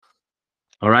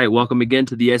All right, welcome again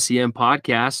to the S.E.M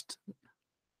podcast.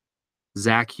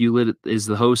 Zach Hewlett is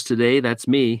the host today. That's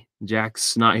me.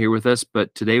 Jack's not here with us,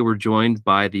 but today we're joined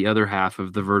by the other half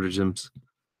of the Verdegems,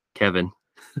 Kevin.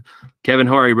 Kevin,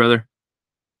 how are you, brother?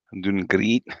 I'm doing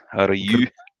great. How are you?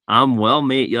 I'm well,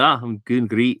 mate. Yeah, I'm good,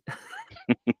 great.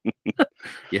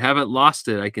 You haven't lost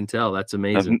it, I can tell. That's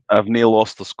amazing. I've nearly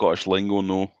lost the Scottish lingo,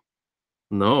 no.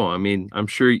 No, I mean, I'm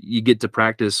sure you get to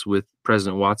practice with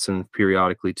President Watson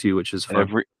periodically too, which is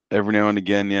fun. Every now and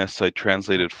again, yes. I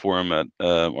translated for him at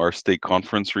our state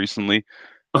conference recently,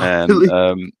 Oh, and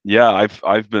really? yeah,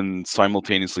 I've been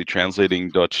simultaneously translating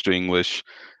Dutch to English,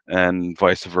 and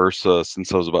vice versa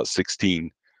since I was about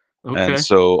 16. And Okay.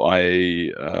 so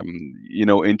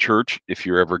in church, if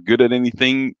you're ever good at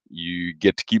anything, you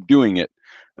get to keep doing it,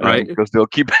 Right. because they'll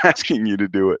keep asking you to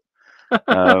do it.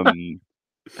 Um,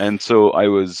 And so I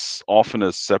was off in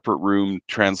a separate room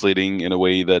translating in a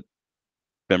way that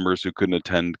members who couldn't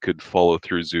attend could follow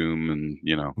through Zoom and,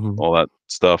 Mhm. all that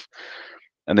stuff.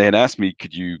 And they had asked me,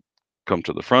 could you come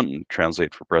to the front and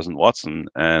translate for President Watson?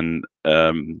 And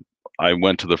I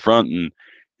went to the front and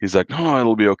he's like, no,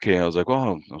 it'll be okay. I was like,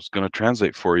 well, I was going to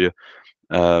translate for you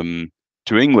to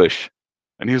English.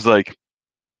 And he was like,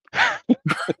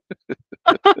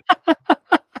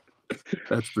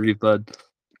 That's pretty fun.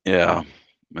 yeah,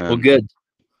 Well, man. good.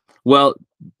 Well,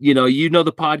 you know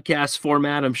the podcast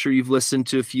format. I'm sure you've listened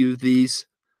to a few of these,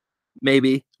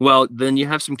 maybe. Well, then you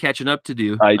have some catching up to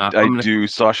do. I I'm gonna, do. I'm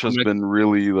Sasha's gonna. been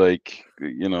really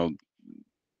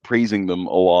praising them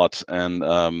a lot,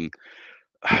 and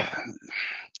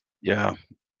yeah,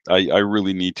 I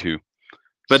really need to.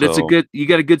 But it's a So good. You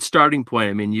got a good starting point.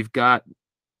 I mean, you've got,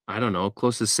 I don't know,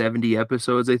 close to 70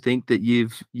 episodes. I think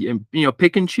that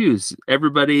pick and choose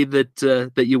everybody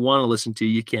that you want to listen to.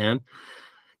 You can.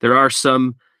 There are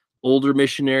some older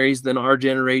missionaries than our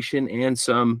generation, and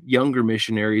some younger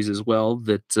missionaries as well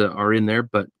that are in there.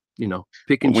 But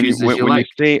pick and when you choose as you when you like.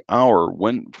 say hour,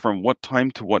 when from what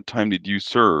time to what time did you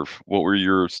serve? What were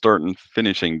your start and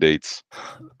finishing dates?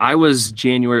 I was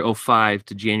January '05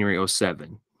 to January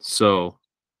 '07. So,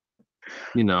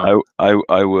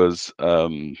 I was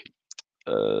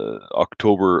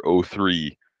October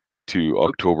 '03 to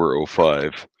October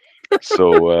 '05.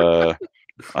 So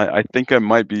I think I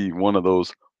might be one of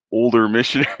those older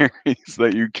missionaries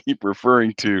that you keep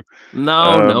referring to.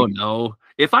 no, no, Um, no.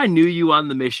 If I knew you on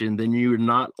the mission, then you're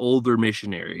not older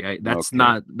missionary. That's okay.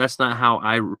 not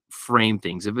how frame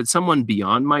things. If it's someone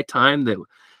beyond my time, that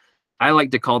I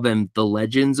like to call them the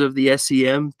legends of the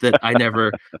S.E.M. that I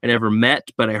never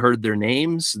met, but I heard their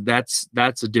names. That's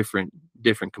a different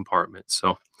compartment.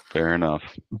 So, Fair enough.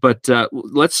 but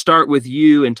let's start with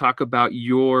you and talk about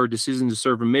your decision to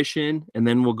serve a mission, and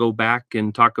then we'll go back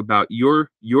and talk about your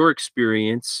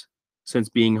experience since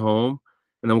being home,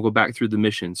 and then we'll go back through the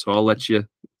mission. So I'll let you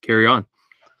carry on.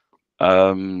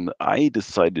 I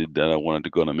decided that I wanted to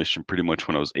go on a mission pretty much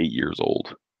when I was 8 years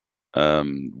old.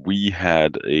 We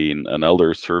had an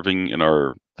elder serving in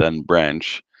our then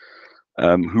branch,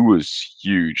 who was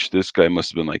huge. This guy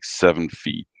must have been like 7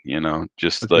 feet,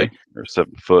 just like, Okay. or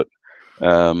 7 foot,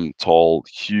 tall,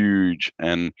 huge.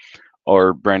 And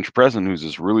our branch president, who's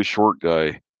this really short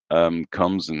guy,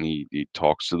 comes and he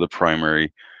talks to the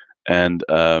primary, and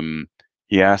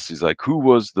he asks, he's like, "Who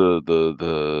was the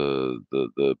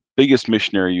biggest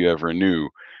missionary you ever knew?"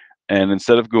 And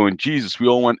instead of going Jesus, we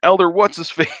all went Elder. What's his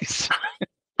face?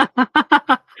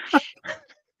 That's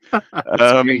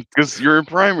great. Because you're in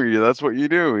primary, that's what you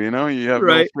do. You have no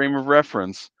Right. frame of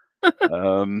reference.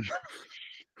 Um,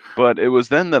 but it was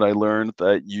then that I learned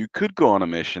that you could go on a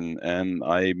mission, and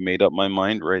I made up my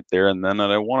mind right there and then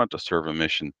that I wanted to serve a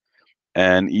mission.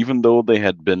 And even though they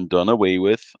had been done away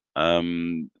with,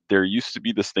 there used to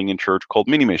be this thing in church called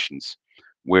mini missions,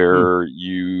 Hmm. where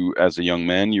you, as a young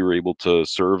man, you were able to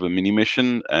serve a mini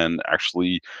mission and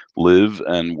actually live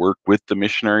and work with the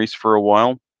missionaries for a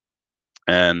while.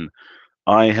 And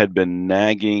I had been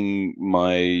nagging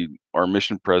our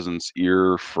mission president's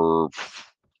ear for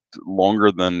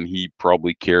longer than he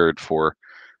probably cared for.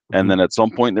 And Mhm. then at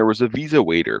some point, there was a visa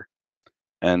waiver,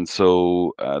 and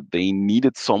so they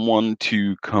needed someone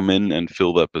to come in and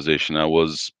fill that position. I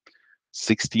was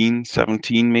 16,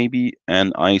 17 maybe,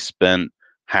 and I spent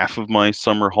half of my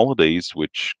summer holidays,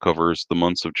 which covers the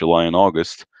months of July and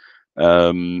August,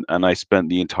 and I spent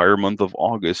the entire month of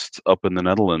August up in the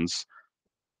Netherlands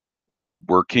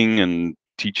working and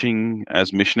teaching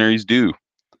as missionaries do,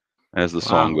 as the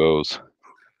song Wow, goes.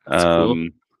 that's cool.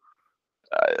 Um,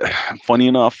 Funny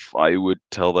enough, I would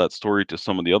tell that story to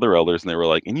some of the other elders, and they were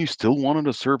like, "And you still wanted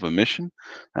to serve a mission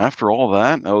after all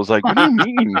that?" And I was like, "What do you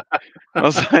mean?" I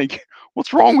was like,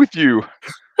 What's wrong with you?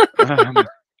 Um,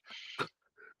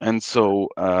 and so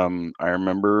I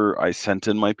remember I sent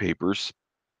in my papers,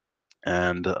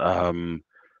 and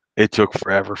it took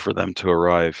forever for them to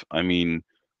arrive. I mean,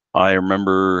 I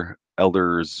remember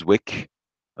Elder Zwick,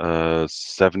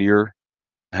 70-year,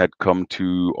 had come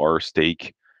to our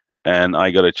stake, and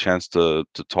I got a chance to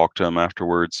talk to him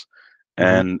afterwards.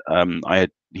 Hmm.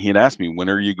 And he had asked me, "When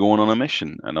are you going on a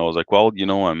mission?" And I was like, "Well,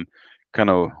 I'm kind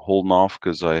of holding off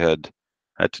because I had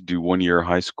to do 1 year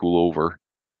high school over."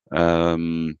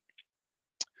 Um,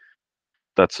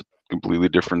 that's a completely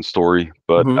different story.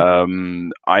 But Hmm.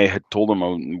 I had told him I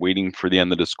was waiting for the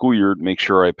end of the school year to make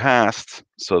sure I passed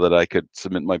so that I could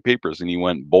submit my papers. And he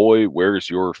went, "Boy, where's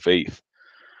your faith?"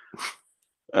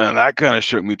 And that kind of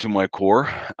shook me to my core.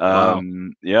 Wow.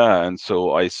 Yeah, and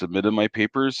so I submitted my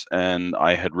papers, and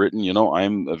I had written,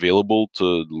 I'm available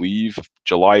to leave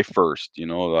July 1st.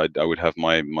 I would have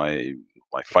my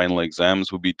final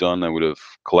exams would be done. I would have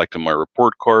collected my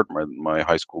report card, my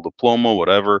high school diploma,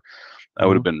 whatever. I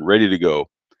would Hmm. have been ready to go.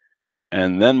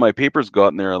 And then my papers got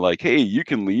in there like, "Hey, you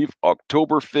can leave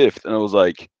October 5th." And I was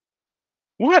like,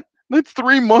 "What? That's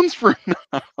 3 months from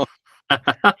now."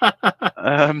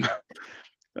 Um,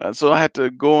 so I had to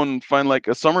go and find like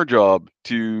a summer job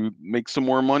to make some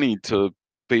more money to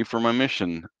pay for my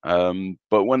mission.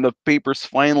 But when the papers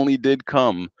finally did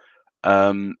come,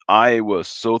 I was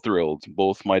so thrilled.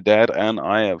 Both my dad and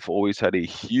I have always had a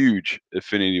huge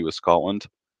affinity with Scotland.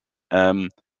 Um,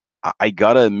 I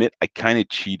gotta admit, I kind of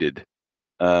cheated.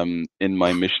 In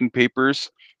my mission papers,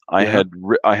 Yeah.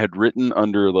 I had written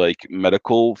under like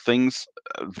medical things,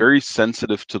 very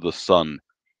sensitive to the sun.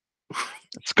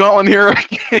 Scotland here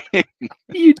again.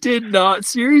 You did not,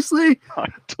 seriously? I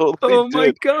totally Oh my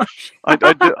did. gosh. I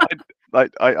did.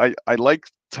 I like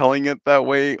telling it that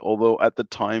way, although at the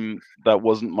time that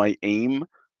wasn't my aim.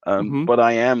 Hmm. But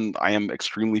I am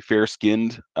extremely fair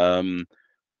skinned.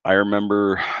 I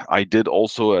remember I did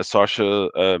also, as Sasha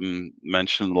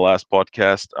mentioned in the last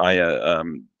podcast, I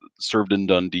served in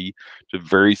Dundee, it's a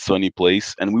very sunny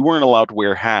place, and we weren't allowed to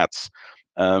wear hats.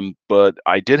 But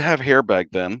I did have hair back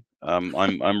then.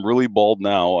 I'm really bald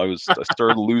now. I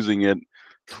started losing it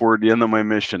toward the end of my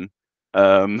mission.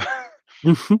 Um,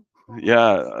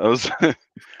 yeah, I was,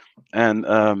 and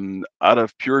out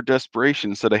of pure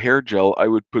desperation, instead of hair gel, I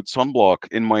would put sunblock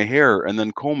in my hair and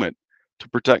then comb it to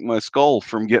protect my skull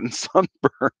from getting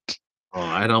sunburned. Oh,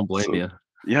 I don't blame So, you.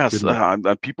 yes,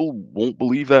 Goodness. people won't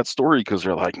believe that story because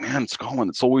they're like, "Man, Scotland,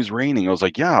 it's always raining." I was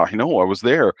like, "Yeah, I know, I was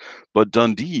there, but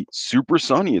Dundee, super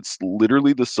sunny. It's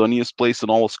literally the sunniest place in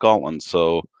all of Scotland."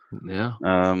 So, Yeah,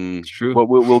 it's true. but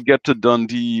we'll get to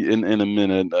Dundee in a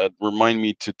minute. Remind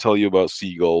me to tell you about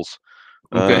seagulls.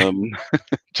 Okay. Um,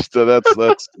 just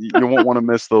that's you won't want to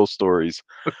miss those stories.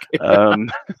 Okay.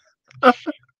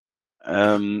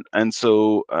 Um, and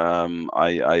so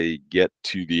I get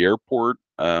to the airport.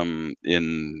 I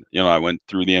went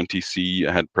through the MTC.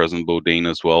 I had President Bodine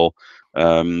as well.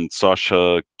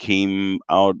 Sasha came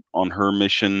out on her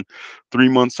mission 3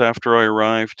 months after I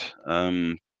arrived,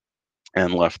 and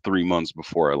left 3 months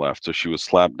before I left. So she was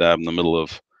slap dab in the middle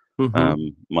of Hmm.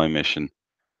 my mission.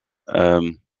 Hmm?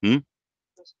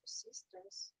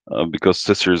 Because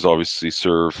sisters obviously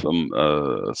serve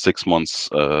 6 months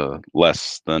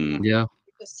less than. Yeah.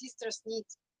 because sisters need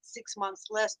 6 months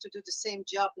less to do the same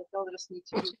job that elders need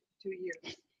to do 2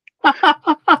 years.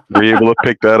 Were you able to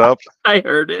pick that up? I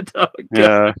heard it. Oh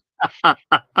Yeah,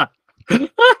 god.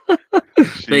 Thank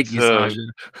she's you, Sasha.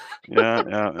 yeah,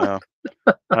 yeah,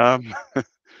 yeah.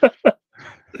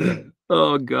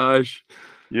 Oh gosh.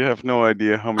 You have no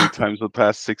idea how many times the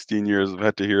past 16 years I've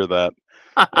had to hear that.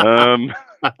 Um,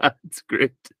 It's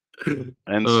great. and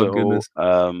Oh so goodness.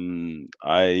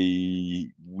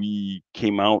 we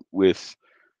came out with,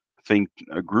 I think,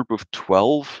 a group of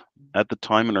 12 at the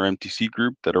time in our MTC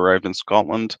group that arrived in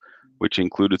Scotland, which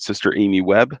included Sister Amy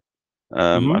Webb.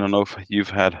 I Hmm. don't know if you've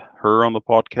had her on the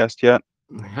podcast yet.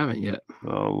 I haven't yet.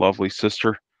 A lovely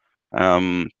sister.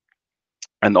 Um,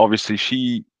 and obviously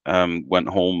she went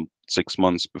home 6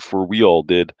 months before we all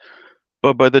did.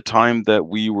 But by the time that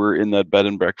we were in that bed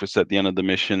and breakfast at the end of the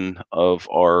mission, of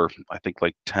our, I think,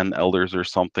 like 10 elders or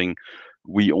something,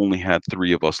 we only had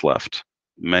 3 of us left.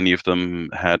 Many of them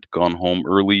had gone home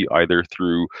early, either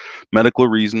through medical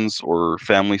reasons or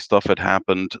family stuff had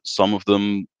happened. Some of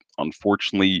them,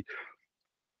 unfortunately,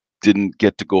 didn't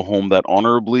get to go home that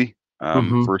honorably,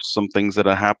 Hmm. for some things that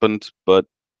had happened. But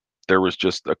there was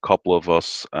just a couple of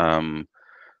us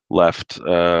left.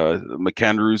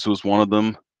 McAndrews was one of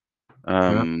them.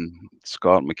 Yeah.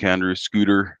 Scott McAndrew,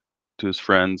 Scooter to his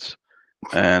friends,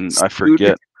 and I Scooter.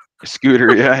 forget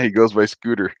Scooter. Yeah, he goes by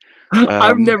Scooter.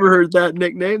 I've Um, never heard that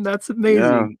nickname. That's yeah,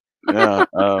 amazing. yeah.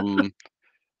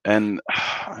 And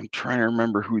I'm trying to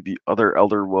remember who the other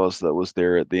elder was that was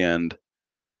there at the end.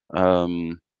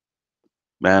 Um,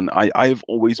 Man, I've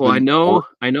always Well, been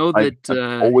I know I've that,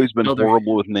 I've always been Elder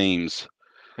horrible with names.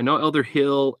 I know Elder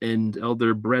Hill and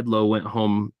Elder Bredlow went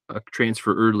home,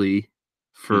 transfer early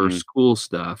for Mhm. school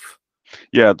stuff.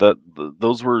 Yeah,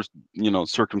 those were,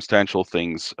 circumstantial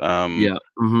things. Yeah,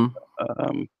 mhm.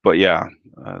 But yeah,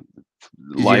 uh,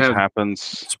 Did you life have happens.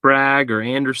 Spragg or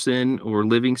Anderson or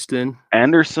Livingston?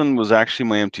 Anderson was actually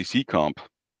my MTC comp.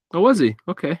 Oh, was he?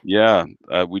 Okay. Yeah,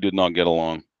 we did not get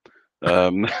along.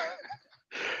 Um,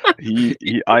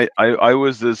 I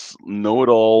was this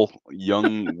know-it-all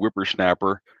young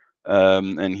whippersnapper,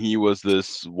 and he was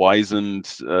this wizened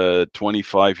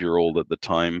 25-year-old at the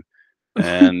time,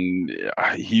 and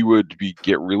he would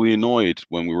get really annoyed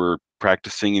when we were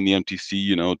practicing in the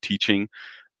MTC, teaching,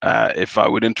 if I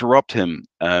would interrupt him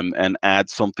and add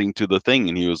something to the thing,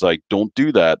 and he was like, "Don't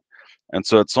do that." And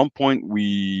so at some point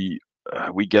we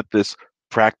get this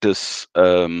practice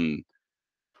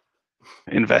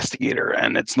investigator,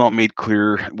 and it's not made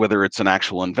clear whether it's an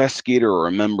actual investigator or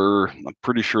a member. I'm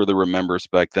pretty sure there were members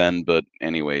back then, but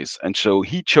anyways. And so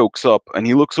he chokes up and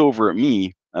he looks over at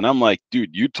me, and I'm like,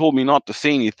 "Dude, you told me not to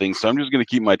say anything, so I'm just gonna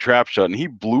keep my trap shut." And he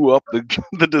blew up the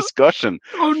the discussion.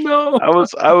 Oh, no.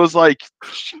 I was like,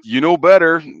 "You know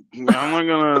better. I'm not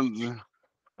gonna."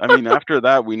 I mean, after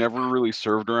that, we never really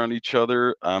served around each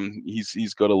other.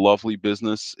 He's got a lovely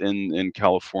business in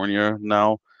California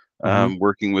now, Mhm.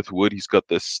 working with wood. He's got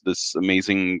this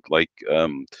amazing like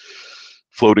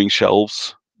floating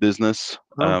shelves business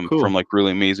Oh, from cool. like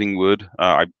really amazing wood.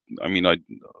 I mean, I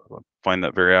find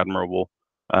that very admirable.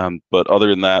 But other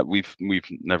than that, we've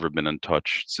never been in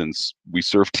touch since we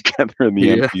served together in the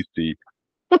Yeah, MPC.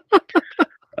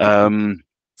 Um,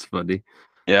 it's funny.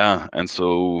 yeah, and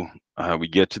so we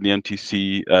get to the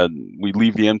MTC. We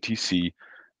leave the MTC,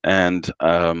 and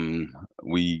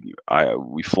we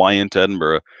fly into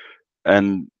Edinburgh,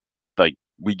 and like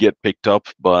we get picked up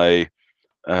by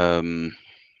um,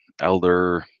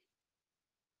 elder,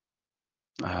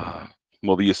 uh,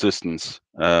 well, the assistants,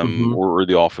 Mhm. or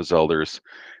the office elders,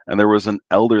 and there was an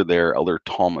elder there, Elder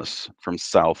Thomas from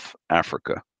South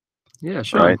Africa, Yeah, right?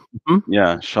 Sean. Mhm.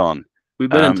 Yeah, Sean. We've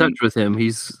been in touch Um, with him.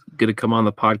 He's gonna come on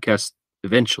the podcast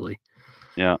eventually.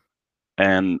 yeah.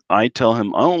 And I tell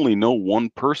him, I only know one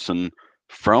person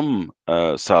from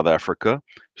South Africa.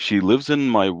 She lives in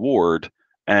my ward,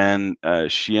 and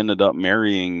she ended up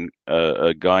marrying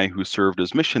a guy who served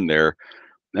his mission there.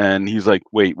 And he's like,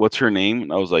 "Wait, what's her name?"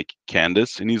 And I was like,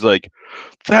 "Candace." And he's like,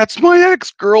 "That's my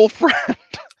ex-girlfriend."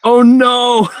 Oh,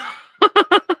 no.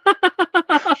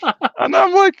 And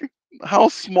I'm like, "How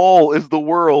small is the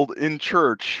world in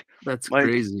church?" That's Like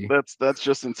crazy. that's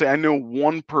just insane. I know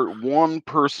one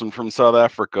person from South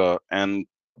Africa, and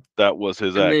that was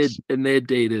his ex. And they had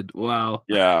dated. Wow.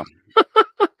 Yeah.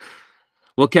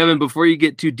 Well, Kevin, before you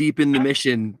get too deep in the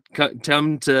mission,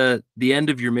 come to the end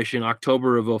of your mission,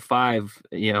 October of '05.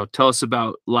 Tell us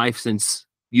about life since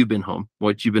you've been home,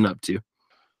 what you've been up to.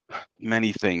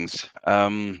 Many things.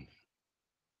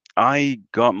 I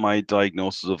got my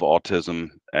diagnosis of autism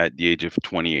at the age of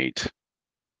 28.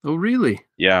 Oh, really?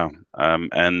 Yeah.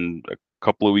 And a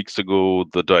couple of weeks ago,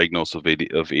 the diagnosis of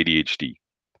ADHD,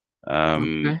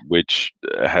 Okay. which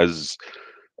has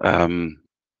um,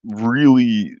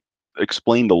 really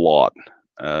explained a lot.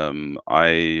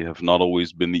 I have not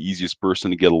always been the easiest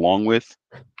person to get along with,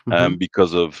 Mhm.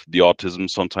 because of the autism.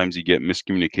 Sometimes you get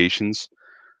miscommunications.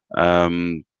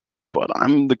 Um, but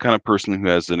I'm the kind of person who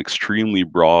has an extremely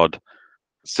broad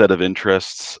set of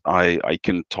interests. I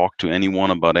can talk to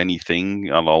anyone about anything,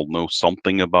 and I'll know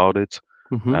something about it.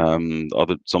 Mhm.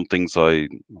 Other some things I,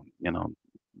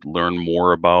 learn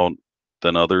more about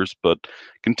than others, but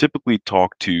can typically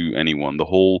talk to anyone. The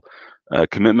whole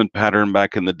commitment pattern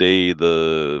back in the day,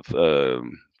 the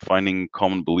finding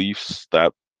common beliefs,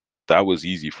 that was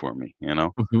easy for me,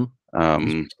 Mhm. um,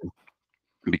 Interesting.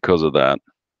 because of that.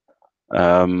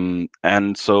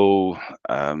 And so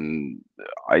um,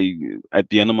 I at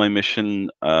the end of my mission,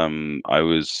 I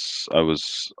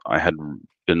had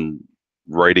been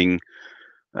writing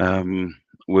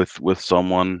with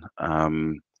someone,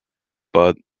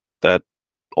 but that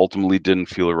ultimately didn't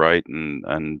feel right,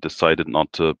 and decided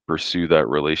not to pursue that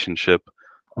relationship.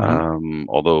 Mhm.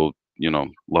 Although,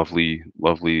 lovely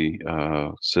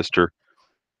sister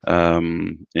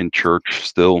in church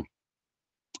still.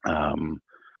 Um,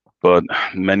 But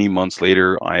many months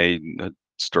later, I had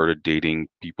started dating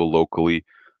people locally,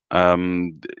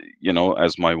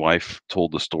 As my wife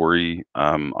told the story,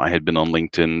 I had been on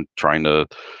LinkedIn trying to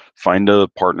find a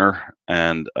partner,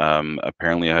 and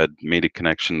apparently I had made a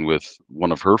connection with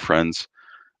one of her friends,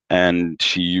 and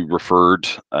she referred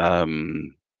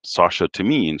Sasha to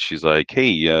me, and she's like,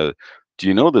 "Hey, do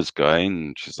you know this guy?"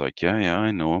 And she's like, "Yeah, yeah,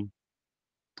 I know him.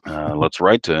 Let's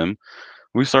write to him."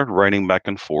 We started writing back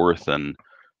and forth, and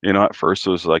at first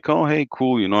it was like, "Oh, hey,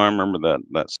 cool. I remember that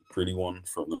pretty one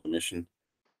from the mission."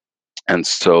 And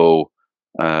so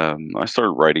I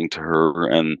started writing to her,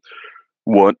 and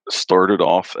what started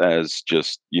off as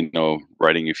just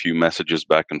writing a few messages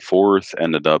back and forth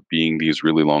ended up being these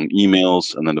really long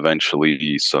emails, and then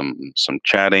eventually some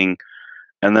chatting,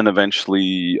 and then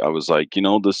eventually I was like,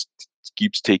 this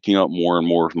keeps taking up more and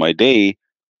more of my day.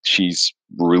 She's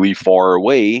really far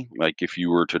away. Like, if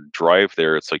you were to drive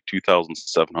there, it's like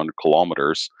 2,700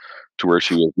 kilometers to where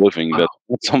she was living. Wow. That's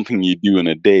not something you do in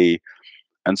a day.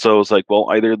 And so I was like, well,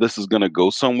 either this is going to go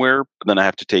somewhere, but then I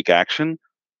have to take action,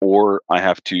 or I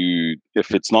have to,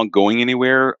 if it's not going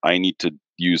anywhere, I need to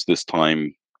use this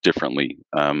time differently.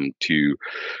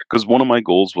 Because one of my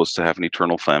goals was to have an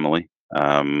eternal family.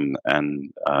 And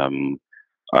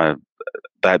I,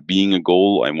 that being a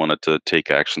goal, I wanted to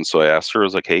take action. So I asked her, I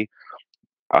was like, hey,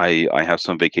 I have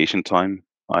some vacation time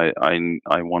I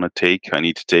want to take, I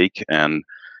need to take, and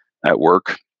at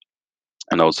work.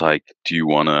 And I was like, "Do you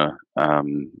wanna?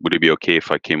 Would it be okay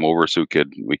if I came over so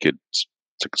we could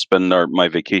spend my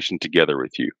vacation together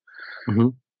with you?"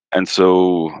 Mhm. And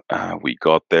so we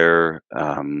got there,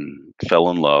 fell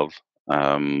in love,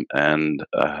 and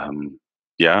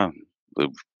yeah, we've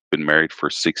been married for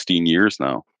 16 years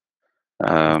now.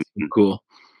 Um, That's so cool.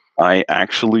 I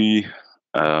actually,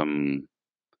 um,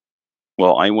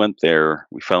 well, I went there.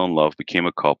 We fell in love, became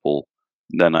a couple.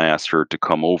 Then I asked her to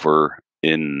come over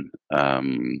in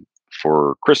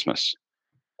for Christmas.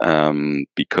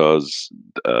 Because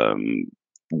um,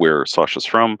 where Sasha's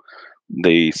from,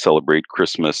 they celebrate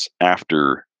Christmas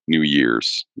after New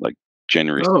Year's, like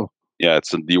January. Oh, Yeah,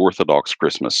 it's the Orthodox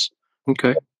Christmas,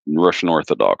 okay. Russian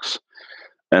Orthodox.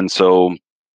 And so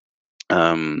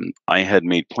I had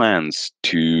made plans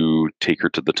to take her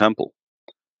to the temple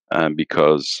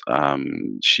because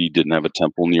she didn't have a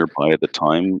temple nearby at the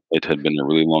time. It had been a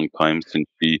really long time since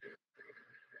she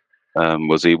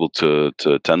was able to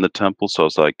attend the temple. So I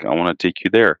was like, I want to take you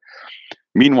there.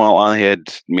 Meanwhile, I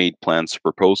had made plans to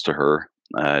propose to her.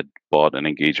 I had bought an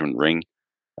engagement ring,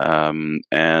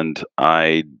 and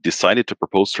I decided to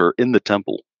propose to her in the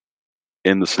temple,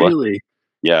 in the celestial. Really?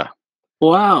 Yeah,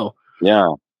 Wow. yeah.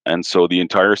 And so the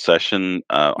entire session,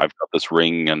 I've got this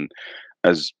ring, and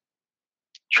as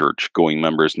church-going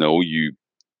members know, you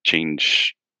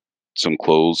change some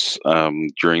clothes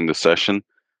during the session.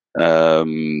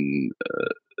 Um,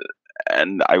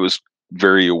 and I was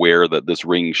very aware that this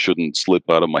ring shouldn't slip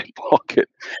out of my pocket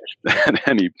at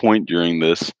any point during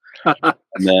this. And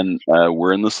then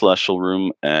we're in the celestial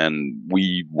room, and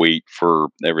we wait for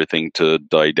everything to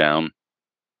die down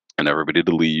and everybody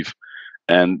to leave.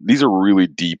 And these are really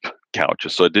deep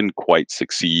couches, so I didn't quite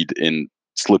succeed in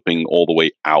slipping all the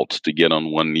way out to get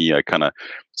on one knee. I kind of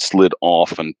slid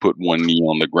off and put one knee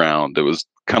on the ground. It was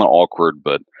kind of awkward,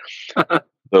 but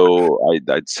so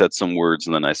I'd said some words,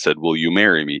 and then I said, "Will you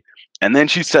marry me?" And then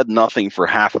she said nothing for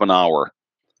half an hour.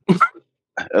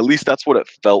 At least that's what it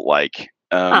felt like.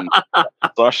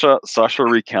 Sasha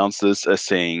recounts this as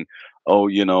saying, "Oh,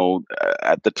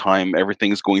 at the time,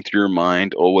 everything's going through your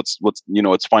mind. Oh,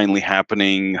 it's finally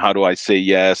happening. How do I say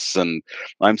yes?" And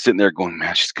I'm sitting there going,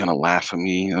 "Man, she's gonna laugh at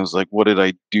me." I was like, "What did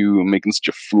I do? I'm making such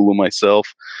a fool of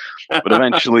myself." But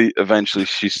eventually,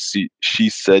 she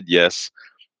said yes,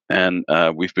 and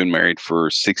we've been married for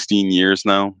 16 years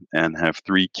now, and have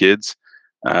 3 kids.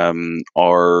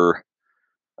 Our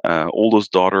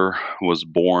oldest daughter was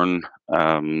born.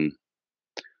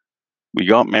 We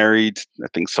got married. I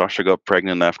think Sasha got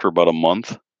pregnant after about a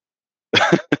month.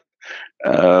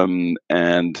 And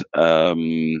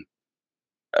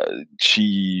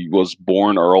she was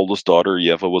born, our oldest daughter,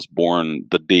 Yeva, was born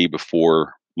the day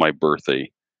before my birthday.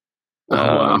 Oh,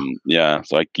 wow. Yeah,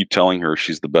 so I keep telling her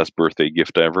she's the best birthday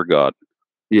gift I ever got.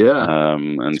 Yeah,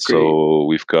 And it's great. so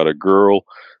we've got a girl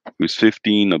who's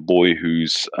 15, a boy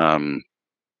who's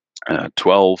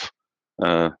 12,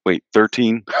 wait,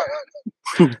 13.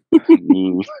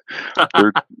 Mm,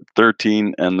 thir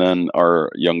 13, and then our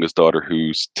youngest daughter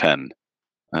who's 10.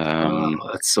 Oh, Um,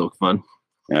 that's so fun.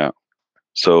 yeah.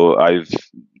 So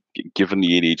given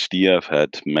the ADHD, I've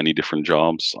had many different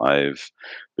jobs. I've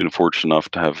been fortunate enough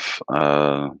to have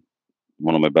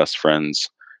one of my best friends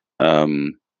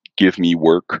um, give me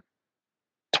work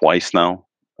twice now.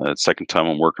 Second time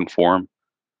I'm working for him.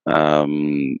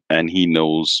 and he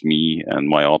knows me and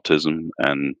my autism,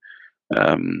 and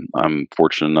I'm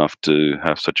fortunate enough to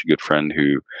have such a good friend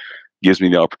who gives me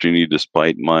the opportunity,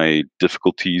 despite my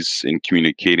difficulties in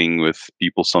communicating with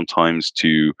people sometimes,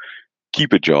 to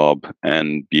keep a job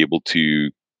and be able to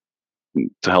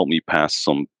help me pass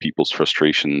some people's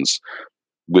frustrations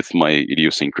with my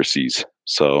idiosyncrasies.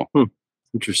 So Hmm. yeah,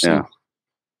 Interesting.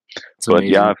 It's but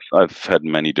yeah, amazing. I've had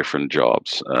many different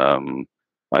jobs.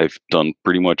 I've done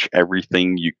pretty much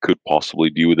everything you could possibly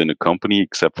do within a company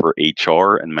except for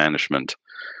HR and management.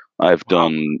 Wow. I've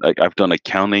done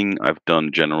accounting, I've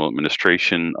done general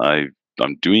administration,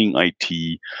 I'm doing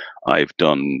IT, I've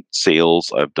done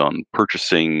sales, I've done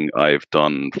purchasing, I've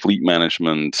done fleet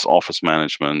management, office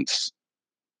management.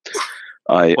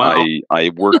 Wow. I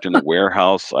worked in a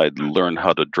warehouse. I'd learned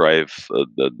how to drive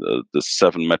the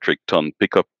 7 metric ton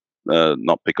pickup,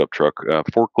 not pickup truck,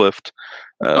 forklift.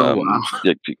 Oh, wow.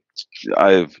 Yeah,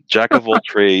 I've jack of all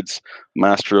trades,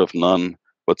 master of none,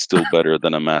 but still better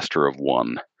than a master of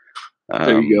one.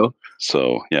 There you Um, go.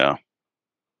 so yeah,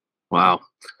 Wow.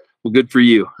 Well, good for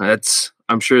you.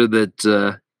 I'm sure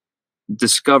that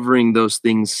discovering those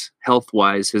things health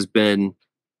wise has been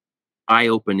eye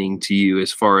opening to you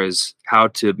as far as how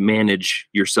to manage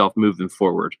yourself moving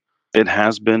forward. it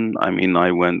has been. I mean,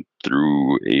 I went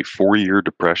through a 4-year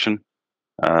depression.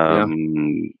 Yeah.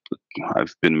 Um,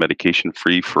 I've been medication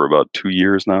free for about 2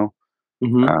 years now.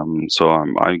 Hmm. So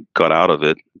I got out of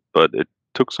it, but it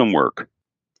took some work.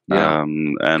 Yeah.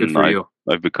 Good And for you.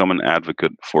 I've become an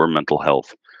advocate for mental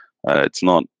health. It's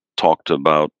not talked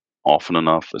about often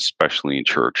enough, especially in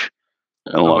church.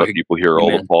 And a Oh, lot of people hear all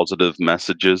the amen. positive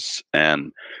messages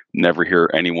and never hear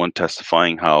anyone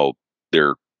testifying how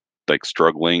they're like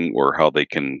struggling or how they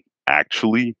can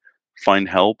actually find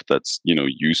help that's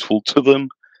useful to them.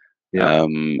 Yeah.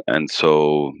 And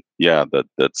so yeah,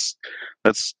 that's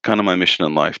kind of my mission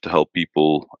in life, to help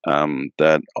people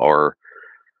that are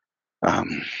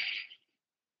um,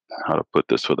 how to put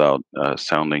this without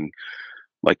sounding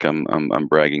like I'm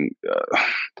bragging.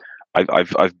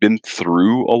 I've been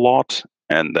through a lot,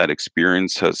 and that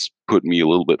experience has put me a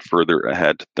little bit further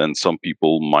ahead than some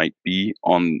people might be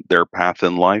on their path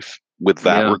in life with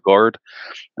that Yeah. regard.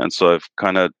 And so I've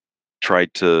kind of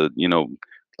tried to,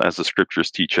 as the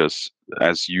scriptures teach us,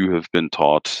 as you have been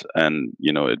taught, and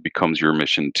it becomes your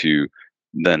mission to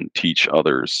then teach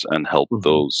others and help Hmm.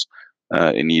 those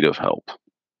in need of help.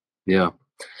 Yeah.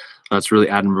 That's really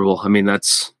admirable. I mean,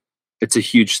 it's a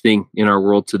huge thing in our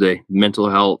world today. Mental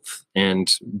health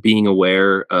and being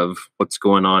aware of what's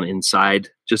going on inside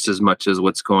just as much as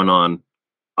what's going on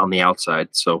the outside.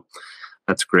 So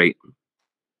that's great.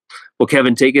 Well,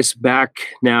 Kevin, take us back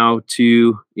now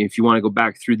to, if you want to go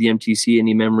back through the MTC,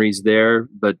 any memories there,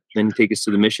 but then take us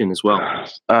to the mission as well.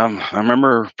 I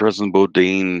remember President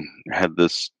Bourdain had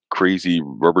this crazy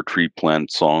rubber tree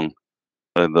plant song.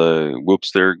 The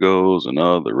whoops, there goes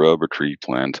another rubber tree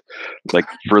plant. Like,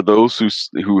 for those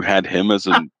who had him as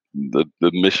the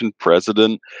mission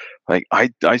president, like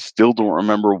I still don't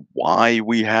remember why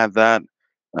we had that.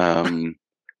 Um,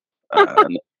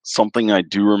 and something I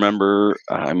do remember.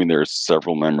 I mean, there's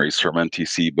several memories from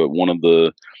NTC, but one of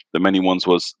the many ones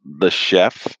was the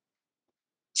chef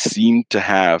seemed to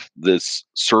have this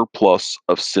surplus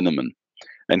of cinnamon,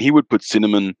 and he would put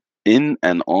cinnamon in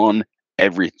and on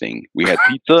everything. We had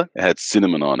pizza, it had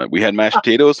cinnamon on it. We had mashed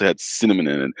potatoes, it had cinnamon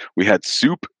in it. We had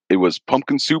soup, it was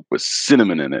pumpkin soup with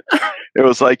cinnamon in it. It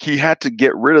was like he had to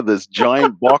get rid of this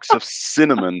giant box of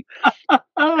cinnamon.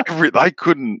 I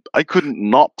couldn't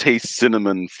not taste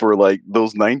cinnamon for like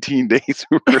those 19 days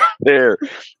we were there.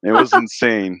 It was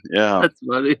insane. Yeah. That's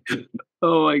funny.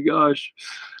 Oh my gosh.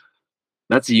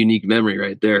 That's a unique memory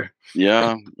right there.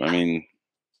 Yeah. I mean,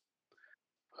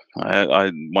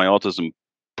 my autism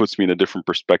puts me in a different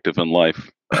perspective in life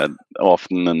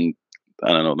often, and I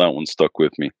don't know, that one stuck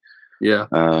with me. Yeah.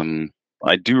 Um,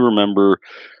 I do remember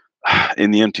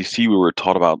in the MTC we were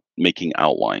taught about making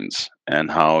outlines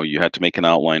and how you had to make an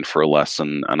outline for a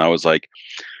lesson, and I was like,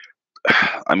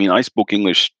 I mean, I spoke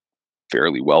English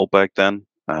fairly well back then.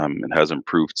 It has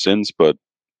improved since, but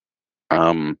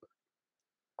um,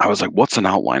 I was like, "What's an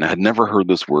outline?" I had never heard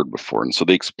this word before, and so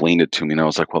they explained it to me, and I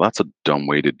was like, "Well, that's a dumb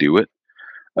way to do it."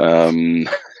 Um,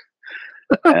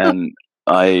 And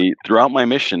throughout my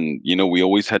mission, we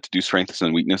always had to do strengths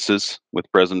and weaknesses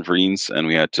with President Vreens, and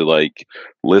we had to like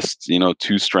list,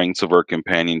 two strengths of our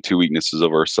companion, two weaknesses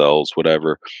of ourselves,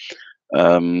 whatever,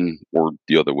 or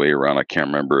the other way around. I can't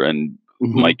remember. And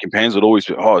my Hmm. companions would always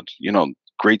be, oh,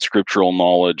 great scriptural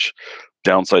knowledge.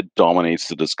 Downside dominates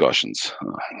the discussions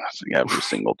every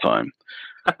single time.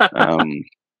 Um,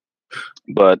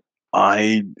 but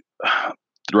I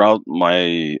throughout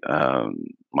my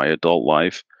my adult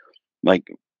life, like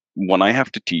when I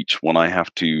have to teach, when I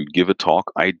have to give a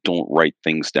talk, I don't write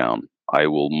things down. I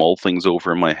will mull things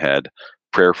over in my head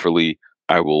prayerfully.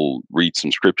 I will read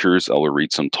some scriptures. I will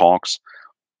read some talks.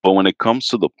 But when it comes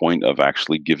to the point of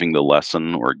actually giving the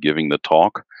lesson or giving the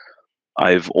talk,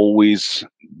 I've always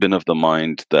been of the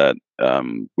mind that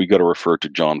we got to refer to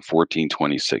John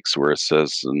 14:26, where it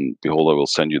says, "And behold, I will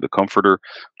send you the Comforter,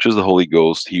 which is the Holy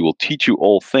Ghost. He will teach you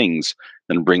all things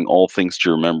and bring all things to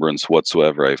your remembrance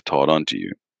whatsoever I have taught unto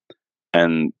you."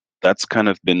 And that's kind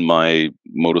of been my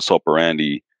modus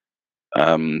operandi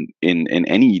in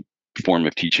any form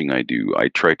of teaching I do. I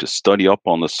try to study up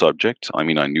on the subject. I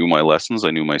mean, I knew my lessons,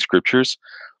 I knew my scriptures,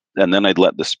 and then I'd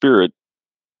let the Spirit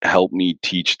help me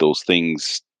teach those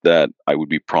things that I would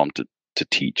be prompted to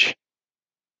teach.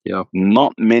 Yeah.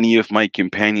 Not many of my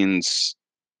companions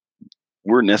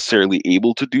were necessarily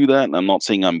able to do that. And I'm not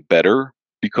saying I'm better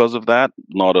because of that,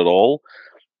 not at all.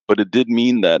 But it did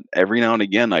mean that every now and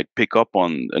again I'd pick up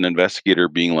on an investigator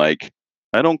being like,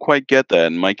 I don't quite get that.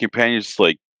 And my companion's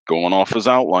like going off his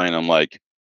outline. I'm like,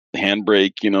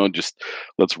 handbrake, just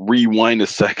let's rewind a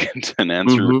second and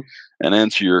answer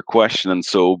Hmm. your question. And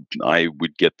so I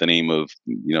would get the name of,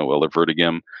 Elder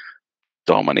Verdegem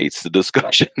dominates the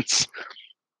discussions.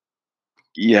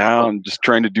 Yeah, I'm just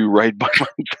trying to do right by my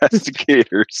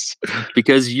investigators.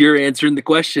 Because you're answering the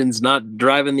questions, not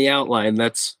driving the outline.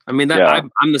 I mean, that Yeah,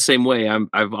 I'm the same way.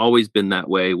 I've always been that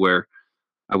way, where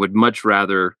I would much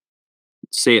rather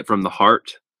say it from the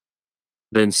heart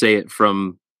than say it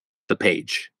from the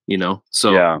page,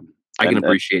 So yeah, I can and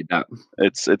appreciate that.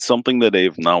 it's something that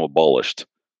they've now abolished.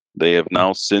 They have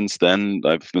now since then.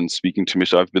 I've been speaking to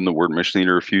mission. I've been the ward mission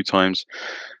leader a few times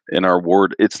in our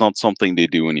ward. It's not something they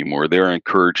do anymore. They're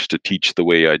encouraged to teach the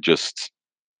way I just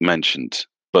mentioned.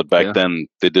 But back Yeah. then,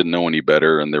 they didn't know any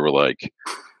better, and they were like,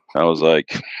 I was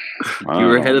like, I You don't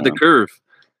were know, ahead of the man. curve.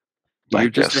 I You're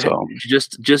guess so.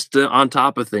 just on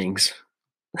top of things.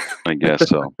 I guess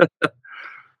so.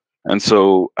 And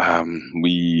so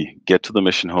we get to the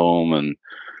mission home, and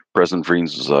President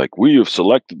Freens is like, "We have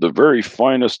selected the very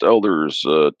finest elders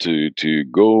to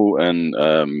go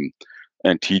and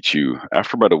teach you."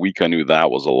 After about a week, I knew that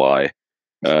was a lie.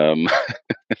 Um,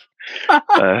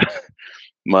 uh,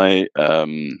 my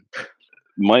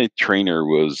my trainer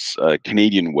was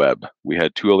Canadian Webb. We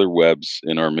had two other Webbs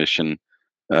in our mission,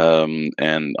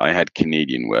 and I had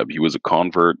Canadian Webb. He was a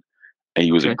convert, and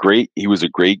Okay. he was a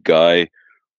great guy.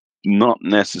 Not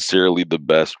necessarily the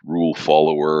best rule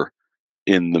follower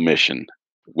in the mission,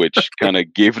 which kind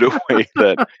of gave it away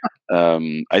that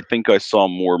I think I saw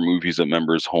more movies at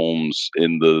members' homes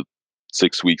in the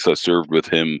 6 weeks I served with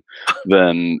him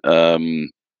than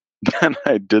than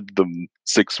I did the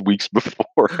 6 weeks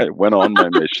before I went on my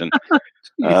mission.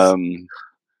 Jeez. Um,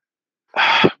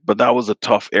 but that was a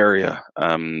tough area.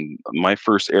 My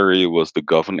first area was the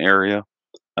Govan area,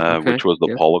 Okay. which was the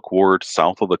Yeah. Pollock ward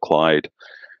south of the Clyde.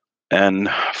 And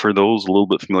for those a little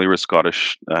bit familiar with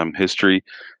Scottish history,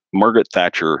 Margaret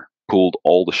Thatcher pulled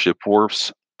all the ship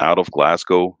wharfs out of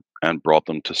Glasgow and brought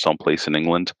them to someplace in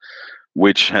England,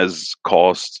 which has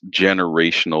caused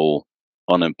generational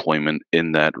unemployment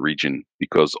in that region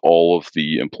because all of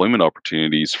the employment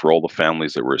opportunities for all the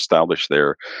families that were established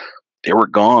there, they were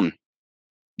gone.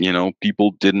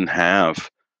 People didn't have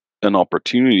an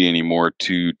opportunity anymore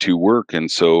to work,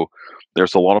 and so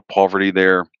there's a lot of poverty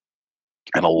there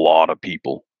and a lot of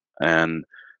people. And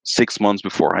 6 months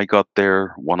before I got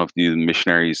there, one of the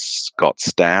missionaries got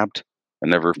stabbed. I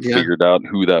never Yeah. figured out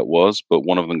who that was, but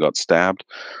one of them got stabbed.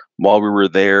 While we were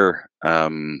there,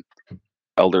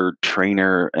 Elder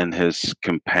Trainer and his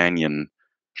companion,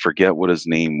 forget what his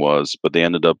name was, but they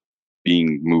ended up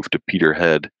being moved to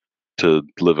Peterhead to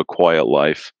live a quiet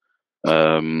life.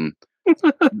 Um,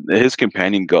 his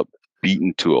companion got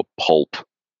beaten to a pulp.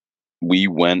 We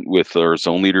went with our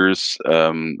zone leaders.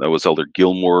 That was Elder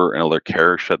Gilmore and Elder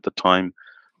Carish at the time.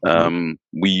 Mhm.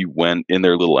 We went in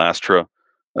their little Astra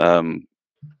um,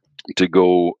 to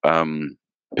go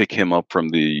pick him up from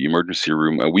the emergency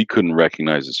room, and we couldn't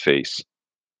recognize his face.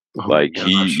 Oh my Like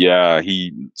gosh.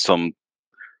 some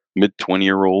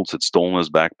mid-20-year-olds had stolen his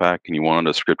backpack, and he wanted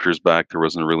his scriptures back. There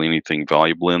wasn't really anything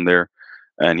valuable in there,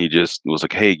 and he just was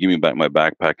like, "Hey, give me back my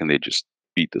backpack," and they just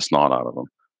beat the snot out of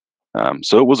him.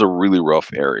 So it was a really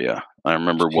rough area. I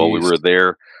remember while we Jeez. were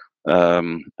there,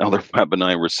 Elder Fab and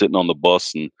I were sitting on the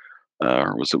bus, and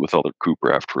or was it with Elder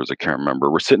Cooper afterwards? I can't remember.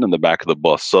 We're sitting in the back of the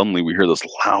bus. Suddenly, we hear this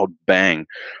loud bang,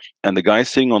 and the guy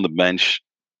sitting on the bench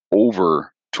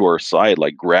over to our side,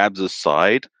 like grabs his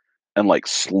side and like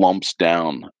slumps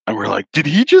down, and we're like, "Did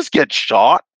he just get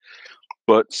shot?"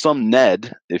 But some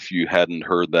Ned, if you hadn't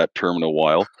heard that term in a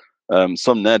while,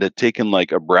 some Ned had taken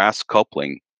like a brass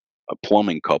coupling, a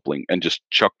plumbing coupling, and just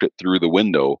chucked it through the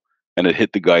window, and it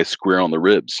hit the guy square on the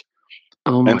ribs.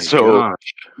 Oh And my so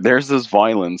gosh. there's this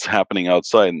violence happening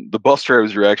outside. And the bus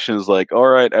driver's reaction is like, "All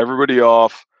right, everybody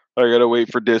off. I gotta wait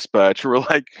for dispatch." We're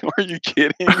like, "Are you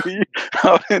kidding me?"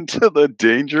 Out into the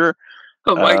danger.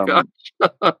 Oh my gosh.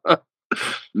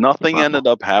 Nothing Wow. ended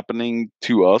up happening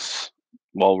to us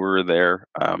while we were there.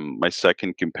 My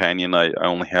second companion, I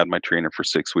only had my trainer for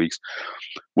 6 weeks,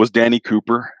 was Danny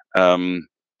Cooper, a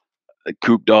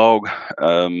Coop Dog.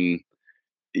 Um,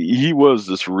 he was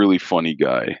this really funny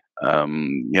guy.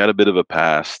 He had a bit of a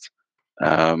past,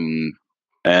 um,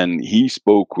 and he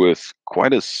spoke with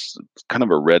quite kind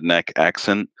of a redneck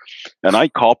accent. And I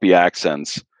copy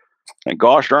accents. And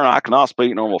gosh darn, I cannot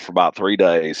speak normal for about 3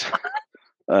 days.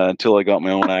 Until I got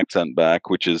my own accent back,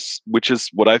 which is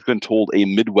what I've been told, a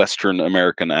Midwestern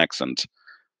American accent.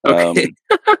 Okay.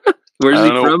 Where's I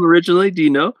he don't know. from originally? Do you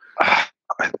know?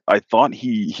 I thought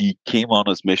he came on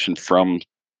his mission from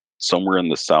somewhere in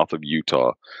the south of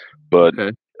Utah, but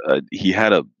Okay. he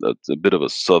had a bit of a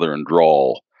southern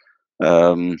drawl.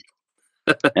 Um,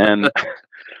 and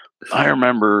I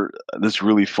remember this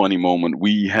really funny moment.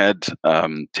 We had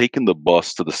taken the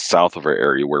bus to the south of our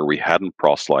area where we hadn't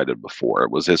proselyted before.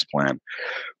 It was his plan.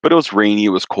 But it was rainy, it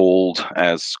was cold,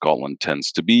 as Scotland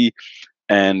tends to be,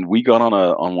 and we got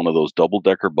on one of those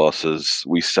double-decker buses.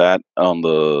 We sat on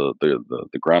the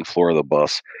ground floor of the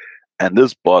bus, and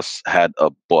this bus had a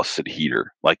busted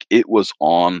heater. Like, it was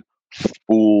on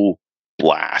full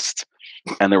blast.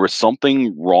 And there was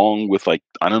something wrong with, like,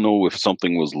 I don't know if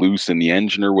something was loose in the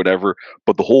engine or whatever,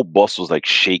 but the whole bus was like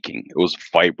shaking. It was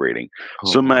vibrating.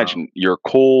 Oh So wow. imagine you're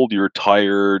cold, you're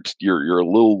tired, you're a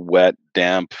little wet,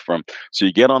 damp from, so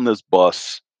you get on this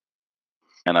bus,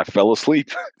 and I fell asleep.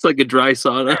 It's like a dry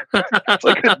sauna. It's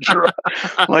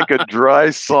like a dry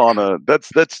sauna.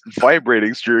 That's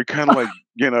vibrating, so you're kind of like,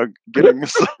 getting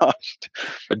massaged.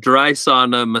 A dry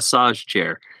sauna massage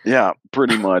chair. Yeah,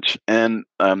 pretty much. And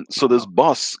so this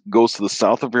bus goes to the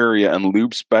south of area and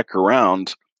loops back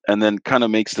around, and then kind of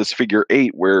makes this figure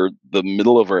eight where the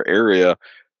middle of our area,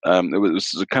 it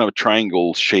was a kind of a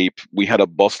triangle shape. We had a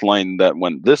bus line that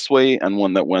went this way and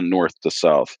one that went north to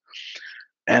south.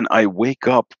 And I wake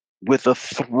up with a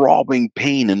throbbing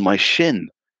pain in my shin.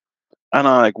 And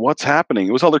I'm like, what's happening?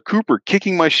 It was Elder Cooper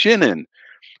kicking my shin in.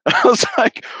 I was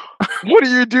like, what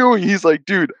are you doing? He's like,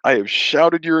 dude, I have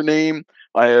shouted your name.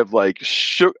 I have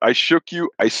shook you.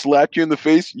 I slapped you in the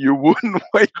face. You wouldn't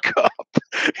wake up.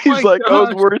 He's My like, I was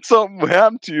gosh. worried something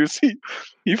happened to you. See,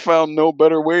 he found no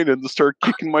better way than to start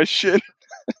kicking my shin.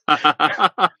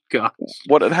 Gosh.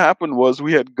 What had happened was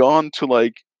we had gone to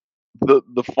like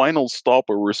the final stop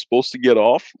where we're supposed to get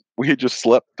off. We had just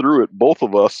slept through it, both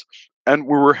of us, and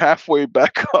we were halfway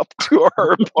back up to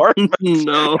our apartment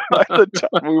No. by the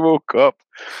time we woke up.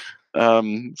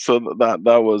 So that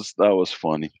was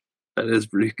funny. That is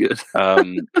pretty good.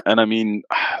 And I mean,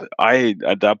 I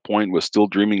at that point was still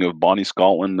dreaming of Bonnie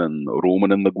Scotland and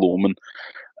Roman and the Gloamin'.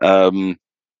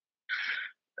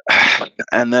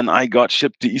 And then I got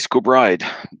shipped to East Kilbride,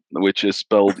 which is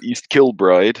spelled East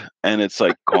Kilbride, and it's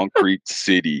like concrete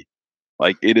city.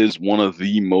 Like, it is one of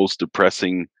the most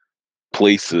depressing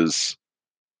places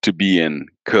to be in,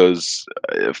 because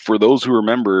for those who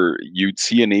remember, you'd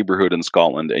see a neighborhood in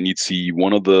Scotland and you'd see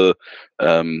one of the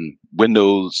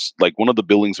windows, like one of the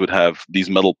buildings would have these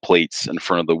metal plates in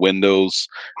front of the windows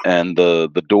and the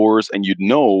doors, and you'd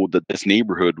know that this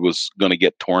neighborhood was going to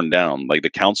get torn down. Like,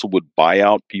 the council would buy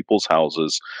out people's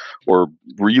houses or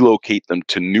relocate them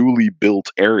to newly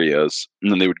built areas,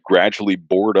 and then they would gradually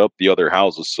board up the other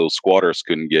houses so squatters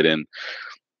couldn't get in.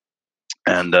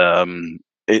 And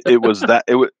it was that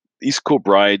East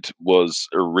Kilbride was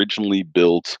originally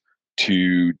built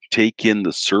to take in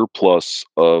the surplus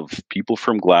of people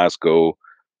from Glasgow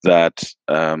that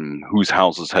whose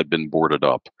houses had been boarded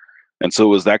up. And so it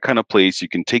was that kind of place. You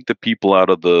can take the people out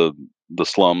of the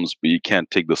slums, but you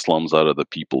can't take the slums out of the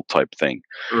people type thing.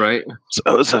 Right. So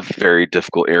it was a very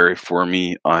difficult area for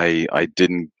me. I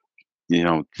didn't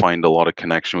find a lot of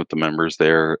connection with the members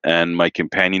there. And my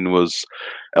companion was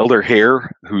Elder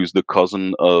Hare, who's the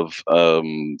cousin of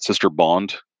Sister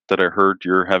Bond that I heard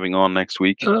you're having on next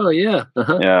week. Oh yeah.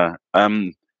 Uh-huh. Yeah.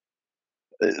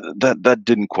 That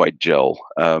didn't quite gel.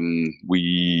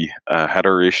 We had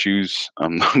our issues.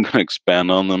 I'm not going to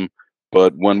expand on them.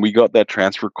 But when we got that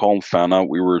transfer call and found out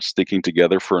we were sticking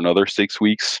together for another 6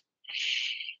 weeks,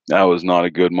 That was not a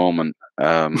good moment.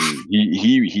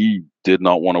 He did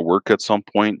not want to work at some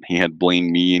point. He had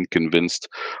blamed me and convinced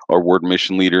our ward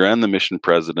mission leader and the mission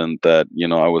president that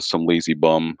I was some lazy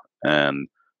bum, and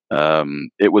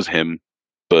it was him,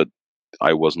 but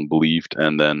I wasn't believed.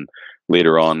 And then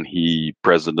later on,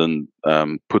 president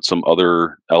put some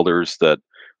other elders that,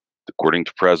 according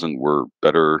to president, were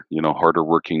better, harder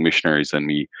working missionaries than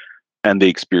me, and they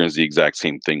experienced the exact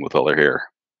same thing with all their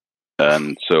hair.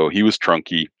 And so he was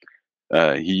trunky.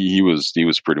 He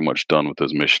was pretty much done with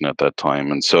his mission at that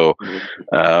time, and so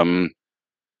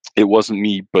it wasn't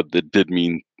me, but it did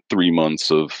mean 3 months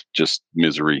of just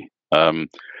misery.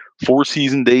 4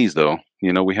 season days, though.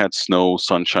 We had snow,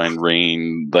 sunshine,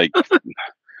 rain. Like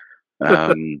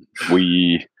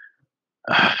we,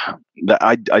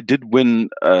 I did win.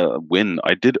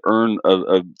 I did earn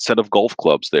a set of golf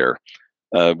clubs there.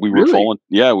 We were Really?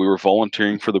 we were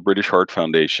volunteering for the British Heart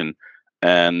Foundation,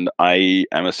 and I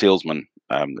am a salesman.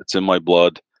 It's in my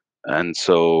blood, and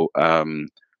so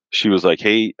she was like,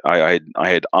 "Hey, I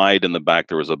had eyed in the back.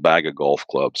 There was a bag of golf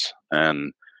clubs,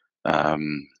 and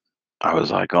I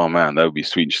was like, oh man, that would be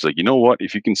sweet." And she's like, "You know what?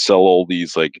 If you can sell all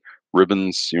these like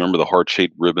ribbons, you remember the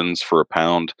heart-shaped ribbons for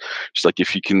 £1? She's like,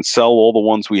 if you can sell all the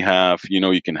ones we have,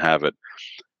 you can have it."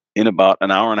 In about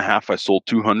an hour and a half, I sold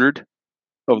 200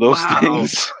 of those Wow.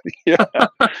 things. Yeah.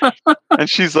 And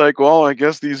she's like, "Well, I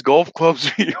guess these golf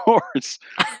clubs are yours."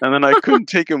 And then I couldn't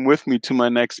take them with me to my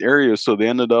next area, so they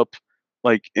ended up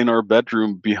like in our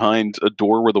bedroom behind a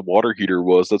door where the water heater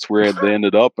was. That's where they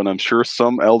ended up, and I'm sure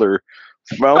some elder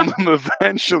found them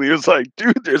eventually. It was like,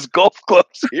 "Dude, there's golf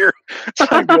clubs here."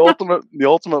 It's like the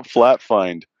ultimate flat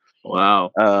find.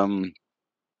 Wow.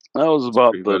 That was That's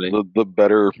about pretty the, funny. the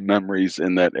better memories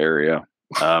in that area.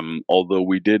 Although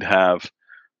we did have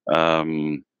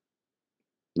um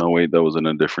no, wait, that was in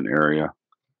a different area.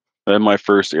 In my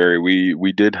first area,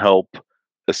 we did help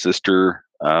a sister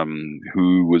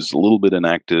who was a little bit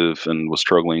inactive and was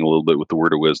struggling a little bit with the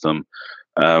word of wisdom.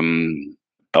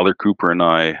 Elder Cooper and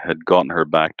I had gotten her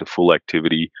back to full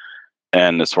activity,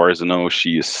 and as far as I know,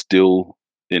 she is still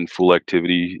in full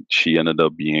activity. She ended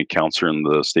up being a counselor in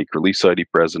the Stake Relief Society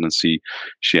presidency.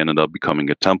 She ended up becoming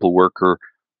a temple worker,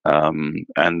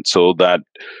 and so that,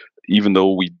 even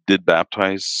though we did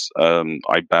baptize,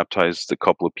 I baptized a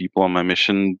couple of people on my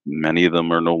mission. Many of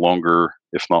them are no longer,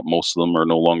 if not most of them, are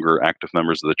no longer active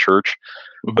members of the church.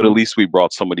 But at Mhm. least we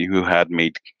brought somebody who had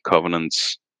made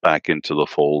covenants back into the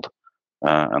fold,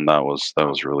 and that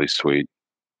was really sweet.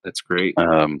 That's great.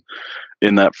 Um,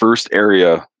 in that first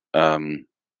area, um,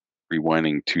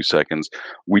 rewinding 2 seconds,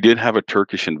 we did have a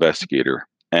Turkish investigator,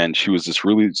 and she was this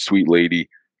really sweet lady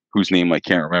whose name I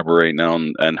can't remember right now,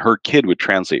 and her kid would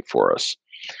translate for us.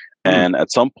 Hmm. And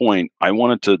at some point, I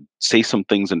wanted to say some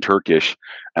things in Turkish,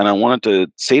 and I wanted to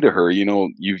say to her,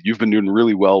 you've been doing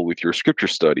really well with your scripture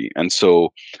study. And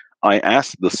so I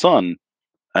asked the son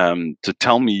to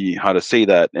tell me how to say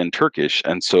that in Turkish,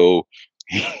 and so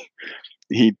he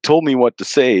he told me what to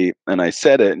say, and I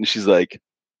said it, and she's like,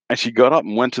 and she got up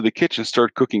and went to the kitchen,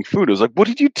 started cooking food. I was like, "What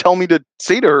did you tell me to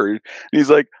say to her?" And he's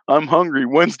like, "I'm hungry.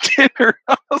 When's dinner?"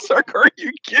 I was like, "Are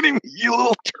you kidding me, you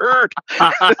little turd?"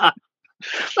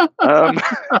 Um,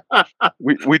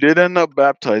 we did end up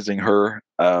baptizing her,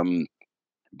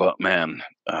 but man,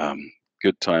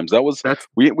 good times. That was That's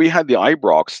we had the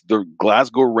Ibrox, the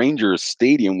Glasgow Rangers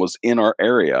stadium was in our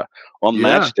area. On yeah.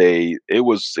 match day, it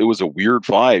was a weird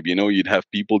vibe. You'd have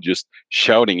people just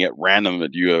shouting at random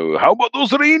at you. "How about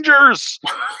those Rangers?"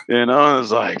 It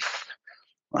was like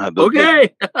the Okay.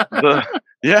 the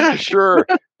yeah, sure.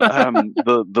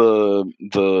 The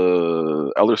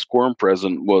Elder Squirm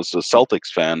president was a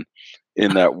Celtics fan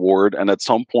in that ward, and at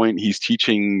some point he's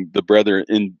teaching the brethren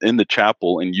in the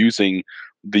chapel and using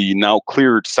the now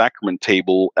cleared sacrament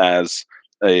table as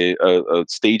a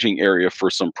staging area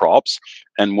for some props.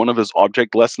 And one of his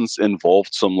object lessons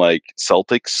involved some like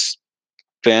Celtics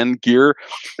fan gear,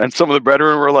 and some of the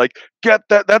brethren were like, "Get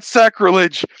that's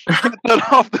sacrilege! Get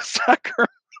that off the sacrament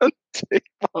Oh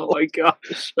table!" my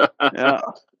gosh. Yeah,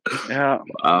 yeah.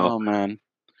 Wow. Oh man.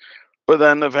 But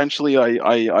then eventually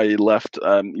I left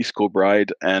East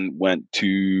Kilbride and went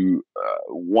to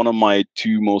one of my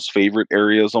two most favorite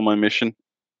areas on my mission.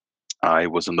 I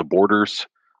was in the borders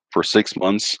for 6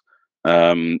 months,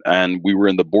 and we were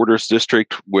in the borders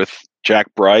district with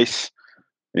Jack Bryce,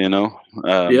 you know,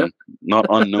 Yeah. not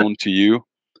unknown to you.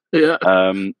 Yeah.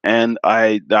 And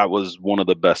that was one of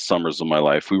the best summers of my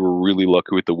life. We were really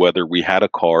lucky with the weather. We had a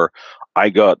car. I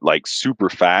got like super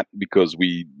fat because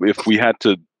if we had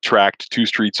to tract 2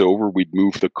 streets over, we'd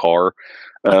move the car.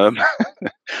 Um,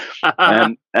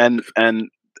 and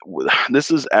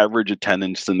this is average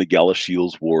attendance in the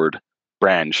Galashiels ward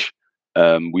branch.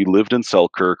 We lived in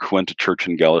Selkirk, went to church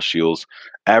in Galashiels.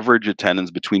 Average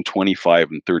attendance between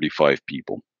 25 and 35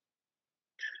 people.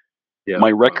 Yeah.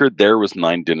 My record there was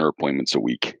 9 dinner appointments a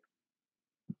week.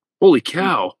 Holy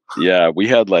cow. Yeah, we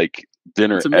had like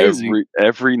dinner That's amazing.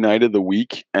 every night of the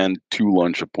week and 2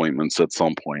 lunch appointments at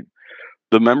some point.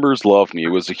 The members loved me. It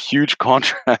was a huge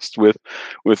contrast with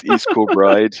East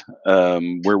Kilbride,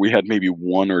 where we had maybe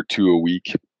 1 or 2 a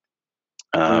week.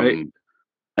 Right.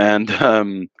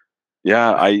 And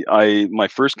yeah, I my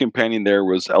first companion there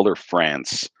was Elder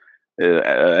France,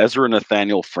 Ezra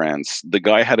Nathaniel France. The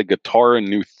guy had a guitar and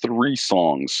knew 3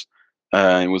 songs.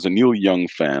 He was a Neil Young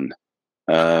fan.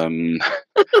 Um,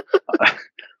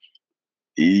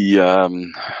 he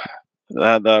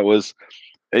that was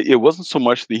it. Wasn't so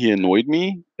much that he annoyed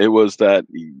me. It was that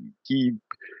he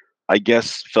I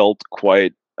guess felt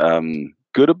quite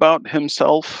good about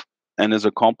himself and his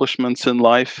accomplishments in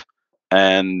life,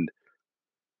 and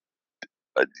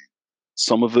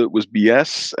some of it was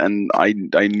BS, and I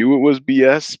knew it was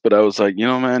BS, but I was like,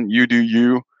 man, you do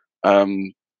you.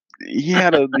 Um, he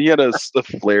had a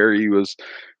flair. He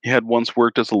had once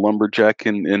worked as a lumberjack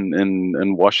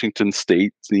in Washington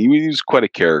State. He was quite a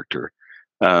character.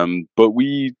 But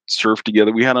we surfed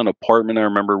together. We had an apartment, I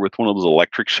remember, with one of those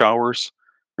electric showers.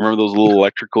 Remember those little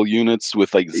electrical units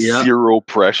with like Yeah. 0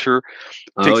 pressure?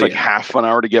 It takes Oh, like yeah. half an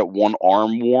hour to get one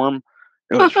arm warm.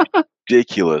 It was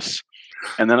ridiculous.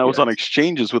 And then I was on Yes.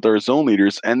 exchanges with our zone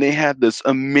leaders, and they had this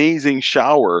amazing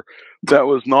shower that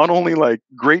was not only like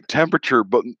great temperature,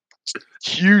 but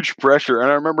huge pressure.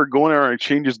 And I remember going on our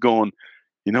exchanges going,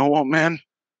 you know what, man?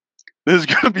 This is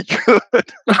going to be good.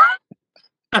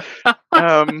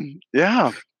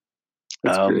 Yeah.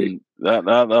 That's great. That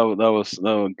was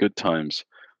good times.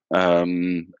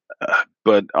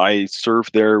 But I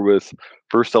served there with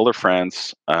First Elder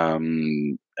France,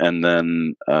 and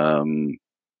then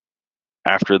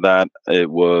after that,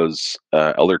 it was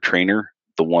Elder Trainer,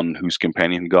 the one whose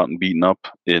companion had gotten beaten up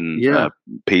in Yeah.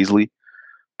 Paisley.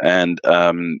 And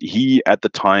he, at the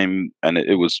time, and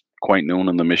it was quite known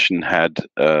in the mission, had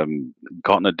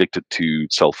gotten addicted to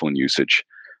cell phone usage.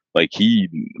 Like, he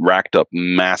racked up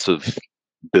massive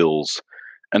bills.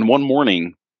 And one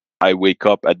morning, I wake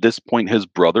up. At this point, his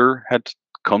brother had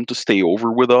come to stay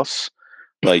over with us.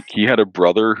 Like, he had a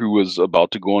brother who was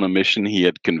about to go on a mission. He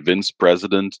had convinced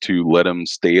President to let him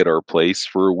stay at our place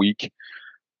for a week.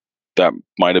 That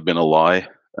might have been a lie,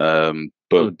 but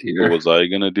Oh, what dear. was I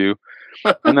gonna do?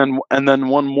 And then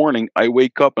one morning, I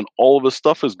wake up and all of his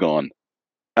stuff is gone,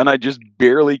 and I just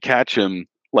barely catch him,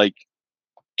 like,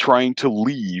 trying to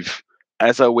leave.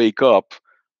 As I wake up,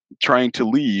 trying to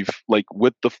leave, like,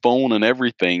 with the phone and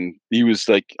everything, he was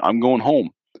like, "I'm going home."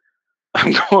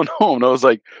 I'm going home. And I was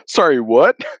like, "Sorry,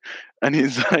 what?" And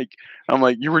he's like, I'm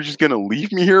like, "You were just gonna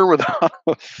leave me here without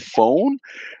a phone?"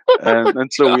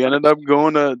 And so we ended up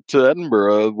going to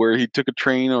Edinburgh, where he took a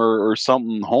train or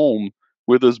something home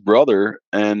with his brother,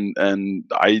 and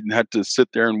I had to sit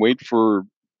there and wait for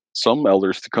some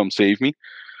elders to come save me.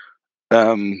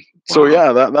 So Wow.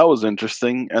 yeah, that was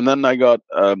interesting. And then I got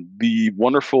the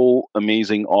wonderful,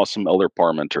 amazing, awesome elder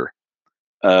parmenter.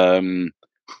 Um,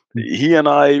 he and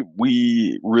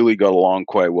we really got along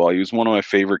quite well. He was one of my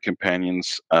favorite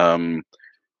companions. One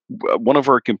of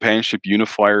our companionship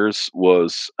unifiers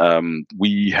was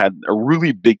we had a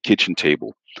really big kitchen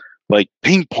table, like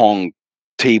ping pong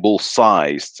table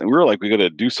sized, and we were like, we got to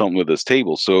do something with this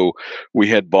table. So we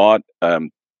had bought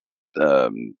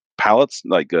pallets,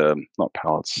 like not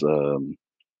pallets,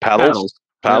 paddles,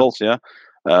 Paddles. Yeah.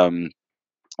 yeah. Um,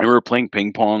 and we were playing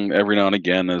ping pong every now and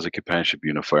again as a companionship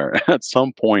unifier. At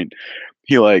some point,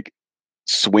 he like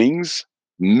swings,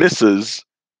 misses,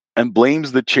 and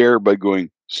blames the chair by going,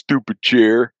 "Stupid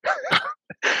chair."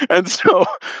 And so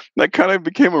that kind of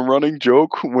became a running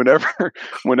joke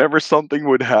whenever something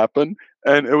would happen,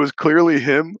 and it was clearly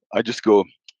him. I just go,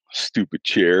 "Stupid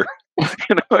chair."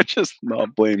 I just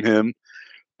not blame him.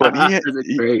 But That's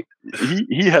great.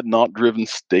 he had not driven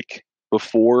stick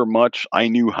before much. I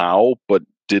knew how, but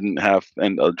didn't have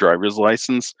a driver's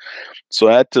license, so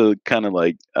I had to kind of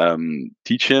like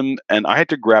teach him, and I had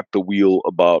to grab the wheel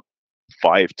about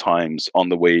 5 times on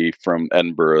the way from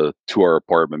Edinburgh to our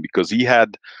apartment, because he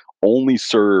had only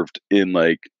served in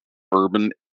like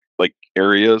urban, like,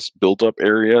 areas, built up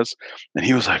areas, and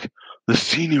he was like, "The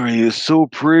scenery is so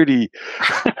pretty."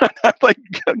 I like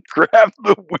grab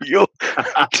the wheel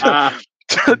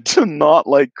to not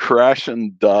like crash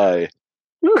and die.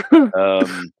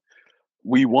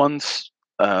 We once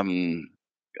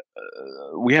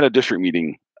we had a district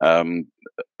meeting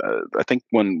I think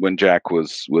when Jack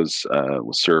was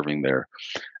serving there,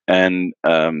 and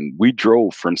we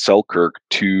drove from Selkirk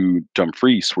to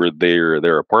Dumfries, where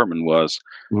their apartment was.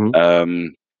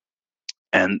 Mhm.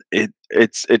 And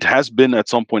it has been at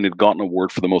some point it got an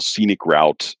award for the most scenic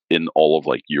route in all of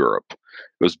like Europe. It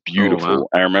was Oh, wow. beautiful.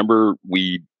 I remember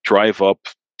we drive up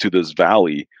to this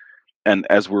valley, and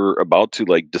as we're about to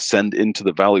like descend into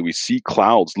the valley, we see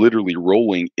clouds literally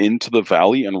rolling into the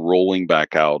valley and rolling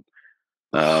back out.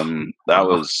 That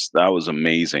Wow. was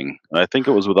amazing. I think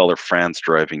it was with other friends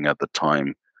driving at the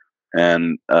time,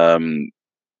 and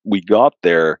we got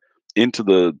there into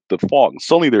the fog. And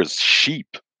suddenly, there's sheep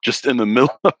just in the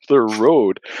middle of the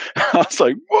road. I was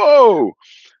like, "Whoa!"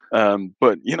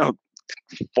 But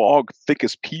fog thick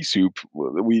as pea soup.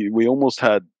 We almost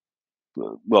had.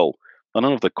 Well, I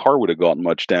don't know if the car would have gotten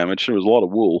much damage. There was a lot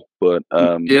of wool, but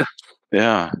Yeah.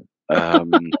 yeah.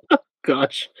 Um,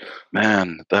 Gosh.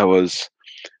 Man, that was.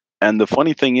 And the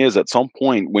funny thing is, at some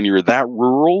point, when you're that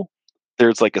rural,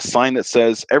 there's like a sign that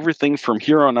says everything from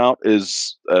here on out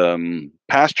is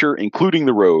pasture, including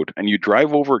the road. And you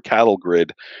drive over a cattle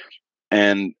grid,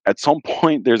 and at some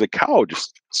point, there's a cow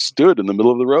just stood in the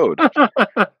middle of the road.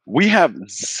 We have,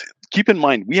 keep in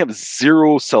mind, we have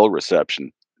zero cell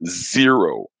reception,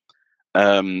 zero.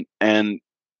 And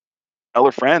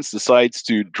Eller France decides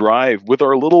to drive with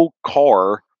our little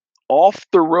car off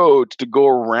the road to go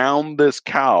around this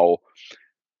cow.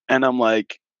 And I'm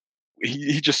like,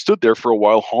 he just stood there for a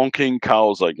while honking. Cow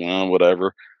was like,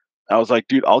 whatever. I was like,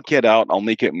 dude, I'll get out. I'll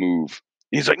make it move.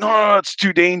 He's like, no, it's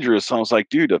too dangerous. I was like,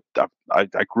 dude, I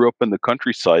grew up in the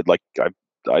countryside. Like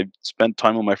I spent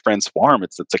time on my friend's farm.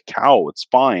 It's a cow. It's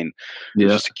fine. It's Yeah.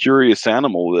 just a curious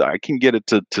animal. I can get it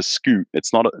to scoot.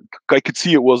 It's not. I could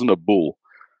see it wasn't a bull.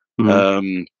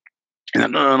 Mhm.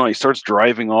 And no. He starts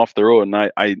driving off the road, and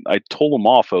I told him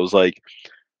off. I was like,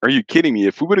 are you kidding me?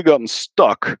 If we would have gotten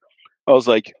stuck, I was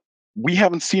like, we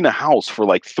haven't seen a house for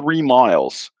like 3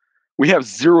 miles. We have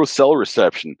zero cell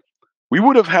reception. We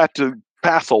would have had to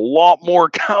pass a lot more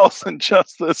cows than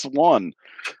just this one.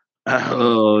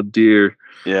 Oh dear.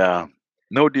 Yeah,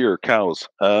 no deer, cows.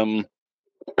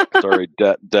 Sorry,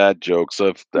 dad jokes.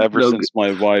 Ever No since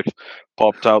my wife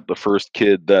popped out the first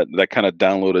kid, that kind of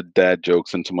downloaded dad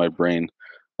jokes into my brain.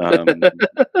 Um,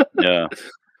 yeah.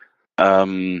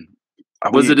 Um,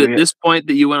 Was it at we this point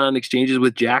that you went on exchanges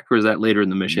with Jack, or is that later in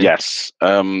the mission? Yes.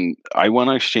 I went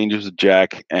on exchanges with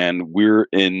Jack, and we're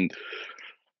in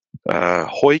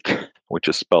Hoyk, which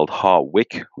is spelled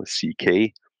Hawick with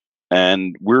CK.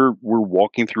 And we're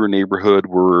walking through a neighborhood.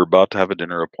 We're about to have a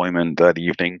dinner appointment that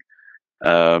evening.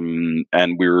 And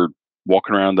we're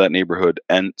walking around that neighborhood,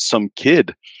 and some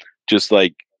kid just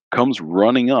like comes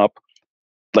running up.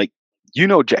 Like,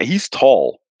 Jack, he's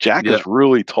tall. Jack Yeah. is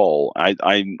really tall.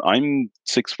 I'm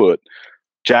 6 foot.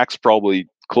 Jack's probably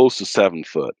close to 7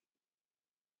 foot.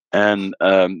 And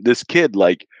this kid,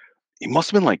 like, he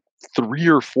must have been like 3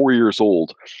 or 4 years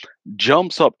old,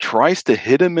 jumps up, tries to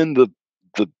hit him in the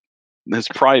his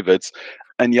privates,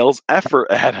 and yells "effer"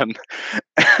 at him.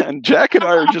 And Jack and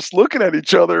I are just looking at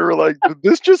each other. We're like, "Did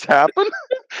this just happen?"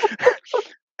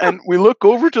 And we look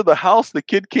over to the house the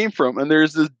kid came from, and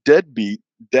there's this deadbeat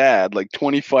dad, like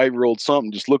 25-year-old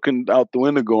something, just looking out the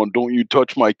window, going, "Don't you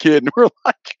touch my kid!" And we're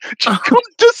like, "Just go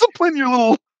discipline your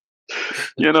little."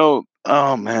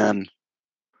 Oh man,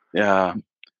 yeah.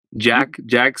 Jack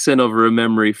sent over a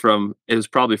memory it was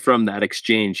probably from that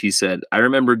exchange. He said, I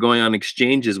remember going on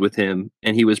exchanges with him,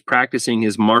 and he was practicing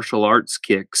his martial arts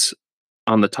kicks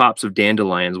on the tops of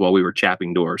dandelions while we were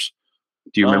chapping doors.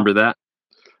 Do you Oh, remember that?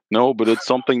 no, but it's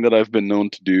something that I've been known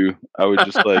to do. I would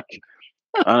just like,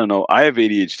 I don't know. I have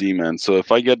ADHD, man. So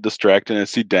if I get distracted and I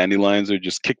see dandelions, I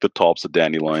just kick the tops of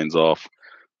dandelions off.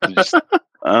 Just,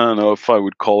 I don't know if I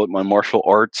would call it my martial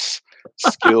arts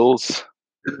skills.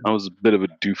 I was a bit of a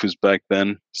doofus back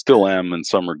then. Still am in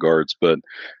some regards, but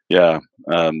yeah,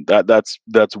 that's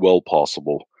well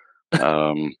possible.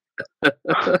 Um,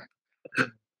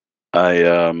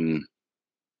 I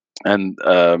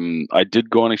did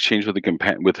go on exchange with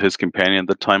with his companion at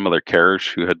the time, Mother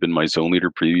Karish, who had been my zone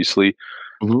leader previously.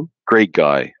 Mhm. Great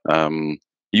guy.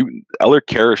 Elder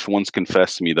Karish once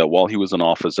confessed to me that while he was an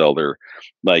office elder,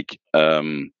 like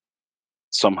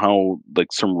somehow like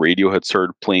some radio had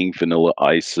started playing Vanilla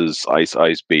Ice's Ice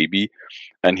Ice Baby,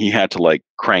 and he had to like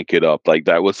crank it up. Like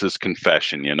that was his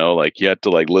confession, like he had to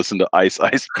like listen to Ice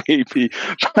Ice Baby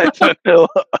by Vanilla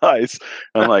Ice.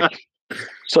 I'm like,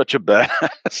 such a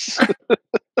badass.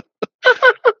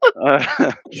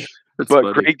 That's But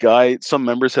funny. great guy. Some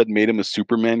members had made him a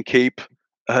Superman cape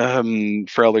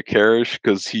for Elder Karish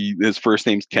because his first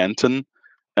name's Kenton,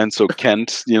 and so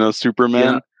Kent,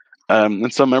 Superman.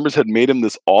 And some members had made him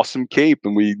this awesome cape,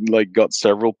 and we like got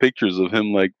several pictures of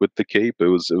him like with the cape. It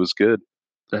was good.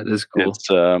 That is cool. It's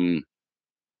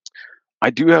I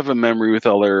do have a memory with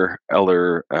Elder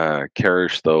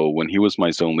Karish though, when he was my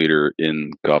zone leader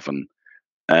in Govan.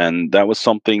 And that was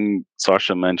something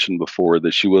Sasha mentioned before,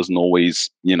 that she wasn't always,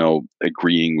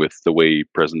 agreeing with the way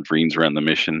President Vreens ran the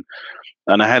mission.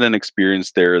 And I had an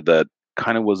experience there that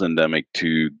kind of was endemic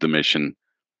to the mission.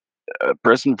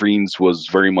 President Vreens was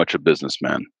very much a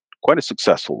businessman, quite a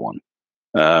successful one.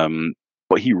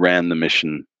 But he ran the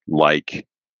mission like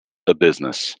a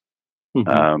business.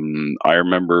 I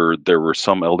remember there were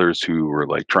some elders who were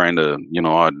like trying to,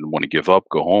 I didn't want to give up,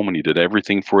 go home, and he did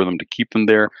everything for them to keep them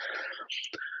there.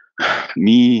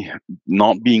 Me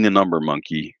not being a number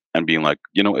monkey and being like,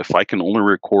 if I can only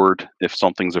record if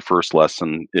something's a first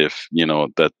lesson, if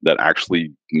that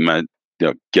actually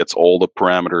gets all the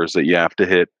parameters that you have to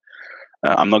hit,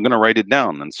 I'm not going to write it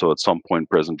down. And so at some point,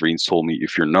 President Vreens told me,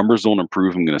 if your numbers don't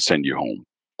improve, I'm going to send you home,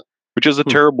 which is a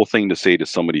terrible thing to say to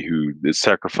somebody who is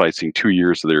sacrificing 2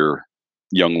 years of their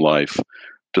young life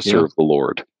to serve the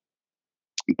Lord.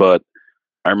 But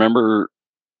I remember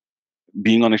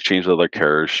being on exchange with other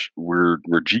Karish, we're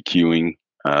GQing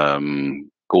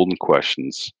golden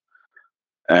questions,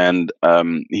 and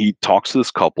he talks to this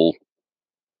couple.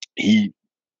 He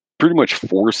pretty much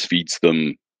force feeds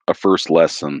them a first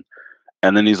lesson,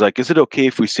 and then he's like, "Is it okay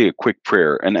if we say a quick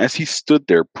prayer?" And as he stood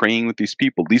there praying with these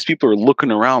people are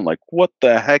looking around like, "What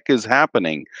the heck is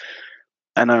happening?"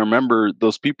 And I remember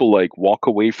those people like walk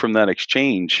away from that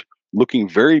exchange looking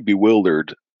very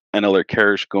bewildered, and Elder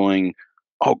Karish going,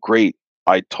 "Oh, great.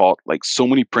 I taught like so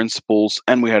many principles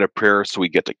and we had a prayer, so we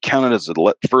get to count it as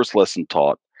the first lesson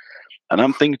taught." And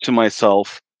I'm thinking to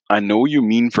myself, I know you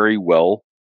mean very well,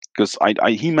 because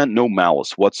he meant no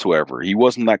malice whatsoever. He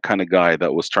wasn't that kind of guy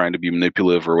that was trying to be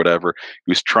manipulative or whatever.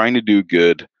 He was trying to do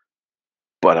good.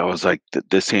 But I was like,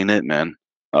 this ain't it, man.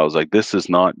 I was like, this is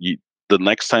not you. The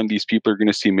next time these people are going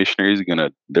to see missionaries,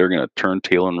 they're gonna turn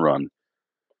tail and run.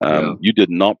 You did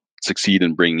not succeed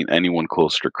in bringing anyone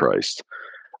closer to Christ.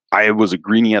 I was a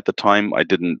greenie at the time. I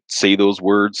didn't say those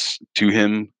words to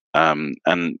him.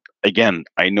 And again,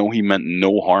 I know he meant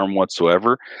no harm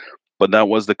whatsoever, but that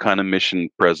was the kind of mission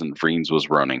President Vreens was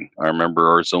running. I remember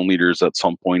our zone leaders at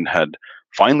some point had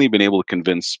finally been able to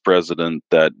convince President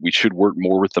that we should work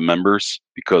more with the members,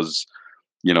 because,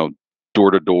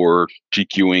 door to door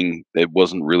GQing, it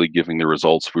wasn't really giving the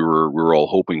results we were all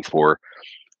hoping for.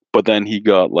 But then he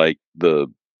got like the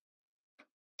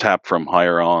tap from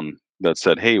higher on that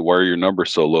said, "Hey, why are your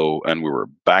numbers so low?" And we were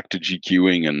back to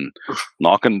GQing and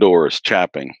knocking doors,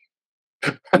 chapping.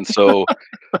 And so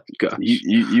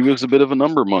he was a bit of a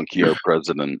number monkey, our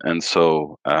president. And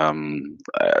so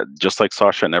just like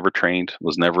Sasha, never trained,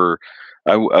 was never.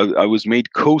 I was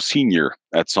made co-senior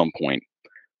at some point.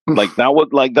 Like that was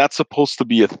like that's supposed to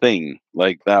be a thing.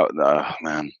 Like that,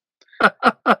 man.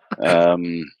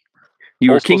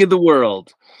 You were king of the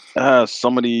world.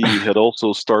 Somebody had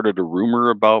also started a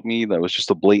rumor about me that was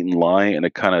just a blatant lie, and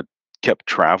it kind of kept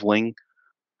traveling.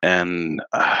 And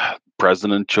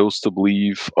President chose to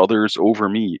believe others over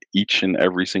me each and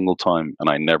every single time, and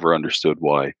I never understood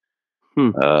why.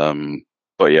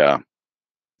 But yeah,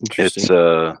 it's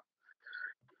so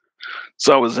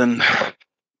I was in.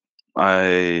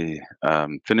 I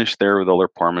finished there with Elder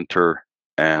Parmenter,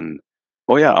 and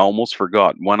oh yeah, I almost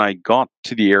forgot. When I got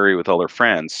to the area with Elder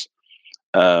France,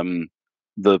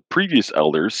 the previous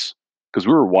elders, because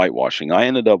we were whitewashing, I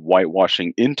ended up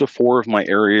whitewashing into 4 of my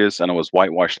areas, and I was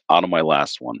whitewashed out of my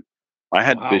last one. I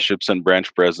had bishops and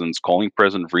branch presidents calling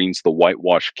President Vreens the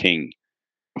whitewash king,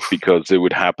 because it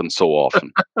would happen so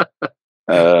often.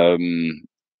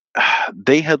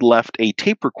 They had left a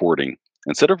tape recording.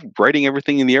 Instead of writing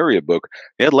everything in the area book,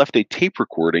 they had left a tape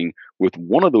recording with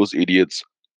one of those idiots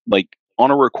like on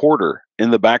a recorder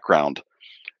in the background,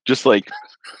 just like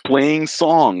playing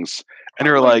songs. And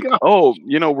they're like, God. "Oh,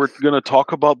 we're going to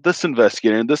talk about this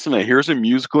investigator and this and that. Here's a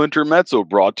musical intermezzo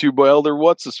brought to you by Elder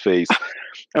What's-His-Face."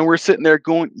 And we're sitting there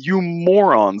going, "You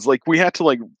morons." Like, we had to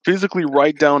like physically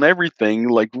write down everything,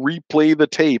 like replay the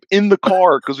tape in the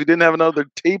car because we didn't have another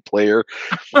tape player.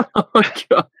 Oh my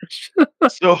gosh.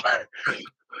 So,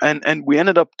 and we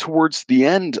ended up towards the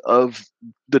end of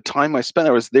the time I spent,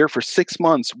 I was there for 6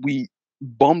 months. We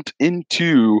bumped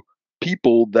into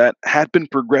people that had been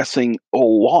progressing a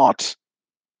lot,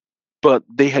 but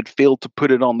they had failed to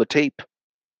put it on the tape.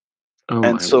 Oh,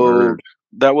 and so word.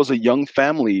 That was a young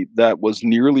family that was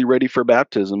nearly ready for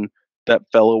baptism that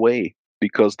fell away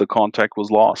because the contact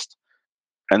was lost.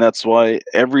 And that's why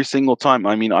every single time,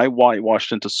 I mean, I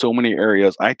whitewashed into so many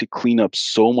areas. I had to clean up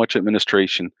so much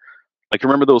administration. Like,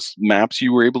 remember those maps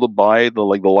you were able to buy, the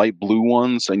light blue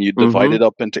ones, and you divide it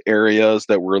up into areas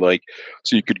that were like,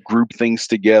 so you could group things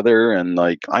together. And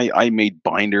like, I made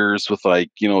binders with like,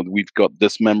 we've got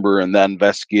this member and that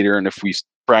investigator, and if we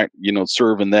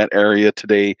serve in that area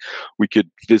today, we could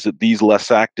visit these less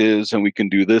actives, and we can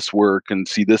do this work and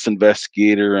see this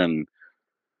investigator. And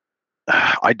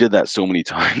I did that so many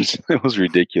times. It was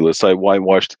ridiculous. I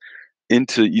whitewashed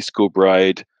into East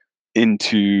Bride,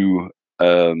 into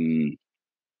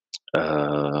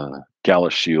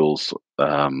Galashiels.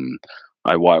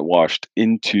 I whitewashed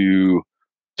into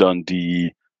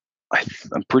Dundee.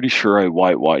 I'm pretty sure I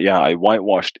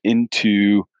whitewashed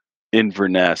into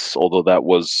Inverness, although that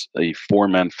was a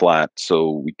 4-man flat,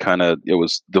 so it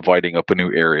was dividing up a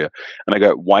new area, and I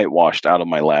got whitewashed out of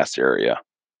my last area.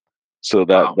 So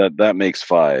that makes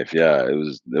 5. Yeah, it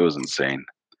was insane.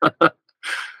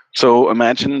 So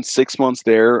imagine 6 months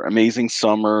there, amazing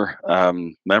summer.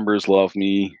 Members love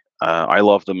me. I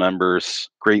love the members.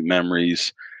 Great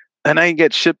memories. And I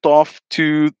get shipped off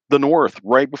to the north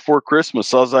right before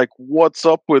Christmas. I was like, "What's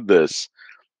up with this?"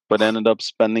 But ended up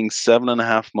spending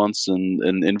 7.5 months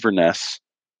in Inverness,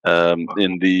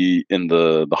 in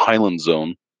the Highland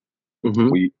Zone.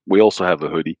 We also have a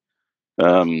hoodie.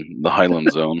 The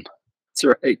Highland Zone. That's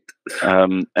right.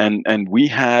 And we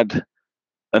had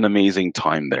an amazing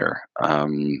time there.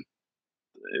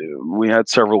 We had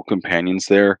several companions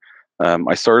there.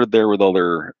 I started there with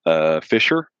other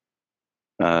Fisher,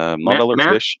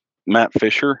 Matt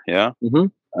Fisher. Yeah.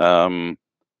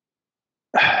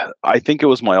 I think it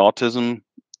was my autism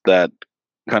that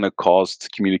kind of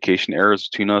caused communication errors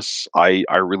between us. I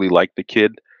really liked the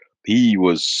kid. He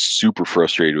was super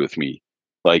frustrated with me.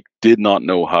 Like, did not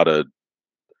know how to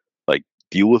like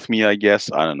deal with me, I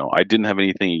guess. I don't know. I didn't have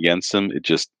anything against him. It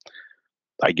just,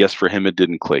 I guess for him, it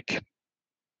didn't click.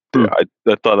 I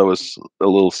thought that was a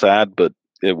little sad, but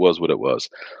it was what it was.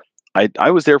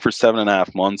 I was there for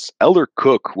 7.5 months. Elder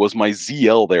Cook was my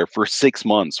ZL there for 6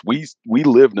 months. We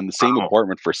lived in the same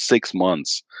apartment for 6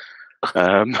 months.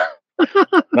 That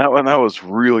was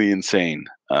really insane.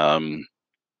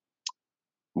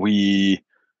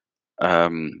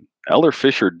 Elder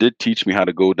Fisher did teach me how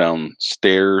to go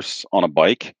downstairs on a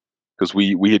bike, because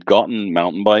we had gotten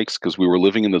mountain bikes because we were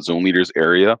living in the zone leaders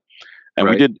area, and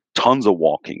we did tons of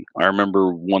walking. I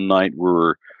remember one night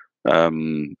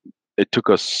it took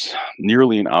us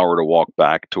nearly an hour to walk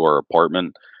back to our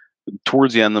apartment.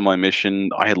 Towards the end of my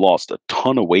mission, I had lost a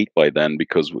ton of weight by then,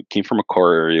 because we came from a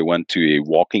car area, went to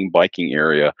a biking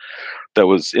area that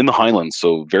was in the Highlands,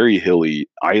 so very hilly.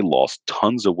 I lost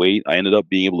tons of weight. I ended up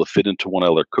being able to fit into one of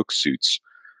Elder Cook's suits,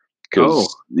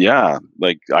 because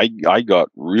like I got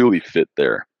really fit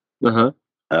there.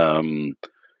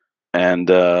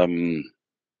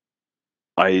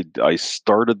 I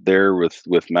started there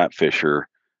with Matt Fisher,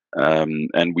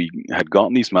 and we had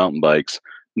gotten these mountain bikes.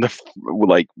 I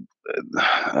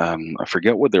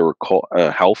forget what they were called,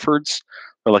 Halfords,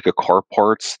 or like a car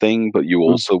parts thing, but you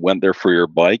also went there for your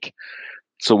bike.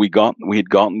 So we had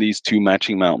gotten these 2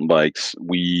 matching mountain bikes.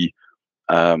 They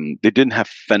didn't have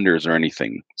fenders or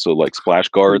anything, so like splash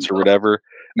guards or whatever.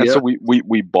 And so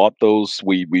we bought those.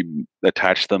 We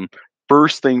attached them.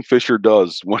 First thing Fisher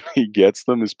does when he gets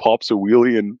them is pops a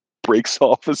wheelie and breaks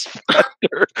off his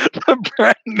fender. The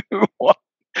brand new one.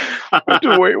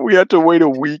 We had to wait a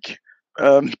week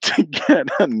to get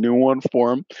a new one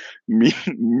for him.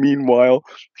 Meanwhile,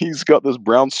 he's got this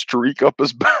brown streak up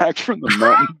his back from the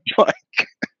mountain bike.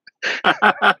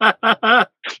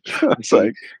 It's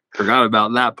like, forgot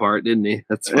about that part, didn't he?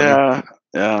 That's funny.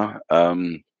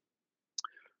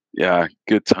 Yeah,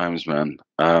 good times, man.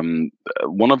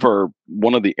 One of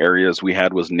the areas we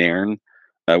had was Nairn,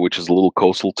 which is a little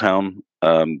coastal town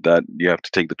that you have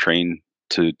to take the train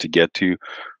to get to.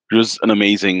 It was an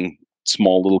amazing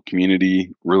small little community,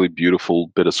 really beautiful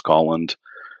bit of Scotland.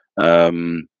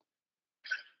 And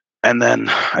then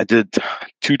I did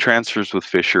 2 transfers with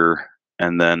Fisher,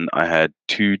 and then I had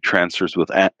 2 transfers with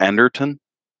Anderton.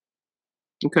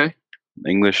 Okay.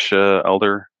 English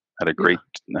elder. Had a great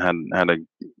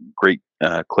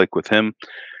click with him.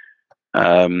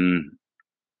 And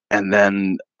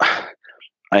then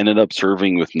I ended up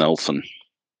serving with Nelson.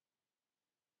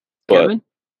 But Kevin?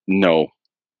 No.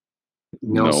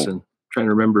 Nelson. No. Trying to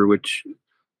remember which.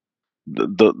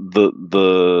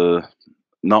 The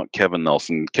not Kevin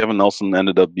Nelson. Kevin Nelson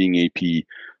ended up being AP.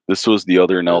 This was the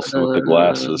other Nelson with the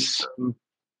glasses.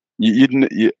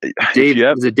 Dave,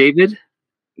 is it David?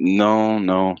 No.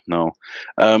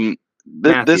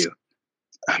 Matthew.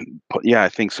 Yeah, I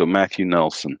think so. Matthew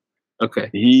Nelson. Okay.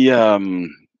 He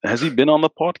has he been on the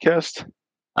podcast?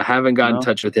 I haven't gotten in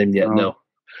touch with him yet. No.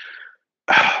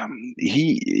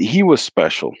 he was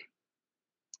special.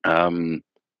 Um,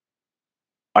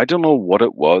 I don't know what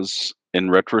it was. In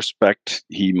retrospect,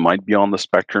 he might be on the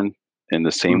spectrum in the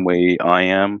Mm. same way I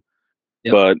am,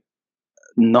 Yep. but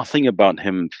nothing about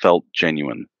him felt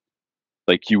genuine.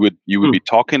 Like you would Mm. be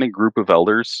talking to a group of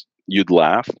elders, you'd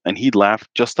laugh, and he'd laugh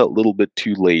just a little bit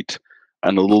too late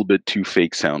and a little bit too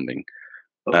fake sounding.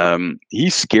 Oh, He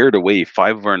scared away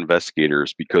 5 of our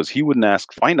investigators because he wouldn't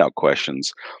ask find out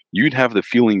questions. You'd have the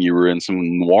feeling you were in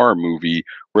some noir movie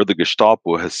where the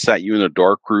Gestapo has sat you in a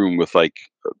dark room with like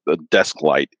a desk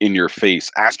light in your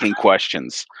face asking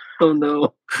questions. oh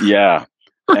no. Yeah.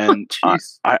 And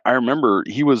Jeez. I remember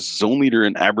he was zone leader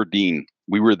in Aberdeen.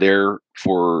 We were there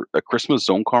for a Christmas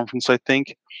zone conference, I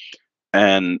think,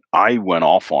 and I went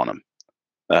off on him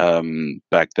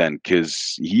back then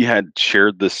because he had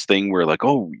shared this thing where like,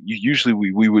 oh, usually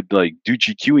we would like do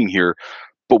GQing here,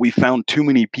 but we found too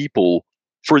many people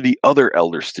for the other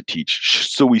elders to teach,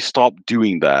 so we stopped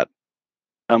doing that.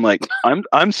 I'm like,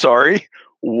 I'm sorry,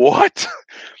 what?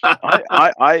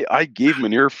 I gave him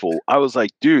an earful. I was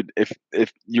like, dude,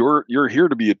 if you're here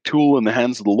to be a tool in the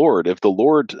hands of the Lord, if the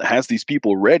Lord has these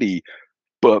people ready,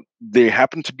 but they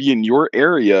happen to be in your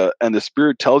area, and the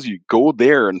Spirit tells you go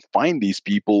there and find these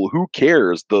people, who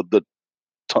cares? The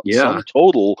Yeah. sum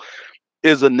total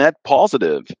is a net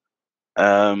positive.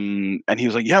 And he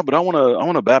was like, yeah, but I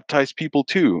want to baptize people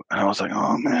too. And I was like,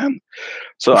 oh man.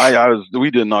 So we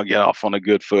did not get off on a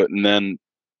good foot. And then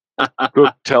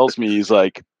Cook tells me, he's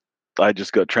like, I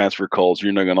just got transfer calls.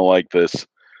 You're not gonna like this.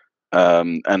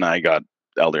 And I got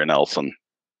Elder Nelson.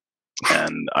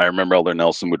 And I remember Elder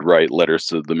Nelson would write letters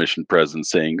to the mission president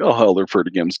saying, "Oh, Elder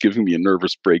Verdegem's giving me a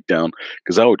nervous breakdown,"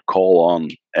 because I would call on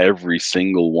every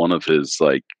single one of his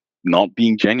like not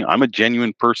being genuine. I'm a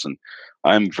genuine person.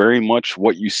 I'm very much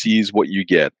what you see is what you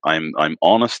get. I'm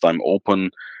honest. I'm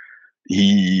open.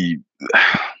 He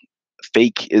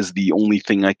fake is the only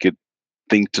thing I could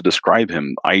think to describe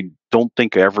him. I don't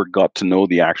think I ever got to know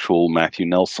the actual Matthew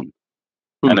Nelson.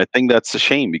 Hmm. And I think that's a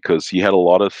shame because he had a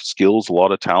lot of skills, a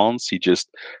lot of talents. He just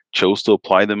chose to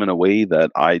apply them in a way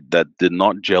that did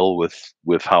not gel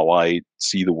with how I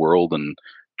see the world and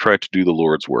try to do the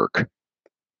Lord's work.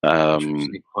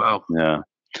 Interesting. Wow. Yeah.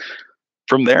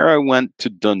 From there, I went to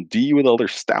Dundee with Elder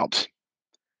Stout.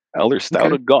 Elder Stout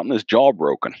Okay. had gotten his jaw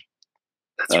broken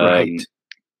That's right.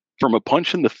 from a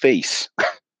punch in the face,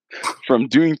 from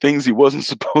doing things he wasn't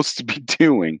supposed to be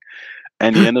doing,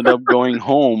 and he ended up going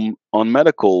home on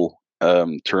medical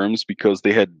terms because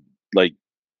they had like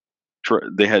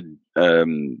they had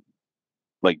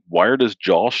like wired his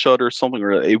jaw shut or something,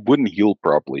 or it wouldn't heal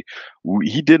properly.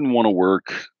 He didn't want to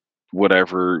work.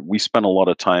 Whatever. We spent a lot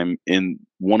of time in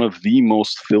one of the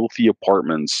most filthy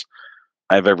apartments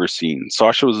I've ever seen.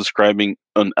 Sasha was describing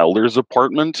an elder's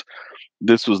apartment.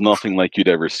 This was nothing like you'd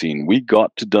ever seen. We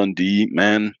got to Dundee,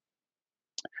 man.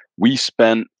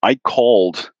 I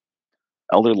called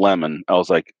Elder Lemon. I was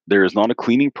like, there is not a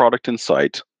cleaning product in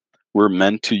sight. We're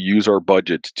meant to use our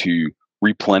budget to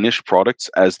replenish products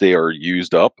as they are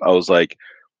used up. I was like,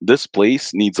 this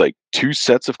place needs like 2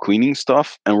 sets of cleaning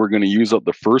stuff, and we're going to use up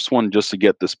the first one just to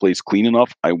get this place clean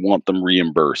enough. I want them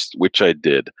reimbursed, which I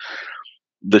did.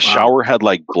 The Wow. shower had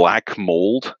like black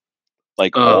mold,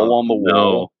 like all Oh on the no.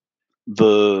 wall.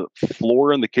 The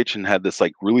floor in the kitchen had this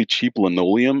like really cheap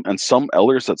linoleum, and some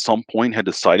elders at some point had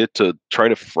decided to try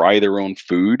to fry their own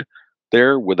food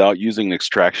there without using an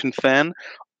extraction fan.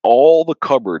 All the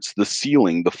cupboards, the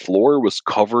ceiling, the floor was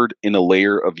covered in a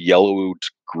layer of yellowed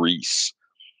grease.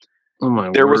 Oh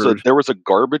my There was a word. there was a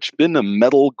garbage bin, a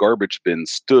metal garbage bin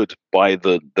stood by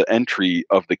the entry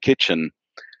of the kitchen,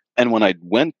 and when I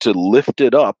went to lift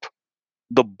it up,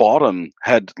 the bottom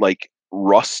had like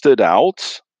rusted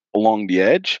out along the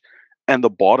edge, and the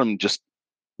bottom just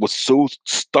was so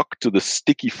stuck to the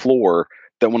sticky floor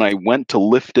that when I went to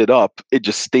lift it up, it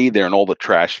just stayed there and all the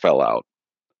trash fell out.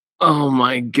 Oh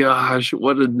my gosh.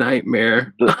 What a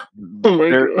nightmare. The Oh my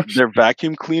their gosh. their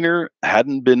vacuum cleaner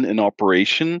hadn't been in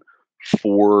operation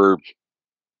for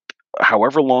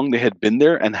however long they had been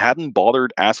there and hadn't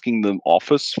bothered asking the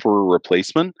office for a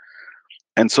replacement.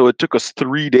 And so it took us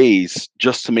 3 days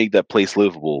just to make that place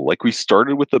livable. Like we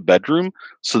started with the bedroom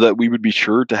so that we would be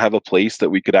sure to have a place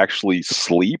that we could actually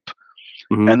sleep.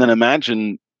 Mhm. And then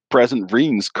imagine President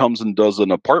Vreens comes and does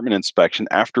an apartment inspection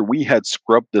after we had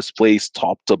scrubbed this place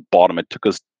top to bottom. It took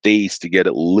us days to get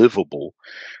it livable.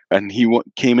 And he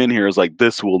came in here as like,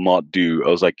 this will not do. I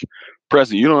was like,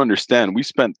 President, you don't understand. We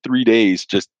spent 3 days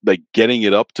just like getting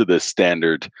it up to this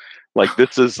standard. Like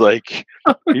this is like,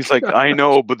 Oh my he's like, god. I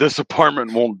know, but this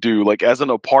apartment won't do. Like as an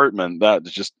apartment,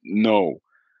 that's just no.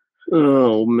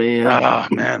 Oh man. Ah,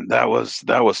 man, that was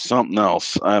something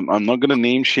else. I'm not gonna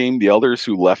name shame the others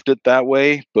who left it that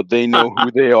way, but they know who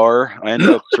they are. I ended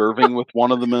up serving with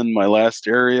one of them in my last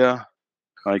area.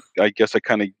 I guess I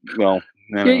kind of, well,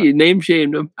 Yeah, anyway, you name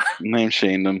shamed him. name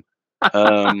shamed them.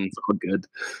 Um, It's all good.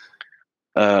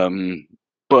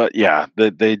 but yeah,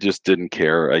 they just didn't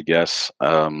care, I guess.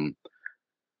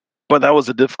 But that was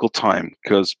a difficult time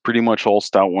because pretty much all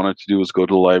Stout wanted to do was go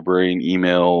to the library and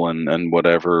email and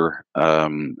whatever,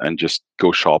 and just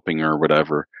go shopping or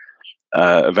whatever.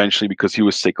 Eventually, because he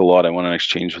was sick a lot, I went on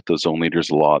exchange with the zone leaders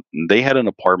a lot. And they had an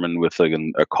apartment with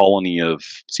a colony of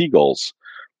seagulls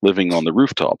living on the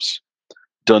rooftops.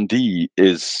 Dundee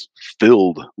is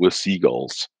filled with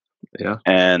seagulls, Yeah.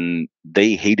 and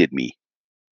they hated me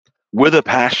with a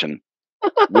passion,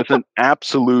 with an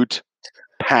absolute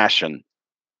passion.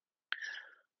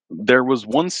 There was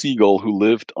one seagull who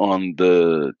lived on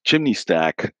the chimney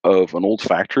stack of an old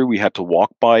factory we had to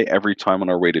walk by every time on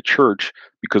our way to church,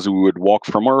 because we would walk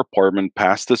from our apartment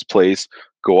past this place,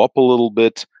 go up a little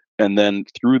bit, and then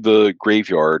through the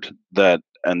graveyard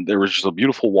and there was just a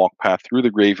beautiful walk path through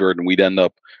the graveyard, and we'd end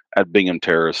up at Bingham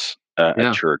Terrace Yeah.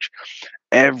 at church.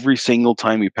 Every single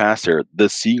time we passed there, the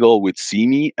seagull would see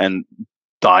me and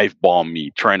dive bomb me,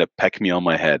 trying to peck me on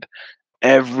my head.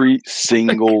 Every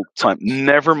single time.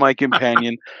 Never my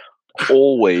companion.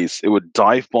 Always. It would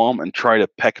dive bomb and try to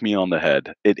peck me on the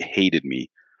head. It hated me.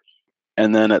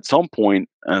 And then at some point,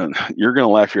 you're going to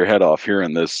laugh your head off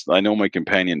hearing this. I know my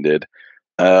companion did.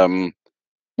 We're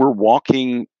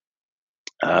walking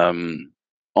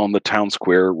on the town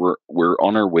square. We're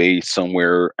on our way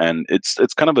somewhere, and it's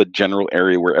kind of a general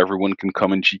area where everyone can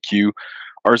come and GQ.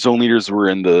 Our zone leaders were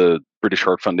in the British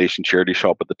Heart Foundation charity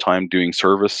shop at the time doing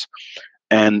service.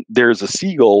 And there's a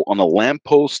seagull on a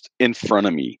lamppost in front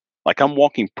of me. Like I'm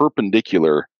walking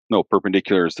perpendicular. No,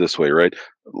 perpendicular is this way, right?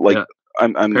 Like Yeah.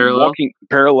 I'm Parallel? walking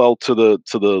parallel to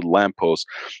the lamppost.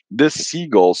 This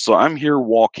seagull, so I'm here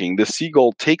walking. This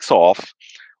seagull takes off,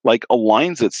 like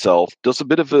aligns itself, does a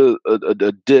bit of a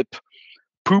dip,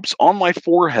 poops on my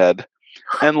forehead,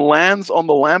 and lands on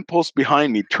the lamppost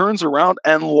behind me, turns around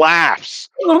and laughs.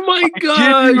 Oh my I kid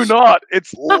you gosh. not.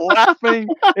 It's laughing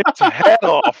its head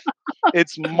off.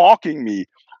 It's mocking me.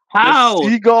 The How?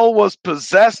 seagull was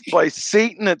possessed by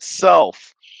Satan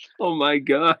itself. Oh my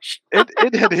gosh. It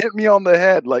had hit me on the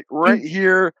head, like right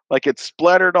here, like it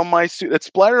splattered on my suit. It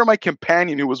splattered on my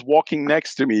companion who was walking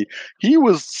next to me.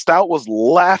 Stout was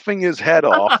laughing his head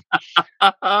off.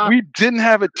 We didn't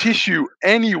have a tissue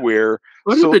anywhere.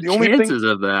 What So are the the only thing, chances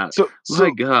of that? so My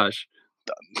gosh.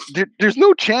 there's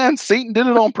no chance. Satan did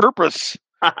it on purpose.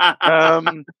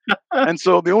 And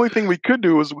so the only thing we could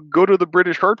do was go to the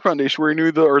British Heart Foundation, where we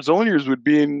knew our zone leaders would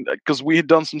be in, because we had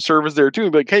done some service there too.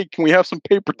 Like, hey, can we have some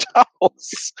paper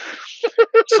towels?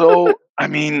 So I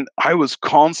mean, I was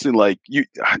constantly like,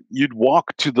 you'd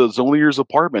walk to the zone leader's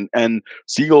apartment, and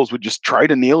seagulls would just try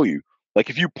to nail you. Like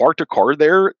if you parked a car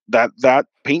there, that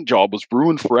paint job was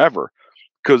ruined forever.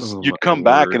 Because Oh you'd my come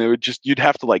back and word. you'd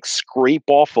have to like scrape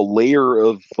off a layer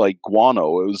of like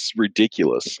guano. It was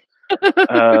ridiculous.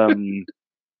 Um,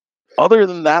 Other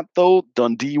than that, though,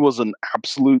 Dundee was an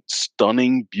absolute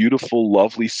stunning, beautiful,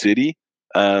 lovely city.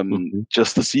 Mhm.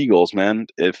 Just the seagulls, man.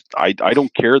 If I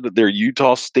don't care that they're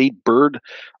Utah state bird,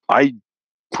 I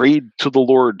prayed to the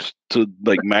Lord to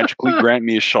like magically grant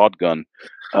me a shotgun.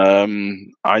 I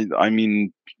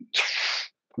mean,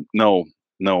 no,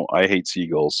 I hate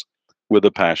seagulls with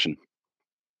a passion.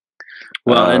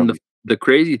 Well, and Um, the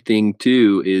crazy thing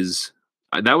too is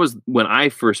that was when I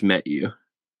first met you.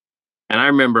 And I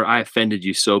remember I offended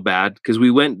you so bad because we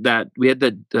had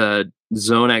that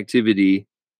zone activity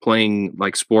playing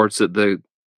like sports at the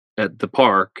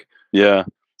park. yeah.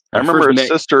 I I first remember his met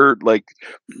sister, like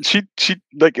she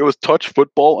like it was touch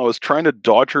football. I was trying to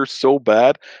dodge her so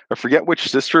bad. I forget which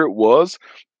sister it was,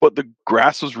 but the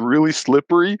grass was really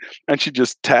slippery, and she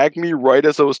just tagged me right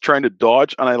as I was trying to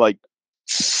dodge, and I like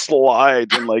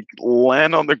slide and like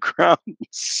land on the ground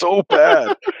so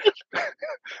bad. Is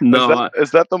no,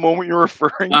 that the moment you're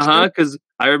referring to? because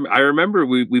I remember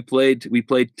we played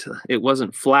it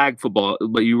wasn't flag football,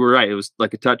 but you were right. It was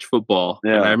like a touch football,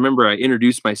 and I Yeah. remember I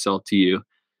introduced myself to you,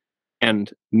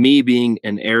 and me being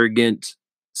an arrogant,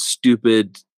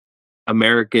 stupid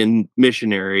American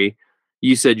missionary,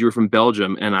 you said you were from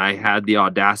Belgium, and I had the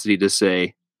audacity to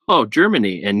say, "Oh,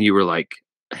 Germany," and you were like,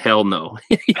 "Hell no!"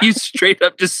 You straight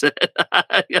up just said,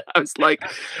 I was like,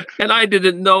 and I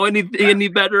didn't know anything any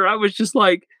better. I was just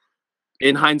like,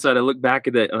 in hindsight, I look back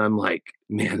at it and I'm like,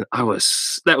 man,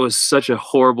 that was such a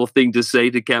horrible thing to say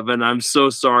to Kevin. I'm so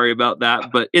sorry about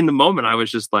that. But in the moment, I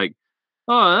was just like,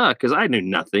 Oh, yeah, because I knew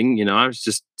nothing. I was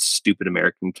just stupid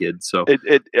American kid. So It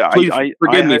please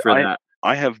forgive me for I that.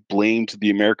 I have blamed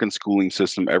the American schooling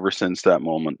system ever since that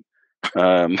moment.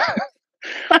 Um,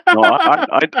 no,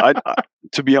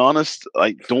 to be honest,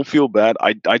 I don't feel bad.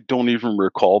 I don't even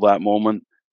recall that moment,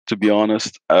 to be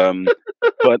honest.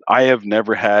 But I have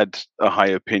never had a high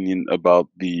opinion about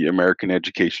the American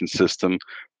education system,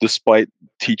 despite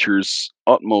teachers'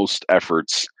 utmost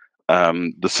efforts.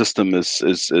 The system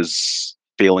is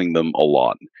failing them a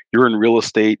lot. You're in real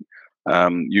estate.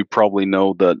 You probably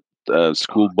know that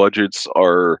school budgets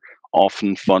are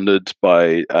often funded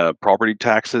by property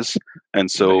taxes. And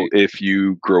so, Right. if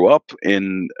you grow up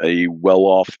in a well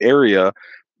off area,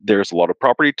 there's a lot of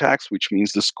property tax, which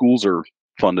means the schools are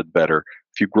funded better.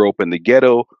 If you grow up in the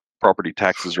ghetto, property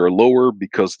taxes are lower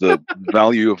because the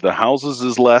value of the houses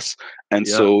is less. And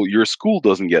Yeah. so, your school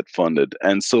doesn't get funded.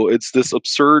 And so, it's this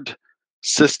absurd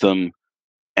system.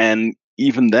 And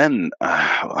even then,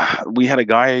 we had a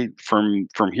guy from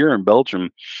here in Belgium.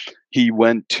 He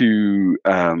went to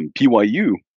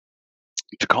PYU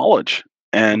to college,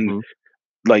 and Hmm.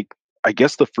 like I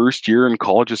guess the first year in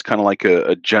college is kind of like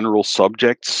a general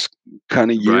subjects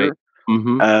kind of Right. year.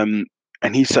 Hmm. Um,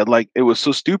 and he said like it was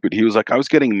so stupid. He was like, I was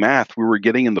getting math. We were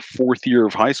getting in the fourth year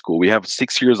of high school. We have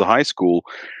 6 years of high school.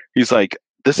 He's like,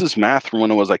 this is math from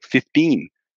when I was like 15.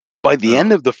 By the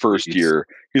end Oh, of the first jeez. year,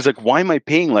 he's like, why am I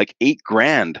paying like 8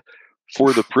 grand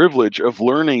for the privilege of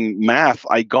learning math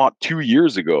I got 2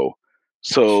 years ago?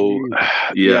 So Jeez.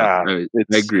 Yeah, yeah,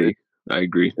 I agree. I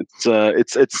agree. it's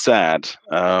sad.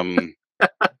 I'd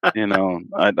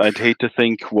hate to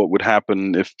think what would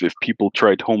happen if people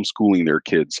tried homeschooling their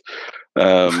kids.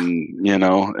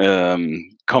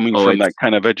 Coming Oh, from that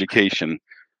kind of education.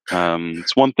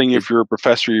 It's one thing it, if you're a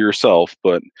professor yourself,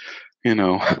 but you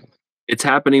know, it's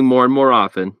happening more and more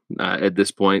often at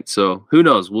this point. So who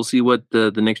knows? We'll see what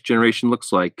the next generation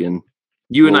looks like, and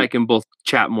you and well, I can both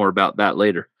chat more about that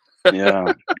later.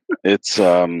 yeah, it's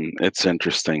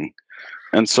interesting.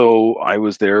 And so I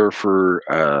was there for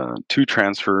 2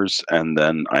 transfers, and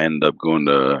then I ended up going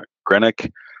to Greenock,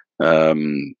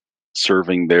 um,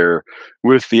 serving there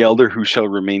with the elder who shall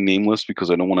remain nameless because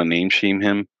I don't want to name shame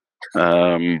him.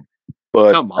 Um,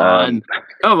 but Come on,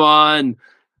 come on,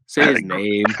 say his gr-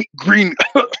 name. green,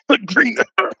 green.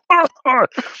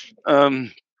 um,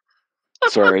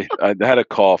 sorry, I had a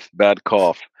cough, bad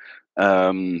cough.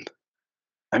 Um,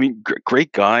 I mean,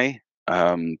 great guy,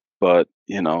 but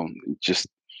just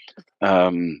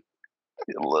um,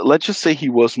 let's just say he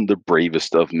wasn't the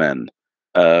bravest of men.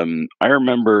 I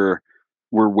remember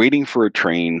we're waiting for a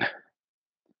train,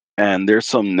 and there's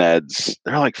some Neds.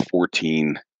 They're like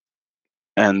 14,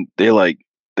 and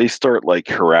they start like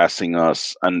harassing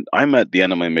us. And I'm at the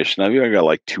end of my mission. I got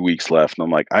like 2 weeks left, and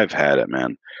I'm like, I've had it,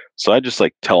 man. So I just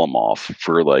like tell them off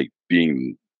for like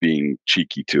being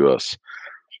cheeky to us,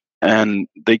 and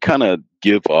they kind of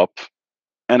give up.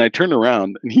 And I turn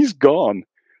around, and he's gone.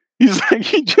 He's like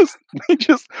he just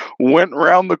went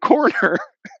around the corner.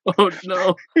 Oh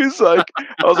no. He's like,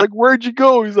 I was like, "Where'd you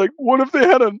go?" He's like, What if they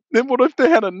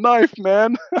had a knife,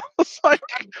 man?" I was like,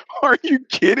 "Are you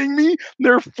kidding me?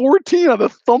 They're 14. I'd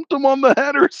have thumped them on the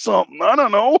head or something. I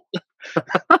don't know."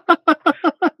 I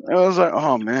was like,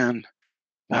 "Oh man,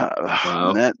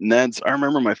 Wow. Ned's." I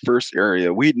remember my first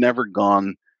area. We'd never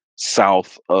gone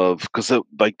south of because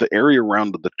like the area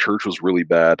around the church was really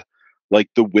bad. Like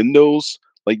the windows,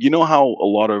 like you know how a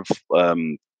lot of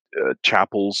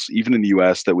chapels, even in the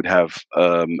U.S., that would have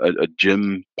a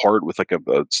gym part with like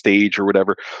a stage or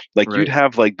whatever. Like you'd Right.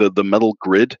 have like the metal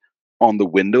grid on the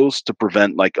windows to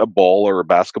prevent like a ball or a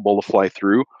basketball to fly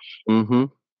through. Mm-hmm.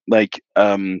 Like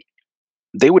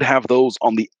they would have those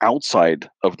on the outside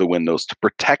of the windows to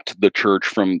protect the church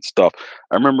from stuff.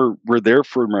 I remember we're there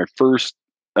for my first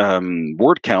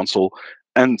ward council,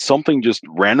 and something just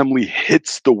randomly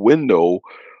hits the window,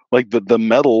 like the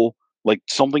metal, like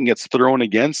something gets thrown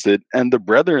against it, and the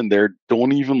brethren there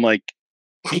don't even like.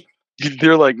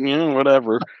 They're like, yeah,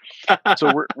 whatever.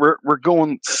 So we're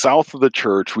going south of the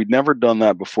church. We'd never done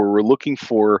that before. We're looking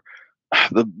for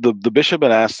the bishop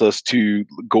had asked us to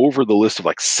go over the list of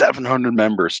like 700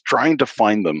 members, trying to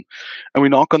find them, and we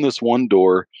knock on this one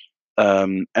door,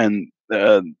 and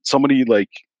somebody like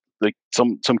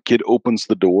some kid opens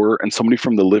the door, and somebody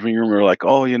from the living room are like,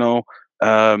 oh,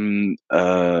 um,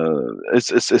 uh, is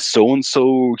so and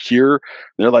so here? And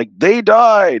they're like, they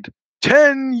died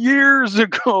 10 years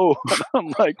ago. And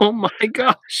I'm like, Oh my I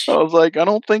gosh. was like, I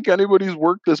don't think anybody's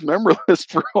worked this member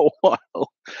list for a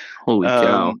while. Holy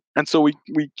cow. And so we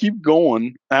keep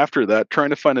going after that,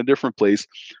 trying to find a different place.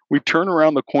 We turn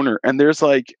around the corner, and there's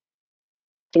like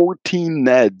 14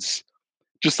 Neds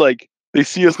just like they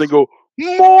see us and they go,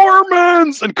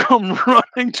 Mormons, and come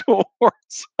running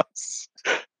towards us.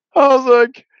 I was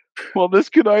like, well, this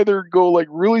could either go like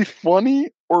really funny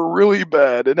or really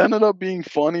bad. It ended up being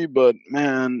funny, but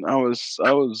man,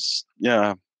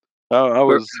 yeah, I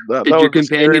Where, was that did your was a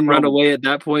scary companion run moment. away at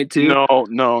that point too?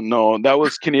 No. That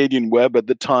was Canadian Web at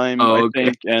the time, Oh, I okay.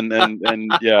 think,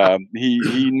 and yeah,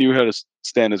 he knew how to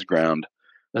stand his ground.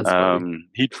 That's funny.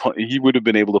 He would have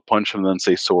been able to punch him and then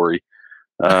say sorry.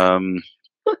 Um,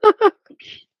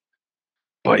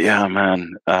 but yeah,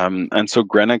 man. And so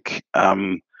Greenock,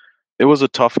 it was a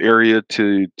tough area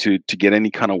to get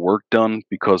any kind of work done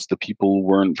because the people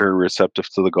weren't very receptive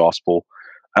to the gospel.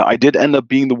 I did end up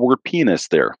being the word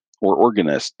pianist there or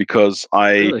organist because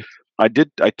Really?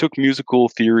 I took musical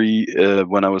theory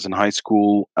when I was in high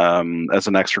school as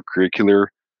an extracurricular,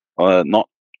 not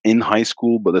in high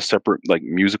school but a separate like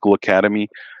musical academy.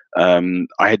 I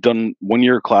had done 1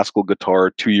 year of classical guitar,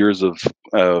 2 years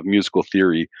of musical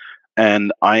theory,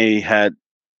 and I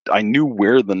knew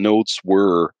where the notes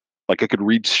were. Like I could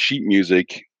read sheet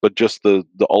music, but just the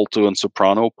alto and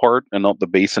soprano part, and not the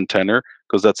bass and tenor,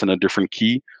 because that's in a different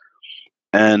key.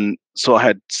 And so I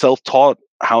had self-taught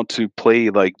how to play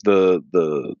like the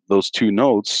those two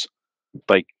notes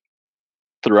like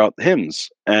throughout hymns.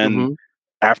 And Mm-hmm.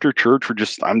 after church,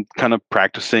 I'm kind of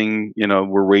practicing.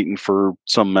 We're waiting for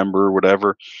some member or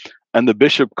whatever, and the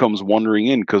bishop comes wandering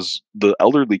in because the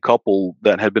elderly couple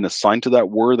that had been assigned to that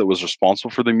ward that was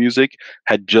responsible for the music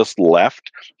had just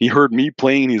left. He heard me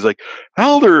playing and he's like,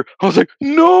 Elder! I was like,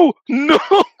 no, no.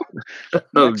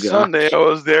 Oh Next Sunday gosh. I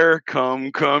was there.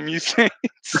 Come, you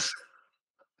saints.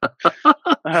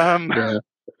 um, Yeah.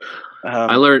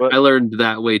 but I learned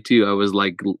that way too. I was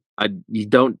like, you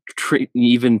don't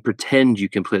even pretend you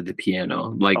can play the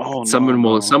piano. Like oh no,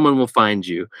 no. someone will find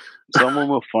you. Someone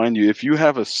will find you. If you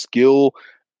have a skill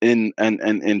in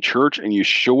church and you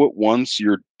show it once,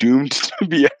 you're doomed to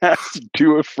be asked to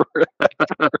do it for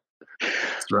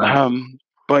That's right. um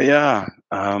but yeah,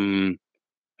 and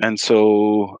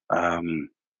so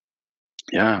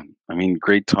yeah, I mean,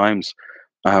 great times.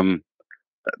 um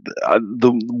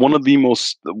the one of the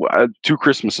most two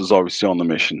Christmases obviously on the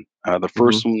mission. The Mm-hmm.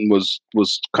 first one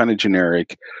was kind of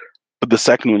generic, but the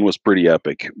second one was pretty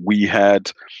epic.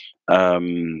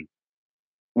 Um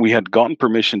we had gotten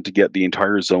permission to get the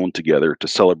entire zone together to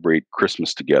celebrate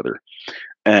Christmas together,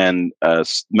 and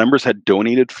members had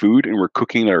donated food and we're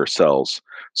cooking it ourselves.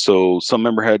 So some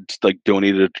member had like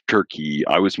donated a turkey.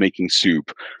 I was making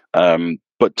soup,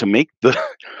 but to make the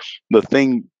the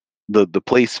thing the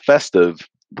place festive,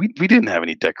 we didn't have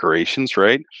any decorations,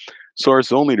 right? So our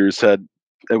zone leaders said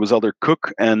it was either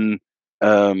cook and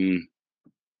um,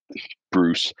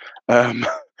 Bruce. Um,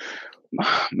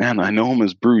 man, I know him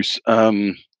as Bruce.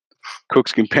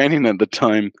 Cook's companion at the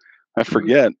time. I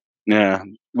forget. Yeah.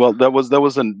 Well, that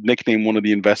was a nickname one of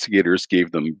the investigators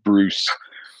gave them, Bruce.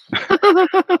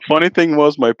 Funny thing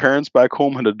was, my parents back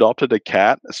home had adopted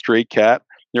a stray cat.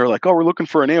 They were like, "Oh, we're looking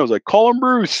for a name." I was like, "Call him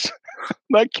Bruce."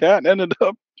 That cat ended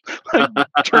up like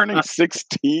turning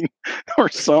 16 or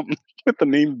something with the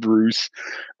name Bruce.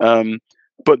 Um,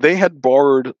 but they had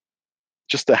borrowed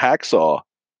just a hacksaw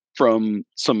from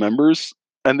some members,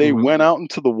 and they Mm-hmm. went out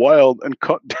into the wild and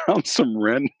cut down some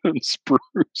random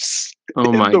spruce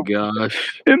Oh in my the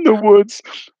gosh. woods,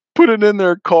 put it in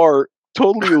their car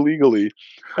totally illegally.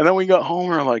 And then we got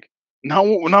home and we're like, now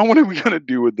what are we gonna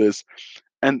do with this?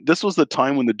 And this was the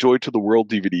time when the Joy to the World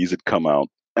DVDs had come out.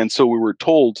 And so we were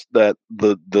told that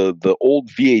the old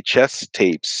VHS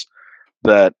tapes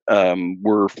that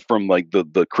were from like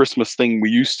the Christmas thing we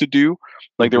used to do.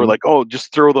 Like they were Mm-hmm. like, oh,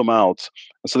 just throw them out.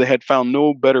 And so they had found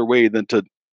no better way than to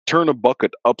turn a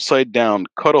bucket upside down,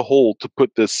 cut a hole to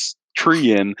put this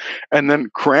tree in, and then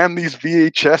cram these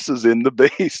VHSs in the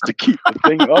base to keep the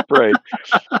thing upright.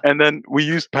 And then we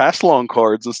used pass along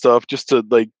cards and stuff just to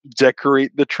like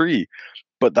decorate the tree.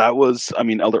 But that was, I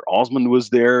mean, Elder Osmond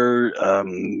was there.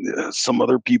 Some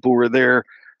other people were there.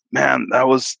 Man, that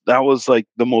was like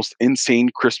the most insane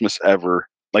Christmas ever.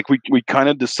 Like we kind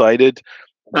of decided,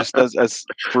 just as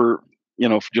for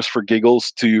just for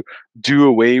giggles, to do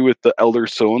away with the elder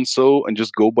so and so and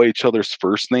just go by each other's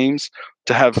first names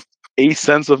to have a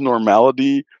sense of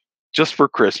normality just for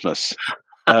Christmas.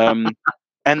 Um,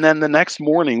 and then the next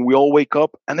morning we all wake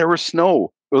up and there was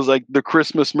snow. It was like the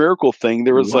Christmas miracle thing.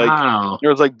 Wow.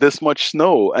 There was like this much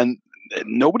snow, and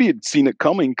nobody had seen it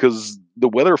coming because the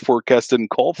weather forecast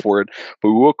didn't call for it. But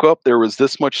we woke up, there was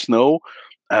this much snow.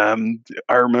 I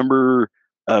remember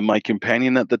my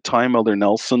companion at the time, Elder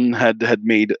Nelson, had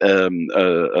made what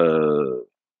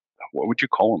would you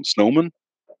call them? Snowman,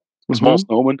 small Mm-hmm.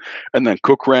 snowman, and then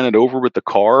Cook ran it over with the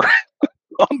car.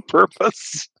 on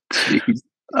purpose. Jeez.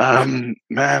 Man,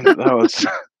 that was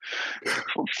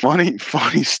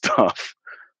funny stuff.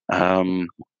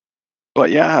 But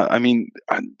yeah, I mean,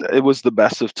 it was the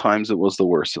best of times. It was the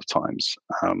worst of times.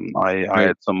 I Right.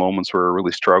 had some moments where I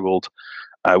really struggled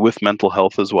with mental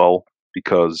health as well,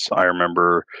 because I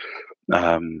remember,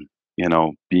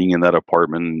 being in that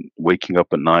apartment, waking up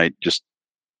at night, just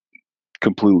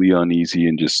completely uneasy,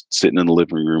 and just sitting in the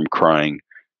living room crying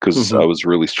because I Mhm. was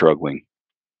really struggling.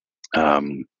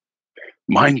 Um,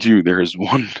 Mind you, there is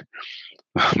one.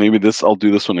 Maybe I'll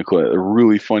do this one a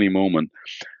really funny moment.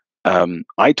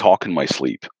 I talk in my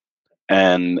sleep.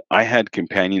 And I had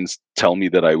companions tell me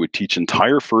that I would teach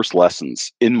entire first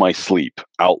lessons in my sleep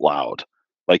out loud.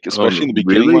 Like, Oh, especially in the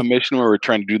beginning of my really? mission where we're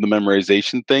trying to do the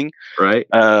memorization thing. Right?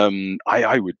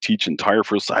 I would teach entire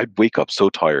first. I'd wake up so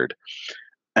tired.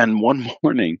 And one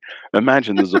morning,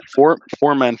 imagine there's a four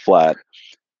man flat,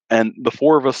 and the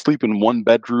four of us sleep in one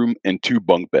bedroom and two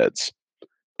bunk beds.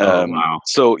 Oh, wow.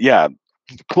 So yeah,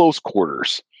 close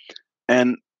quarters.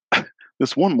 And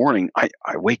this one morning, I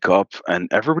wake up and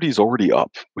everybody's already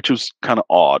up, which was kind of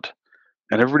odd.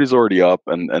 And everybody's already up,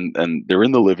 and they're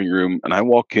in the living room, and I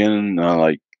walk in, and I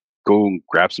like go and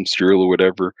grab some cereal or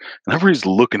whatever, and everybody's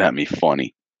looking at me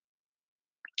funny.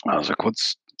 I was like,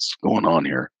 what's going on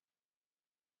here?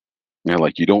 And they're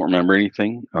like, you don't remember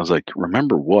anything? I was like,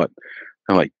 remember what?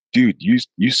 They're like, dude, you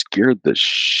scared the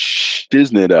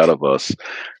shiznit out of us.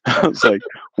 I was like,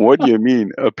 what do you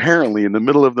mean? Apparently, in the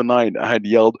middle of the night, I had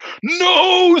yelled,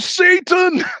 "No,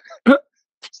 Satan!"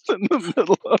 in the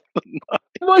middle of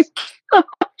Oh my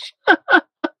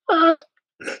gosh.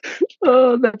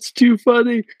 Oh, that's too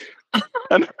funny.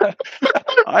 and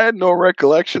I had no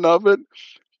recollection of it.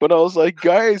 But I was like,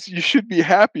 guys, you should be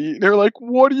happy. They're like,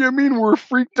 what do you mean we're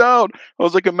freaked out? I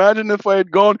was like, imagine if I had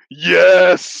gone,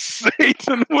 yes,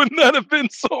 Satan, wouldn't that have been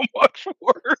so much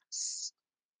worse?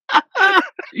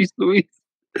 Jeez Louise.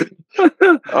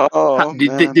 Oh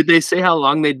man. Did they say how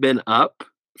long they'd been up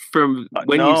from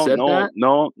when you No, said no, that?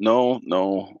 no, no,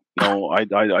 no, no. I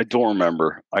don't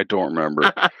remember. I don't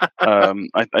remember.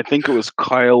 I think it was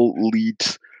Kyle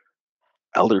Leet,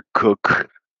 Elder Cook,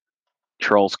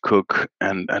 Charles Cook,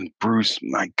 and Bruce.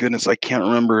 My goodness, I can't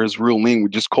remember his real name. We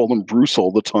just called him Bruce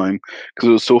all the time because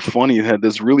it was so funny. It had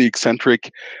this really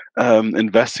eccentric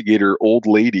investigator, old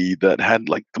lady that had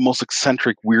like the most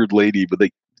eccentric, weird lady, but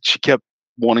she kept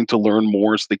wanting to learn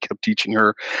more, so they kept teaching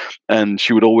her, and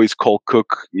she would always call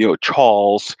Cook,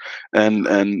 Charles, and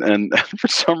for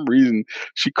some reason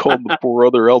she called the poor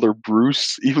other elder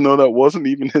Bruce, even though that wasn't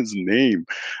even his name.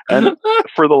 And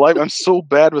for the life, I'm so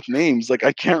bad with names, like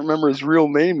I can't remember his real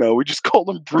name now. We just called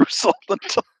him Bruce all the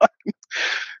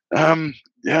time.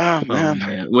 Yeah, Oh man.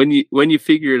 man, when you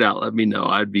figure it out, let me know.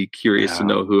 I'd be curious to Yeah,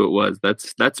 know who it was.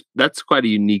 That's quite a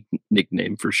unique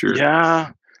nickname for sure.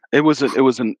 yeah. It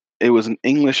was an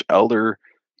English elder.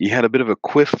 He had a bit of a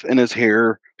quiff in his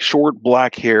hair, short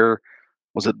black hair.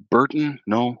 Was it Burton?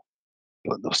 No,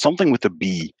 something with a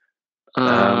B. He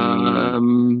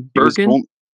was Bergen?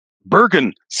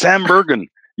 Bergen, Sam Bergen.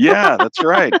 Yeah, that's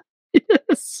right.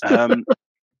 Yes. Um,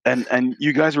 and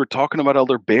you guys were talking about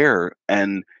Elder Bear,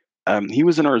 and he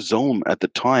was in our zone at the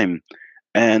time,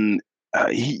 and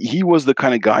he was the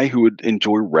kind of guy who would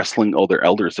enjoy wrestling other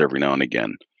elders every now and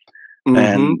again. Mhm.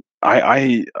 And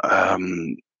I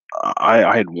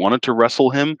had wanted to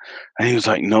wrestle him, and he was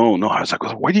like, "No, no." I was like,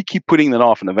 "Well, why do you keep putting that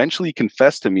off?" And eventually, he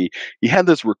confessed to me he had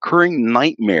this recurring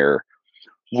nightmare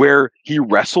where he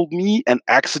wrestled me and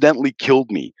accidentally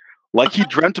killed me. Like he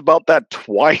dreamt about that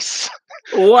twice.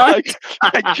 What?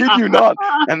 I kid you not.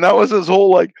 And that was his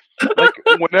whole like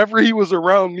whenever he was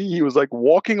around me, he was like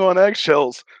walking on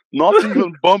eggshells, not to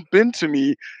even bump into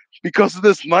me because of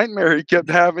this nightmare he kept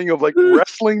having of like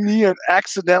wrestling me and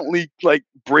accidentally like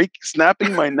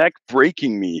snapping my neck,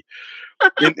 breaking me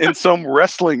in some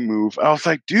wrestling move. I was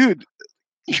like, dude,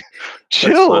 That's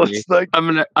chill. funny. It's like I'm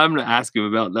gonna ask him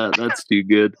about that. That's too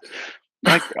good.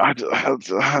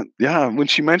 yeah, when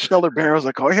she mentioned Elder Bear, I was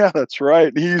like, oh yeah, that's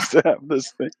right. He used to have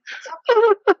this thing.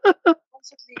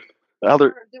 Constantly,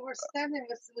 Elder, they were standing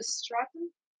with Stratton,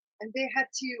 and they had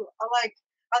to like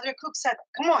other cook said,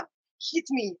 "Come on, hit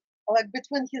me!" Like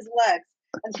between his legs,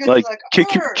 and he would be like like,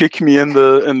 kick "Arr!" kick me in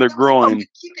the groin. We kick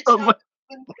each Oh other. my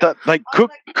That like I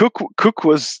was Cook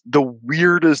was the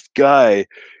weirdest guy,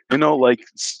 like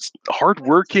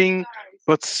hardworking, guys,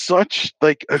 but such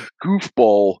like a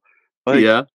goofball, like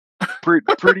yeah,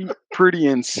 pretty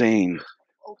insane.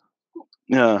 oh, cook,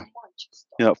 Yeah. Manchester.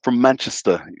 Yeah, from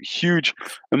Manchester. Huge.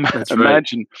 that's right.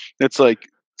 Imagine it's like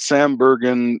Sam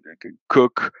Bergen,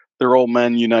 Cook. They're all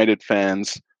Man United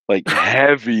fans. Like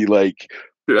heavy, like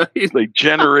Right? like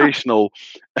generational.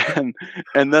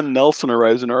 And then Nelson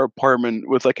arrives in our apartment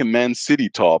with like a Man City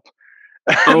top.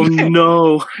 Oh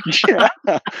no. Yeah,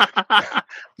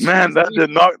 man,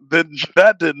 Jeez,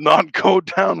 that did not go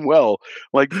down well.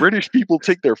 Like British people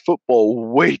take their football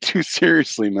way too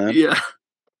seriously, man. yeah.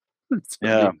 That's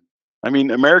Yeah. funny. I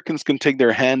mean, Americans can take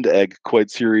their hand egg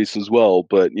quite serious as well,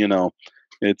 but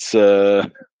it's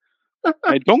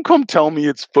hey, don't come tell me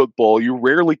it's football. You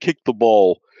rarely kick the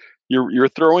ball. You're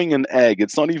throwing an egg.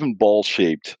 It's not even ball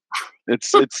shaped.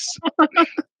 It's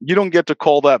you don't get to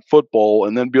call that football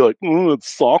and then be like, oh, it's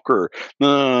soccer.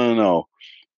 No.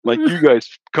 Like you guys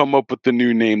come up with the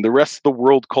new name. The rest of the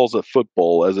world calls it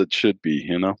football as it should be,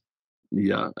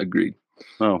 Yeah, agreed.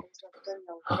 Oh,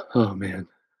 Oh man.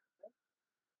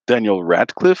 Daniel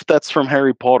Radcliffe? That's from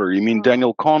Harry Potter. You mean No,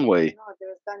 Daniel Conway? no, there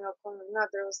was Daniel Conway. No,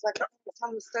 there was like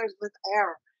some stairs with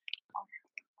air.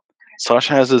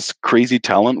 Sasha has this crazy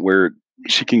talent where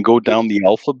she can go down the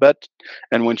alphabet,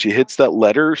 and when she hits that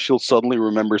letter, she'll suddenly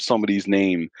remember somebody's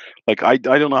name. Like I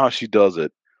don't know how she does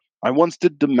it. I once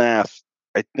did the math.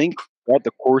 I think at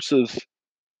the course of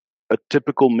a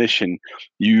typical mission,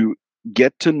 you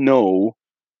get to know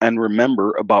and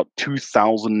remember about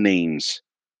 2,000 names.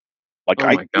 Like Oh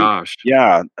I my think, gosh.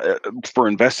 yeah, for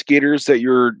investigators that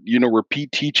you're,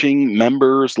 repeat teaching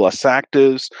members, less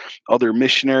actives, other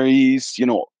missionaries,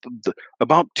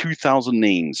 about 2,000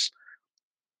 names.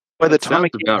 By the That time I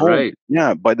sounds came about home, right.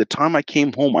 yeah, by the time I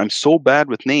came home, I'm so bad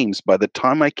with names. By the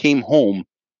time I came home,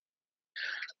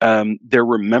 there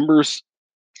were members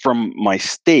from my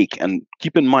stake, and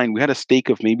keep in mind we had a stake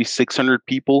of maybe 600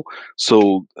 people.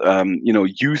 So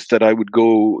youth that I would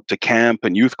go to camp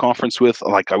and youth conference with,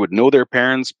 like I would know their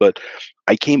parents, but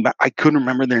I came back, I couldn't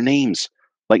remember their names.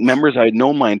 Like members I had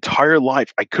known my entire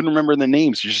life, I couldn't remember their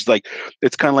names. It's just like,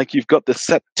 it's kind of like you've got the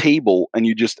set table and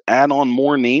you just add on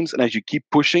more names, and as you keep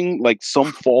pushing, like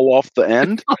some fall off the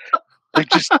end. I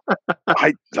just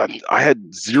I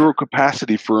had zero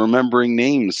capacity for remembering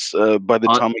names. By the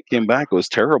All, time I came back, it was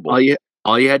terrible.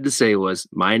 all you had to say was,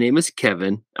 "My name is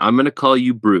Kevin. I'm gonna call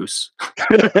you Bruce."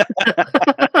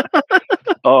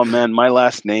 Oh man, my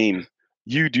last name.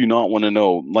 You do not want to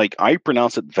know. Like I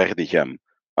pronounce it Verdegem.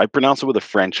 I pronounce it with a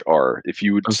French R. If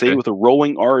you would say Okay. with a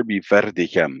rolling R, it'd be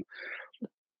Verdegem.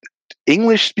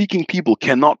 English speaking people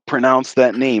cannot pronounce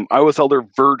that name. I was elder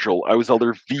Virgil. I was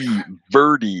elder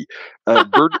Verdi,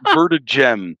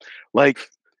 Verdegem. Like,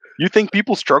 you think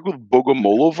people struggle with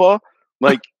Bogomolova?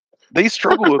 Like, they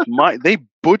struggle with they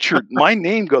butchered, my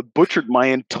name got butchered my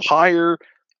entire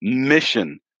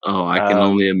mission. Oh, I can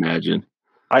Um, only imagine.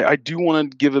 I do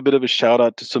want to give a bit of a shout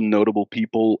out to some notable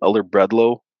people. Elder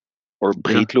Bredlo or Yeah.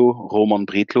 Bretlo, Roman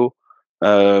Bretlo.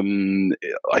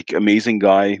 Like amazing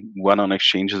guy. Went on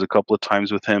exchanges a couple of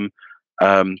times with him.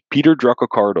 Peter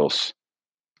Dracocardos.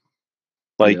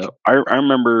 Like Yeah. I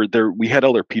remember we had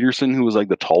Elder Peterson, who was like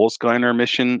the tallest guy in our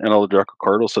mission, and Elder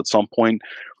Dracocardos at some point.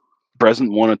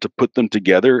 President wanted to put them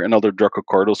together, and Elder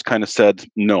Dracocardos kind of said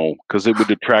no, because it would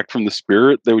detract from the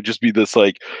spirit. There would just be this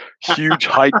like huge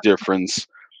height difference.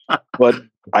 But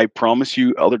I promise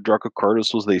you, Elder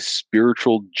Dracocardos was a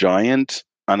spiritual giant,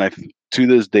 and to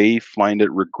this day find it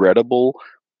regrettable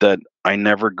that I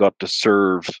never got to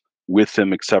serve with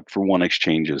him except for one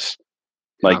exchanges.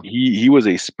 Like Yeah. he was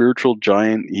a spiritual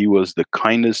giant. He was the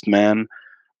kindest man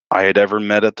I had ever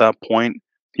met at that point.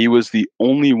 He was the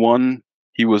only one.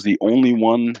 He was the only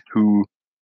one who,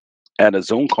 at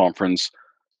his own conference,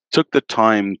 took the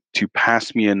time to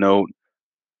pass me a note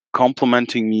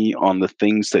complimenting me on the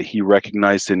things that he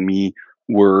recognized in me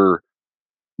were,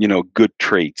 good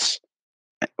traits,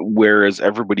 whereas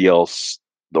everybody else,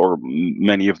 or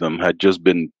many of them, had just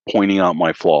been pointing out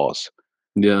my flaws,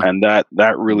 Yeah. and that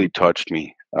really touched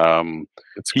me.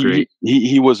 That's He great.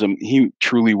 he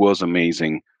truly was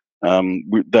amazing.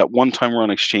 That one time we're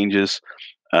on exchanges.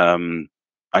 Um,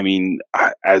 I mean,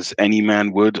 as any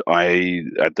man would, I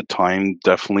at the time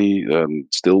definitely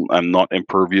still I'm not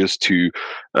impervious to,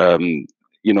 um,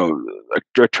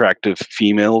 attractive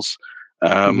females.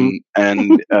 Hmm.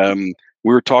 And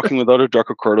we were talking with other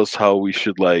Dracocardos how we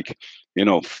should like,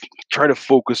 try to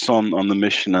focus on the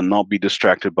mission and not be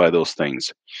distracted by those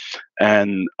things.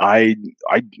 And I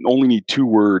only need 2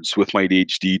 words with my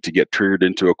ADHD to get triggered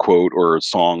into a quote or a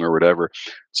song or whatever.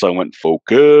 So I went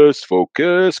focus,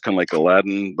 focus, kind of like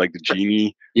Aladdin, like the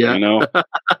genie, Yeah.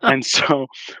 And so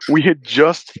we had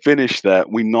just finished that.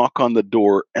 We knock on the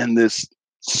door, and this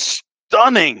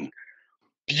stunning,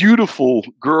 beautiful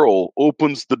girl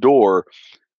opens the door.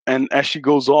 And as she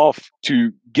goes off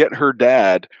to get her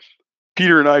dad,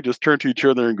 Peter and I just turn to each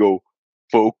other and go,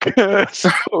 focus,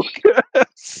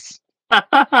 focus.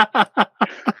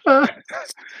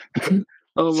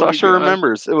 Oh my Sasha god.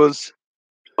 remembers. It was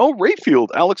Rayfield,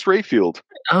 Alex Rayfield.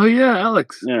 Oh yeah,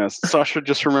 Alex. Yeah, Sasha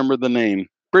just remembered the name.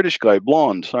 British guy,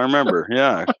 blonde. I remember.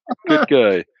 Yeah, good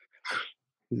guy.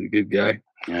 He's a good guy.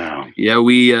 Yeah. Yeah,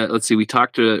 we let's see. We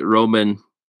talked to Roman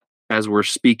as we're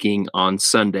speaking on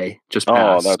Sunday, just Oh,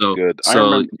 passed. that's good. I So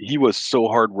remember he was so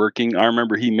hardworking. I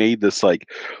remember he made this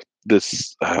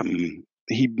this.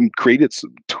 He created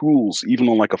some tools even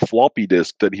on like a floppy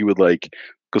disk that he would like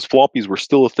because floppies were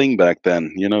still a thing back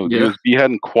then. You know, yeah, USB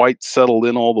hadn't quite settled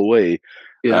in all the way.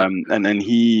 yeah, And then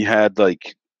he had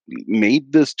like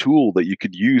made this tool that you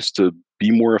could use to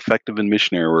be more effective in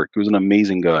missionary work. He was an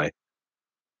amazing guy.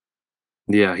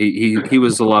 yeah. He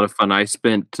was a lot of fun. I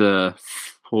spent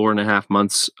 4.5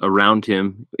 months around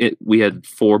him. We had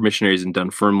 4 missionaries in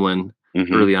Dunfermline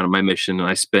Hmm. early on in my mission, and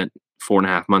I spent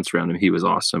 4.5 months around him. He was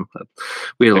awesome.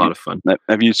 We had a Have lot you of fun.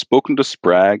 have you spoken to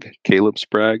Sprague, Caleb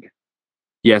Sprague?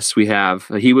 Yes, we have.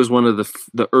 He was one of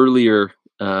the earlier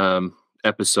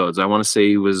episodes. I want to say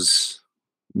he was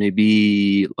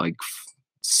maybe like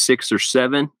 6 or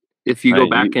 7. If you go He,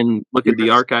 back and look he at the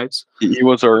was archives. he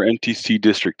was our NTC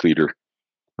district leader.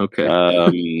 Okay.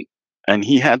 Um, and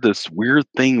he had this weird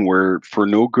thing where, for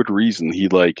no good reason, he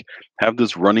like have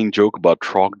this running joke about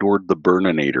Trogdor the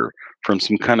Burninator from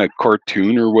some kind of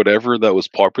cartoon or whatever that was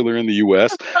popular in the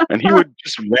U.S. And he would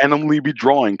just randomly be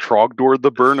drawing Trogdor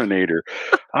the Burninator.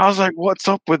 I was like, "What's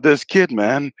up with this kid,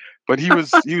 man?" But he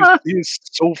was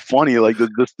so funny, like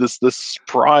this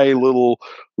spry little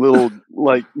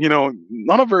like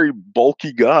not a very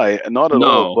bulky guy, not at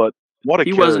all, No, but what a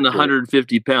he wasn't character.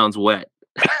 150 pounds wet.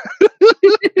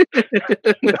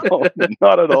 No,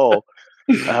 not at all.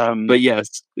 Um, But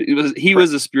yes, he Fra-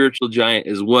 was a spiritual giant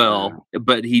as yeah. well,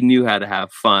 but he knew how to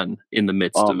have fun in the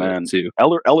midst Oh of it man, too.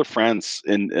 Eller France,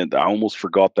 and I almost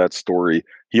forgot that story.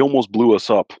 He almost blew us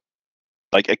up.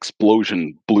 Like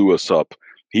explosion blew us up.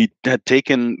 He had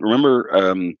taken. Remember,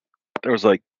 there was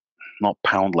like not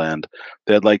Poundland.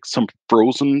 They had like some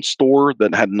frozen store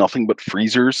that had nothing but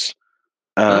freezers.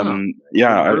 Oh, Yeah,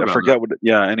 never heard I about that. forget what.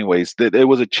 Yeah, anyways, it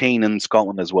was a chain in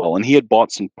Scotland as well, and he had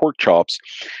bought some pork chops,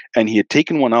 and he had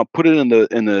taken one out, put it in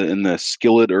the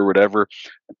skillet or whatever,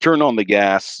 turned on the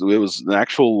gas. It was an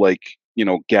actual like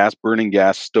gas burning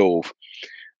gas stove,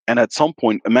 and at some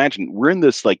point, imagine we're in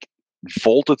this like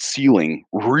vaulted ceiling,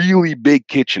 really big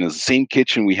kitchen. It's the same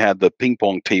kitchen we had the ping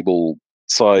pong table Yeah.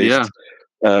 sized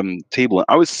table. And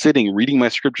I was sitting reading my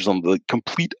scriptures on the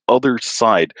complete other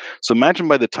side. So imagine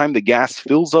by the time the gas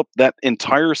fills up that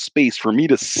entire space for me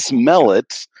to smell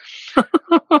it.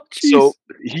 So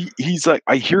Jeez. he's like,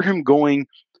 I hear him going,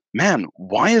 "Man,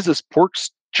 why is this pork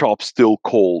chop still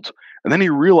cold?" And then he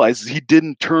realizes he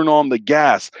didn't turn on the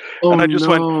gas, Oh and I just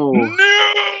went, no.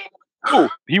 "No!"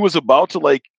 He was about to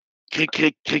like kick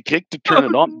to turn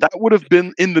it on. That would have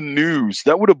been in the news.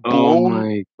 That would have Oh blown.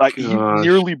 my Like he gosh.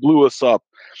 nearly blew us up.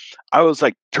 I was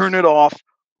like, "Turn it off.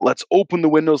 Let's open the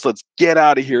windows. Let's get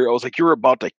out of here." I was like, "You're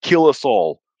about to kill us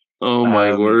all." Oh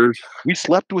my Um, word. we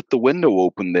slept with the window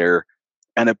open there,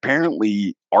 and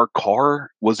apparently our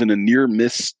car was in a near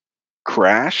miss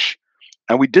crash.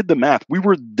 And we did the math. We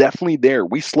were definitely there.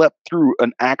 We slept through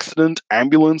an accident,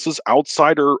 ambulances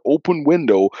outside our open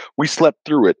window. We slept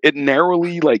through it. It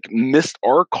narrowly like missed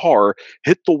our car,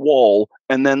 hit the wall,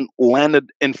 and then landed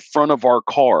in front of our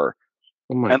car.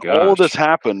 Oh my And all of this gosh.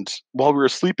 happened while we were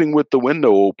sleeping with the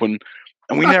window open,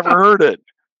 and we never heard it.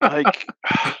 Like,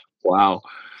 Wow.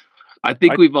 I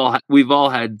think I we've all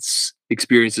had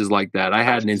experiences like that. I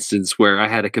had an instance where I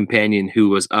had a companion who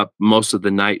was up most of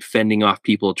the night fending off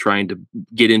people trying to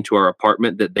get into our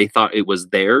apartment that they thought it was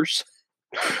theirs.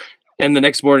 And the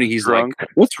next morning he's like, drunk.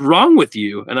 "What's wrong with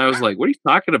you?" And I was like, "What are you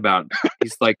talking about?"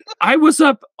 He's like, "I was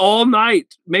up all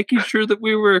night making sure that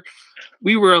we were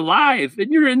alive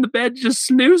and you're in the bed just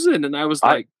snoozing." And I was I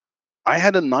like, I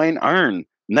had a 9 iron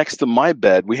next to my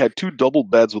bed. We had 2 double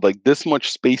beds with like this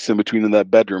much space in between in that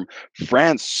bedroom.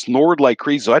 France snored like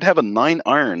crazy. So I'd have a 9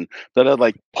 iron that I'd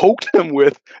like poked him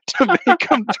with to make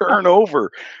him turn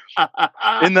over.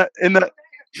 In that in that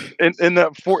in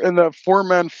that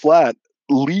 4-man flat,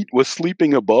 Leet was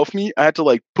sleeping above me. I had to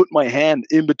like put my hand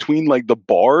in between like the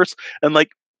bars and like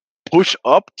push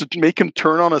up to make him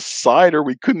turn on his side or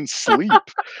we couldn't sleep.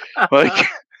 Like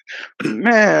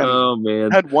man, oh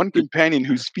man. had one companion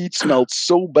whose feet smelled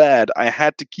so bad I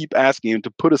had to keep asking him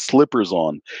to put his slippers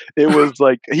on. It was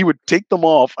like he would take them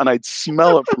off and I'd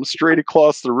smell it from straight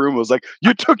across the room. It was like,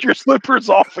 "You took your slippers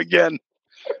off again."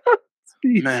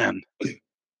 Man.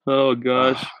 Oh uh,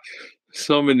 gosh.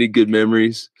 So many good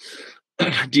memories.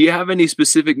 Do you have any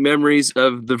specific memories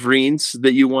of the Vreens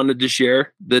that you wanted to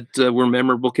share that were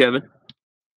memorable, Kevin?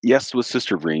 yes, with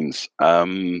Sister Vreens.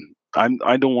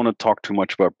 I don't want to talk too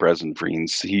much about President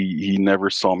Vreens. He never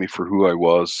saw me for who I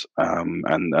was,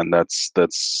 and that's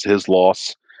his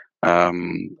loss.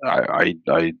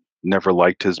 I never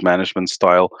liked his management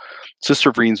style.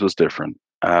 Sister Vreens was different,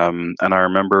 and I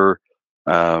remember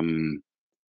um,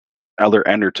 Elder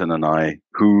Enderton and I,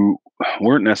 who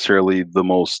weren't necessarily the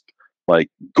most like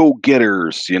go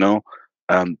getters,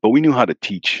 but we knew how to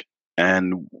teach,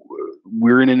 and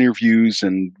we're in interviews,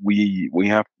 and we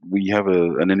have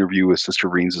an interview with Sister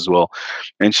Reens as well,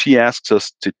 and she asks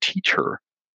us to teach her,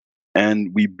 and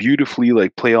we beautifully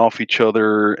like play off each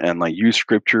other and like use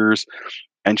scriptures,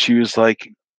 and she was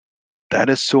like, "That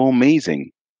is so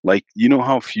amazing! Like, you know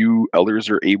how few elders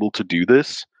are able to do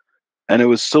this." And it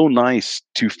was so nice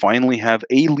to finally have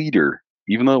a leader,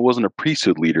 even though it wasn't a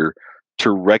priesthood leader,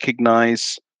 to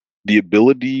recognize the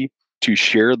ability to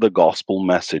share the gospel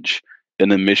message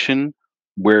in a mission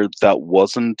where that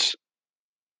wasn't,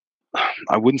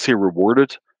 I wouldn't say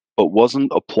rewarded, but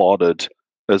wasn't applauded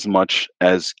as much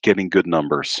as getting good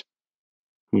numbers.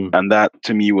 Hmm. And that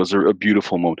to me was a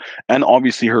beautiful moment. And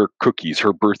obviously her cookies,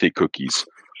 her birthday cookies.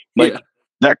 Like Yeah.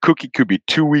 that cookie could be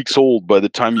 2 weeks old by the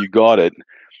time you got it.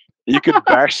 You could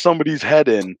bash somebody's head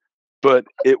in, but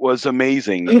it was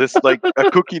amazing. This like a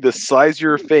cookie the size of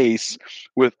your face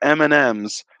with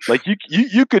M&Ms. Like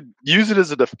you could use it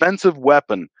as a defensive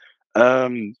weapon.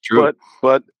 True.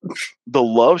 But the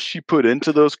love she put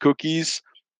into those cookies,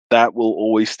 that will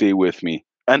always stay with me.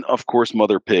 And of course,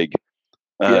 Mother Pig.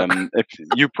 Yeah. If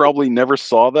you probably never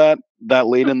saw that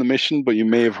late in the mission, but you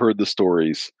may have heard the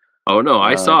stories. Oh no,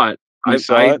 I saw it. You I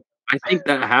saw I it? I think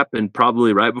that happened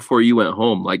probably right before you went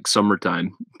home, like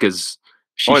summertime, because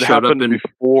she Oh, it showed up happened in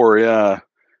before, yeah.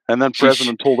 And then she sh-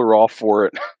 President told her off for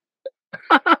it.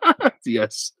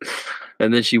 yes,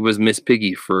 and then she was Miss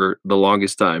Piggy for the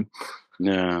longest time.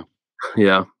 Yeah.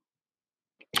 Yeah,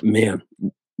 man.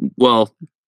 Well,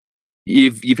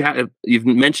 you've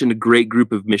mentioned a great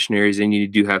group of missionaries, and you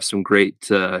do have some great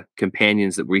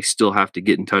companions that we still have to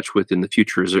get in touch with in the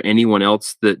future. Is there anyone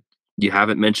else that you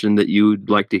haven't mentioned that you'd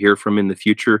like to hear from in the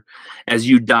future as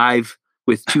you dive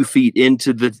with 2 feet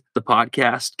into the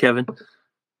podcast, Kevin?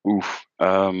 Oof.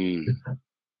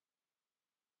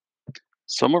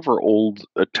 Some of our old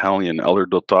Italian, Elder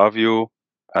Dottavio,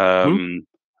 Hmm?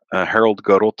 Harold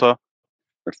Garotta,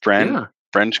 a Yeah.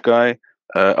 French guy.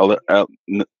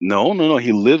 No.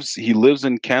 He lives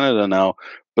in Canada now,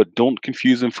 but don't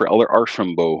confuse him for Elder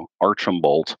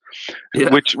Archambault, Yeah.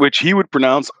 which he would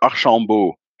pronounce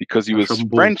Archambault because he was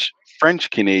Archambault. French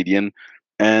Canadian,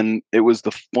 and it was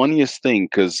the funniest thing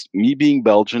because me being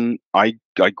Belgian, I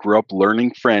grew up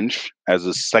learning French as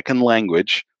a second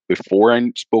language before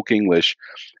I spoke English,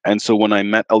 and so when I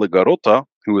met Elder Garotta,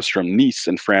 who was from Nice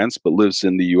in France but lives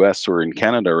in the U.S. or in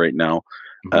Canada right now,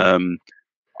 Mhm. um,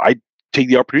 I take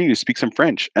the opportunity to speak some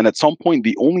French. And at some point,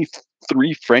 the only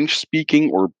three French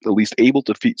speaking, or at least able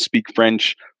to speak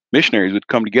French missionaries would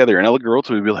come together. And Elder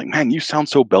Garota would be like, "Man, you sound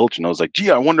so Belgian." I was like,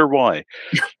 "Gee, I wonder why."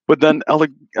 But then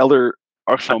Elder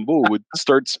Archambault would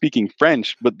start speaking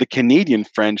French, but the Canadian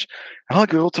French. And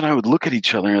Elder Garota and I would look at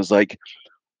each other and I was like,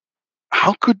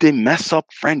 how could they mess up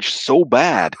French so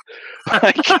bad?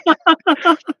 like,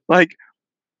 like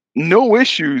no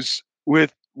issues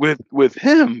with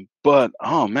him, but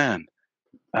oh man.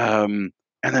 And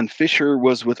then Fisher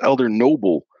was with Elder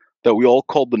Noble that we all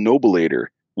called the Nobulator.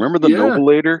 Remember the Yeah.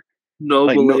 Nobulator?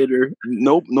 Like Nobulator.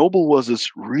 Noble was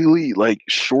this really like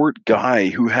short guy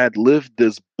who had lived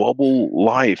this bubble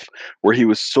life where he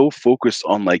was so focused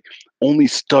on like only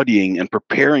studying and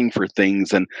preparing for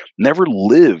things and never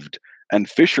lived. And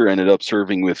Fisher ended up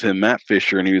serving with him, Matt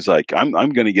Fisher, and he was like, I'm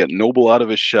gonna get Noble out of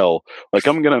his shell. Like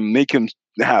I'm gonna make him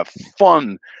have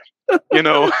fun, you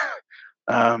know.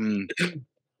 um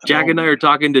Jack and I oh, are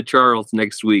talking to Charles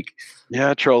next week.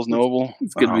 yeah, Charles Noble.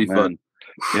 It's gonna Oh be fun. man.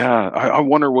 Yeah, I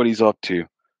wonder what he's up to.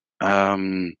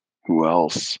 Who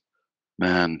else?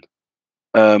 Man.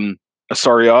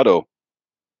 Asariado.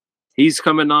 He's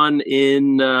coming on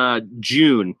in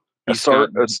June. He's got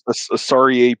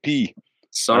Asari AP.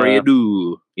 Sorry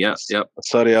Adu. Yeah, yep.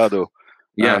 Asariado.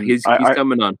 Yeah, he's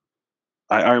coming on.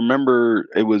 I remember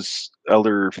it was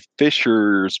Elder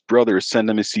Fisher's brother sent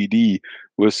him a CD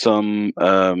with some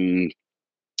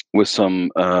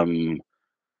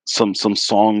some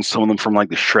songs, some of them from like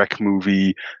the Shrek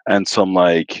movie, and some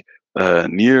like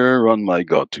near on my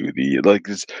god to thee, like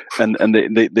this, and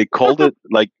they called it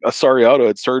like Asariado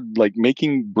had started like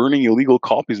burning illegal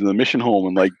copies in the mission home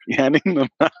and like handing them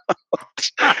out.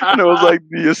 And it was like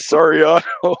the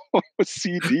Asariado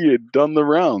CD had done the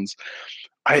rounds.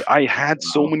 I had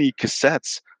so many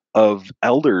cassettes of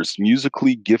elders,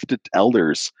 musically gifted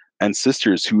elders and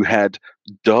sisters who had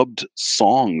dubbed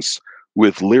songs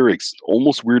with lyrics,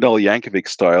 almost Weird Al Yankovic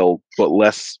style, but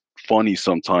less funny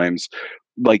sometimes,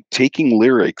 like taking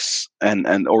lyrics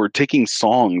and or taking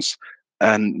songs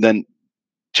and then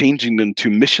changing them to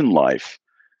mission life.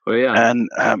 Oh yeah. And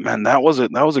man, that was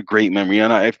a great memory,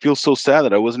 and I feel so sad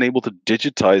that I wasn't able to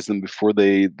digitize them before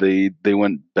they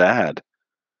went bad.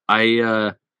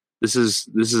 This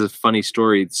is a funny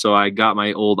story. So I got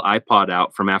my old iPod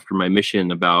out from after my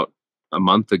mission about a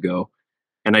month ago,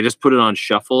 and I just put it on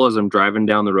shuffle as I'm driving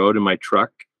down the road in my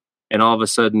truck, and all of a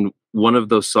sudden one of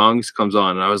those songs comes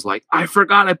on, and I was like, I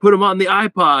forgot I put them on the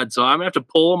iPod, so I'm gonna have to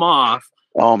pull them off.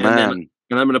 Oh and man,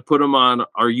 and I'm gonna put them on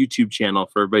our YouTube channel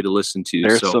for everybody to listen to.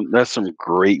 there's some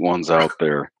great ones out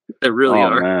there. There really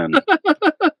are. Man.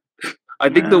 I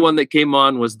think the one that came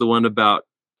on was the one about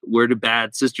where do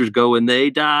bad sisters go when they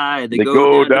die? They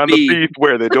go down the beef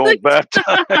where they don't baptize.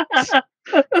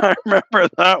 I remember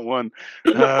that one.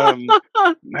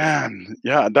 Man,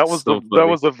 yeah, that was that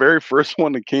was the very first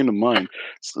one that came to mind.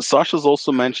 Sasha's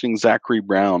also mentioning Zachary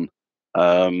Brown.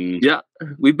 Yeah,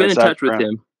 we've been in touch with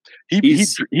him.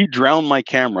 He drowned my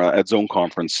camera at Zone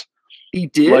Conference. He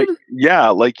did? Like, yeah,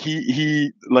 like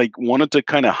he like wanted to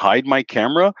kind of hide my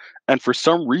camera, and for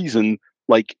some reason,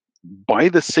 like by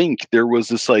the sink there was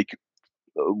this like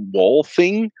wall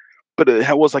thing, but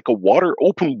it was like a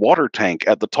open water tank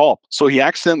at the top. So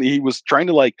he was trying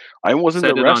to like, I was in the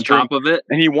restroom on top of it,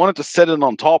 and he wanted to set it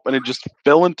on top, and it just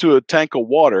fell into a tank of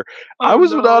water. Oh, I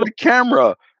was without a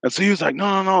camera, and so he was like,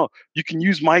 no, you can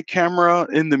use my camera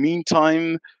in the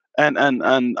meantime, and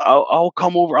I'll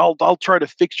come over. I'll try to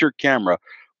fix your camera.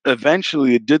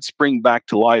 Eventually, it did spring back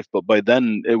to life, but by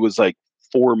then it was like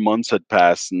 4 months had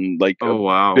passed, and like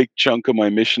big chunk of my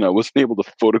mission I wasn't able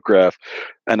to photograph,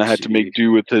 and I had to make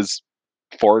do with his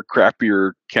far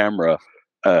crappier camera.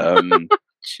 And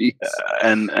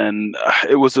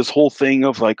it was this whole thing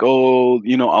of like, oh,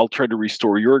 I'll try to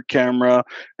restore your camera,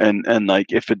 and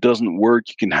like if it doesn't work,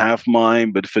 you can have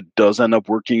mine, but if it does end up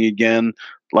working again,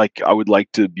 like I would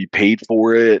like to be paid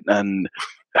for it. And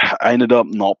I ended up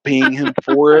not paying him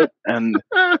for it, and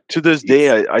to this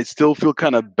day I still feel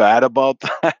kind of bad about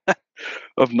that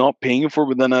of not paying him for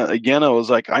it. But then again, I was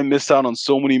like, I missed out on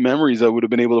so many memories I would have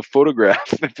been able to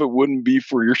photograph if it wouldn't be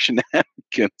for your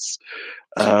shenanigans.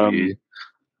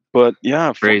 But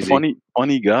yeah, funny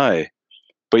guy.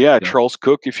 But yeah, Charles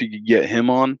Cook, if you could get him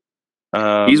on.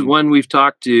 He's one we've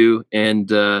talked to, and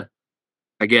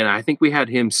again, I think we had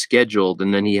him scheduled,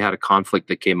 and then he had a conflict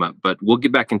that came up. But we'll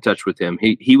get back in touch with him.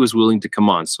 He was willing to come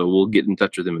on, so we'll get in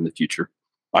touch with him in the future.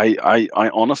 I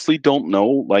honestly don't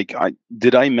know. Like,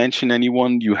 did I mention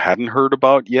anyone you hadn't heard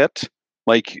about yet?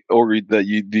 Like, or that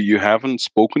you haven't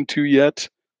spoken to yet?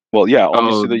 Well, yeah,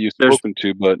 obviously that you've spoken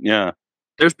to, but yeah.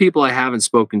 There's people I haven't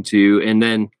spoken to, and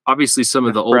then obviously some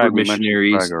of the older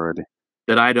missionaries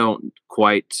that I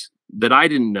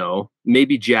didn't know.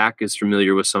 Maybe Jack is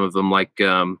familiar with some of them, like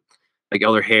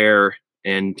Elder Hare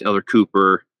and Elder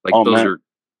Cooper. Like Elder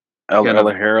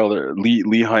Hare, Elder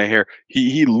Lehigh Hare.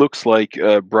 He looks like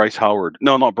Bryce Howard.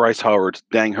 No, not Bryce Howard.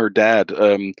 Dang, her dad.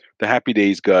 The Happy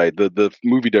Days guy, the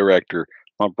movie director.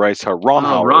 Not Bryce Howard. Ron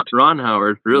Howard. Ron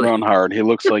Howard. Really? Ron Howard. He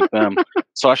looks like them.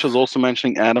 Sasha's also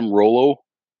mentioning Adam Rollo.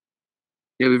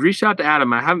 Yeah, we've reached out to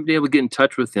Adam. I haven't been able to get in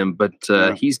touch with him, but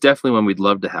he's definitely one we'd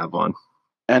love to have on.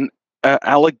 And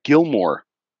Alec Gilmore.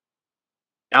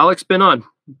 Alec's been on.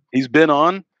 He's been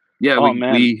on? Yeah,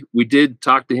 we did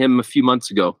talk to him a few months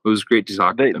ago. It was great to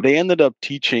talk to him. They ended up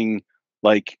teaching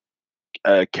like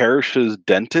Karish's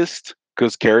dentist,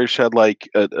 because Karish had like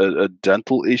a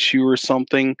dental issue or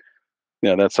something.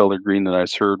 Yeah, that's Elder Green that I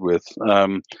heard with.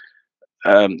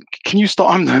 Can you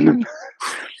stop?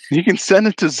 You can send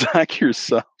it to Zach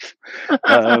yourself.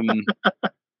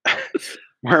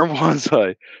 Where was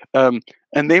I?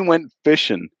 And they went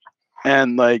fishing,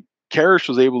 and like Karish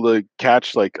was able to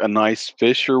catch like a nice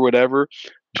fish or whatever,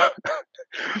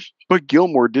 but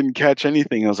Gilmore didn't catch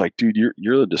anything. I was like, dude,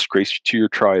 you're a disgrace to your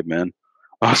tribe, man.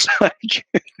 I was like,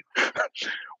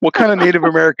 what kind of Native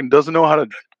American doesn't know how to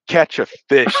catch a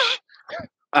fish?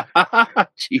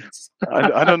 Jeez.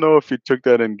 I don't know if he took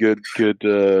that in good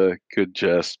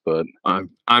jest, but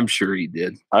I'm sure he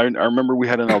did. I remember we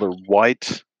had another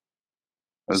White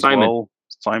as Simon. well.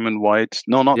 Simon White.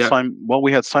 No, not Simon. Well,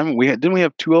 we had Simon. Didn't we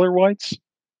have two other Whites?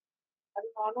 I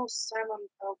don't know. Simon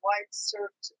White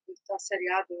served with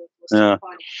Seriado. It was Yeah. so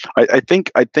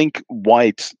funny. I think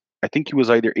White. I think he was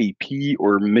either AP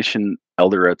or mission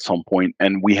elder at some point,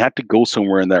 and we had to go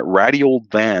somewhere in that ratty old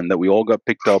van that we all got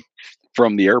picked up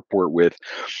from the airport with,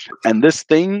 and this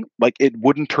thing, like, it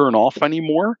wouldn't turn off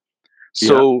anymore.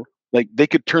 So like they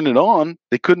could turn it on,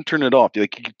 they couldn't turn it off.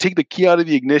 Like you could take the key out of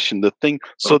the ignition, the thing.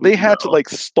 So Oh, they had to no. like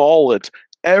stall it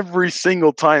every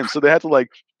single time. So they had to like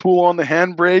pull on the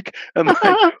handbrake and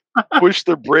like push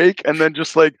the brake and then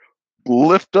just like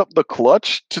lift up the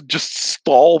clutch to just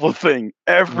stall the thing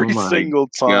Oh every my single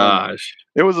time. gosh.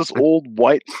 It was this old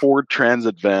white Ford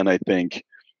Transit van, I think.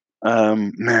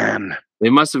 Man, They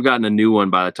must have gotten a new one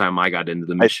by the time I got into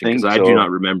the I mission, because think I do not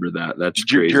so. remember that. That's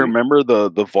Do you crazy. remember the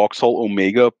Vauxhall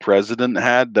Omega president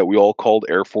had that we all called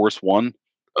Air Force One?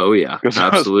 Oh yeah, Because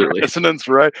absolutely. presidents,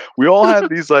 right? We all had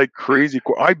these like crazy.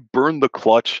 I burned the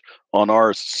clutch on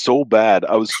ours so bad.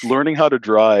 I was learning how to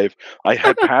drive. I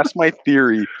had passed my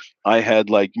theory. I had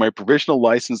like my provisional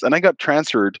license, and I got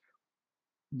transferred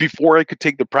before I could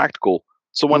take the practical.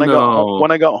 So when No.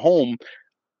 I got home,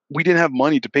 we didn't have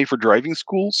money to pay for driving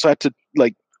school, so I had to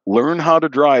like learn how to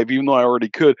drive, even though I already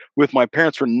could, with my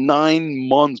parents for 9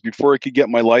 months before I could get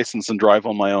my license and drive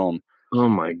on my own. Oh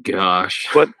my gosh.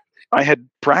 But I had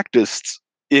practiced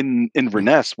in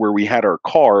Inverness where we had our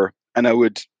car, and I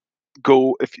would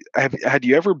go. If had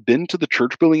you ever been to the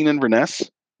church building in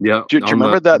Inverness? Yeah, Do you on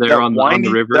remember the there on the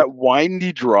river. that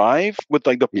windy drive with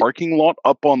like the Y- parking lot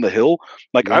up on the hill?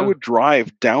 Like I Yeah. would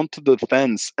drive down to the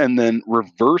fence and then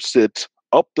reverse it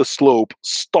up the slope,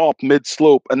 stop mid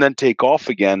slope, and then take off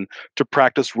again to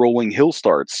practice rolling hill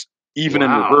starts, even in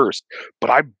Wow. reverse.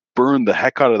 But I burned the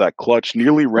heck out of that clutch,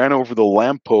 nearly ran over the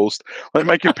lamppost. Like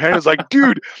my companion's like,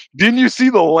 dude, didn't you see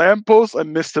the lamppost? I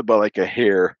missed it by like a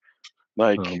hair.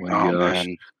 Like, Oh my oh gosh.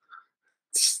 man.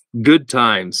 Good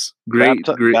times. Great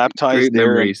Baptized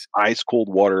there in memories. ice cold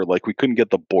water. Like we couldn't get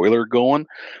the boiler going,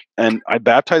 and I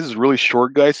baptized this really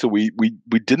short guy, so we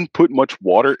didn't put much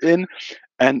water in.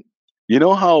 And you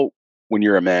know how when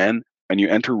you're a man and you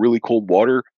enter really cold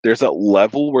water, there's that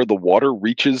level where the water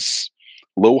reaches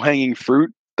low hanging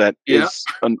fruit. That Yeah. is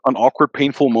an awkward,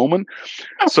 painful moment.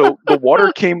 So the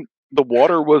water came. The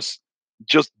water was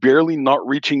just barely not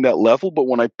reaching that level, but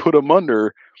when I put him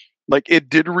under, like it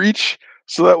did reach.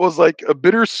 So that was like a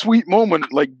bittersweet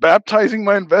moment, like baptizing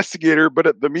my investigator, but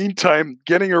at the meantime,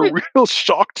 getting a real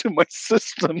shock to my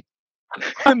system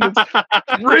in this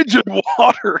frigid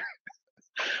water.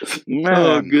 Oh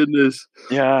Man, goodness.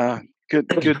 yeah, good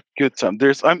time.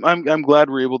 I'm glad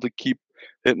we're able to keep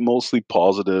it mostly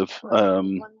positive.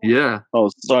 Yeah. Oh,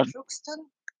 sorry,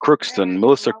 Crookston,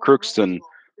 Melissa Crookston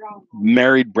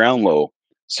married Brownlow.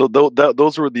 So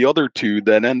those were the other two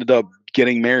that ended up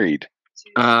getting married.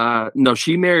 No,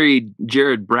 she married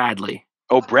Jared Bradley.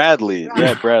 Oh, Bradley.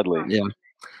 Yeah, Bradley. Yeah.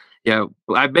 Yeah,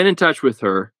 I've been in touch with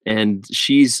her, and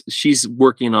she's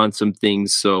working on some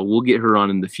things, so we'll get her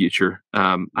on in the future.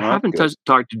 I That's haven't good.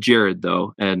 talked to Jared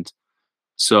though, and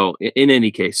so in any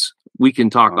case, we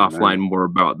can talk Oh offline man, more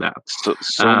about that.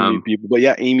 so many people. But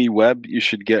yeah, Amy Webb, you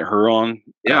should get her on.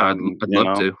 Yeah, I'd You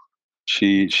love know, to.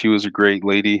 she was a great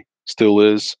lady, still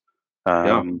is.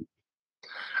 Yeah,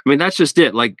 I mean that's just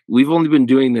it. Like we've only been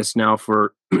doing this now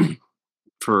for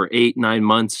 8-9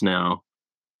 months now,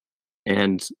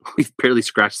 and we've barely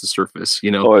scratched the surface.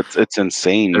 Oh, it's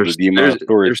insane the amount of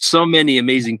stories. There's so many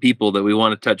amazing people that we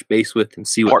want to touch base with and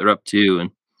see what they're up to.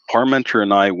 And Parmenter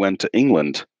and I went to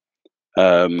England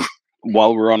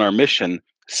while we were on our mission,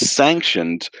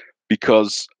 sanctioned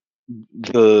because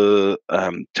the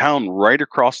town right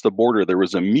across the border, there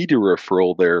was a media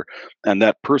referral there, and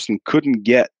that person couldn't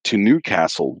get to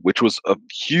Newcastle, which was a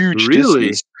huge really,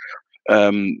 distance.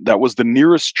 That was the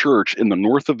nearest church in the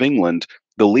north of England.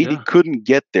 The lady yeah. couldn't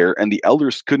get there, and the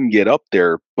elders couldn't get up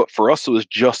there. But for us, it was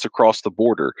just across the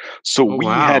border. So Oh we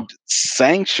wow, had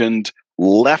sanctioned,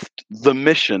 left the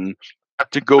mission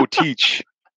to go teach.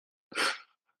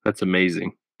 that's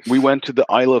amazing. We went to the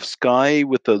Isle of Skye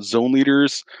with the zone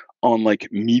leaders on like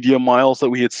media miles that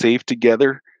we had saved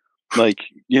together. Like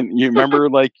you remember,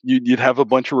 like you'd have a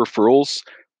bunch of referrals,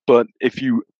 but if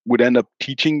you would end up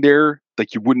teaching there,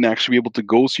 like you wouldn't actually be able to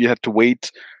go, so you had to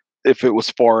wait if it was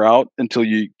far out until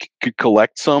you could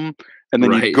collect some, and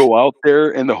then you'd Right, go out there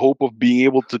in the hope of being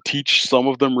able to teach some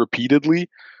of them repeatedly.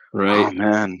 right. Oh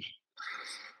man,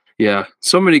 Yeah,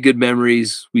 so many good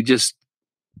memories.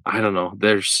 I don't know.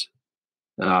 There's,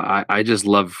 I just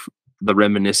love the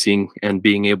reminiscing and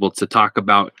being able to talk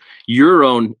about your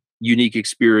own unique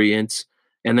experience.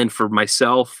 And then for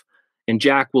myself and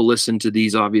Jack will listen to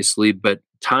these obviously, but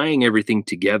tying everything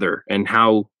together and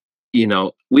how,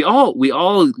 we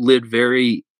all lived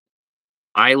very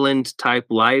island type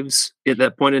lives at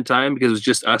that point in time because it was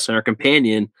just us and our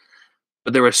companion,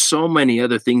 but there were so many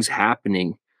other things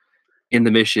happening in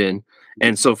the mission.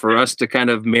 And so for us to kind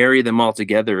of marry them all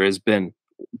together has been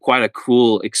quite a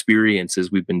cool experience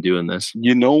as we've been doing this.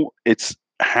 it's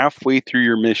halfway through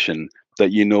your mission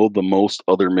that you know the most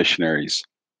other missionaries.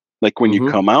 Like when you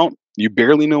Mhm. come out, you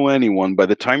barely know anyone. By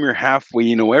the time you're halfway,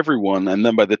 you know everyone, and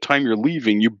then by the time you're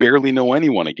leaving, you barely know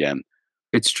anyone again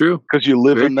It's true. because you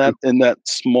live Very in true. that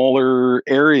smaller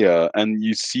area, and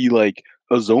you see like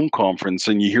a zone conference,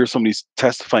 and you hear somebody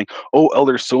testifying. Oh,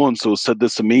 Elder so and so said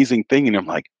this amazing thing, and I'm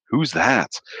like, who's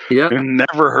that? Yeah. I've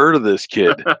never heard of this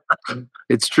kid.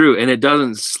 It's true, and it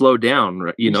doesn't slow down,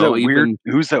 right, you know, even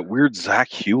Who's that weird Zach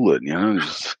Hewlett? You know,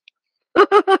 just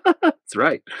That's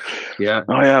right. Yeah.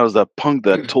 oh yeah, it was that punk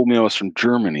that told me I was from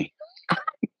Germany.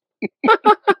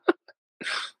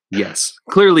 Yes.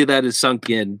 Clearly that is sunk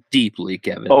in deeply,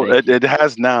 Kevin. Oh, Thank you. it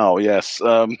has now. Yes.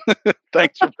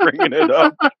 Thanks for bringing it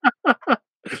up.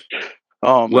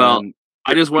 Oh Well, man,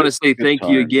 I just want to say good thank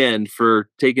you times. again for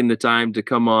taking the time to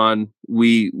come on.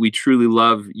 We truly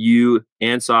love you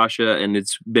and Sasha, and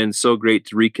it's been so great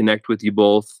to reconnect with you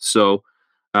both. So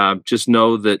just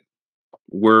know that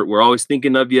we're always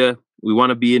thinking of you. We want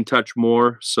to be in touch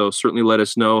more. So certainly let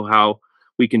us know how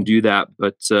we can do that.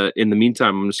 But in the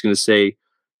meantime, I'm just going to say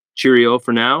cheerio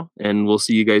for now, and we'll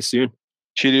see you guys soon.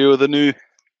 Cheerio the new.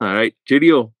 All right.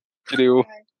 Cheerio. Cheerio. Bye.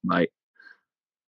 Bye.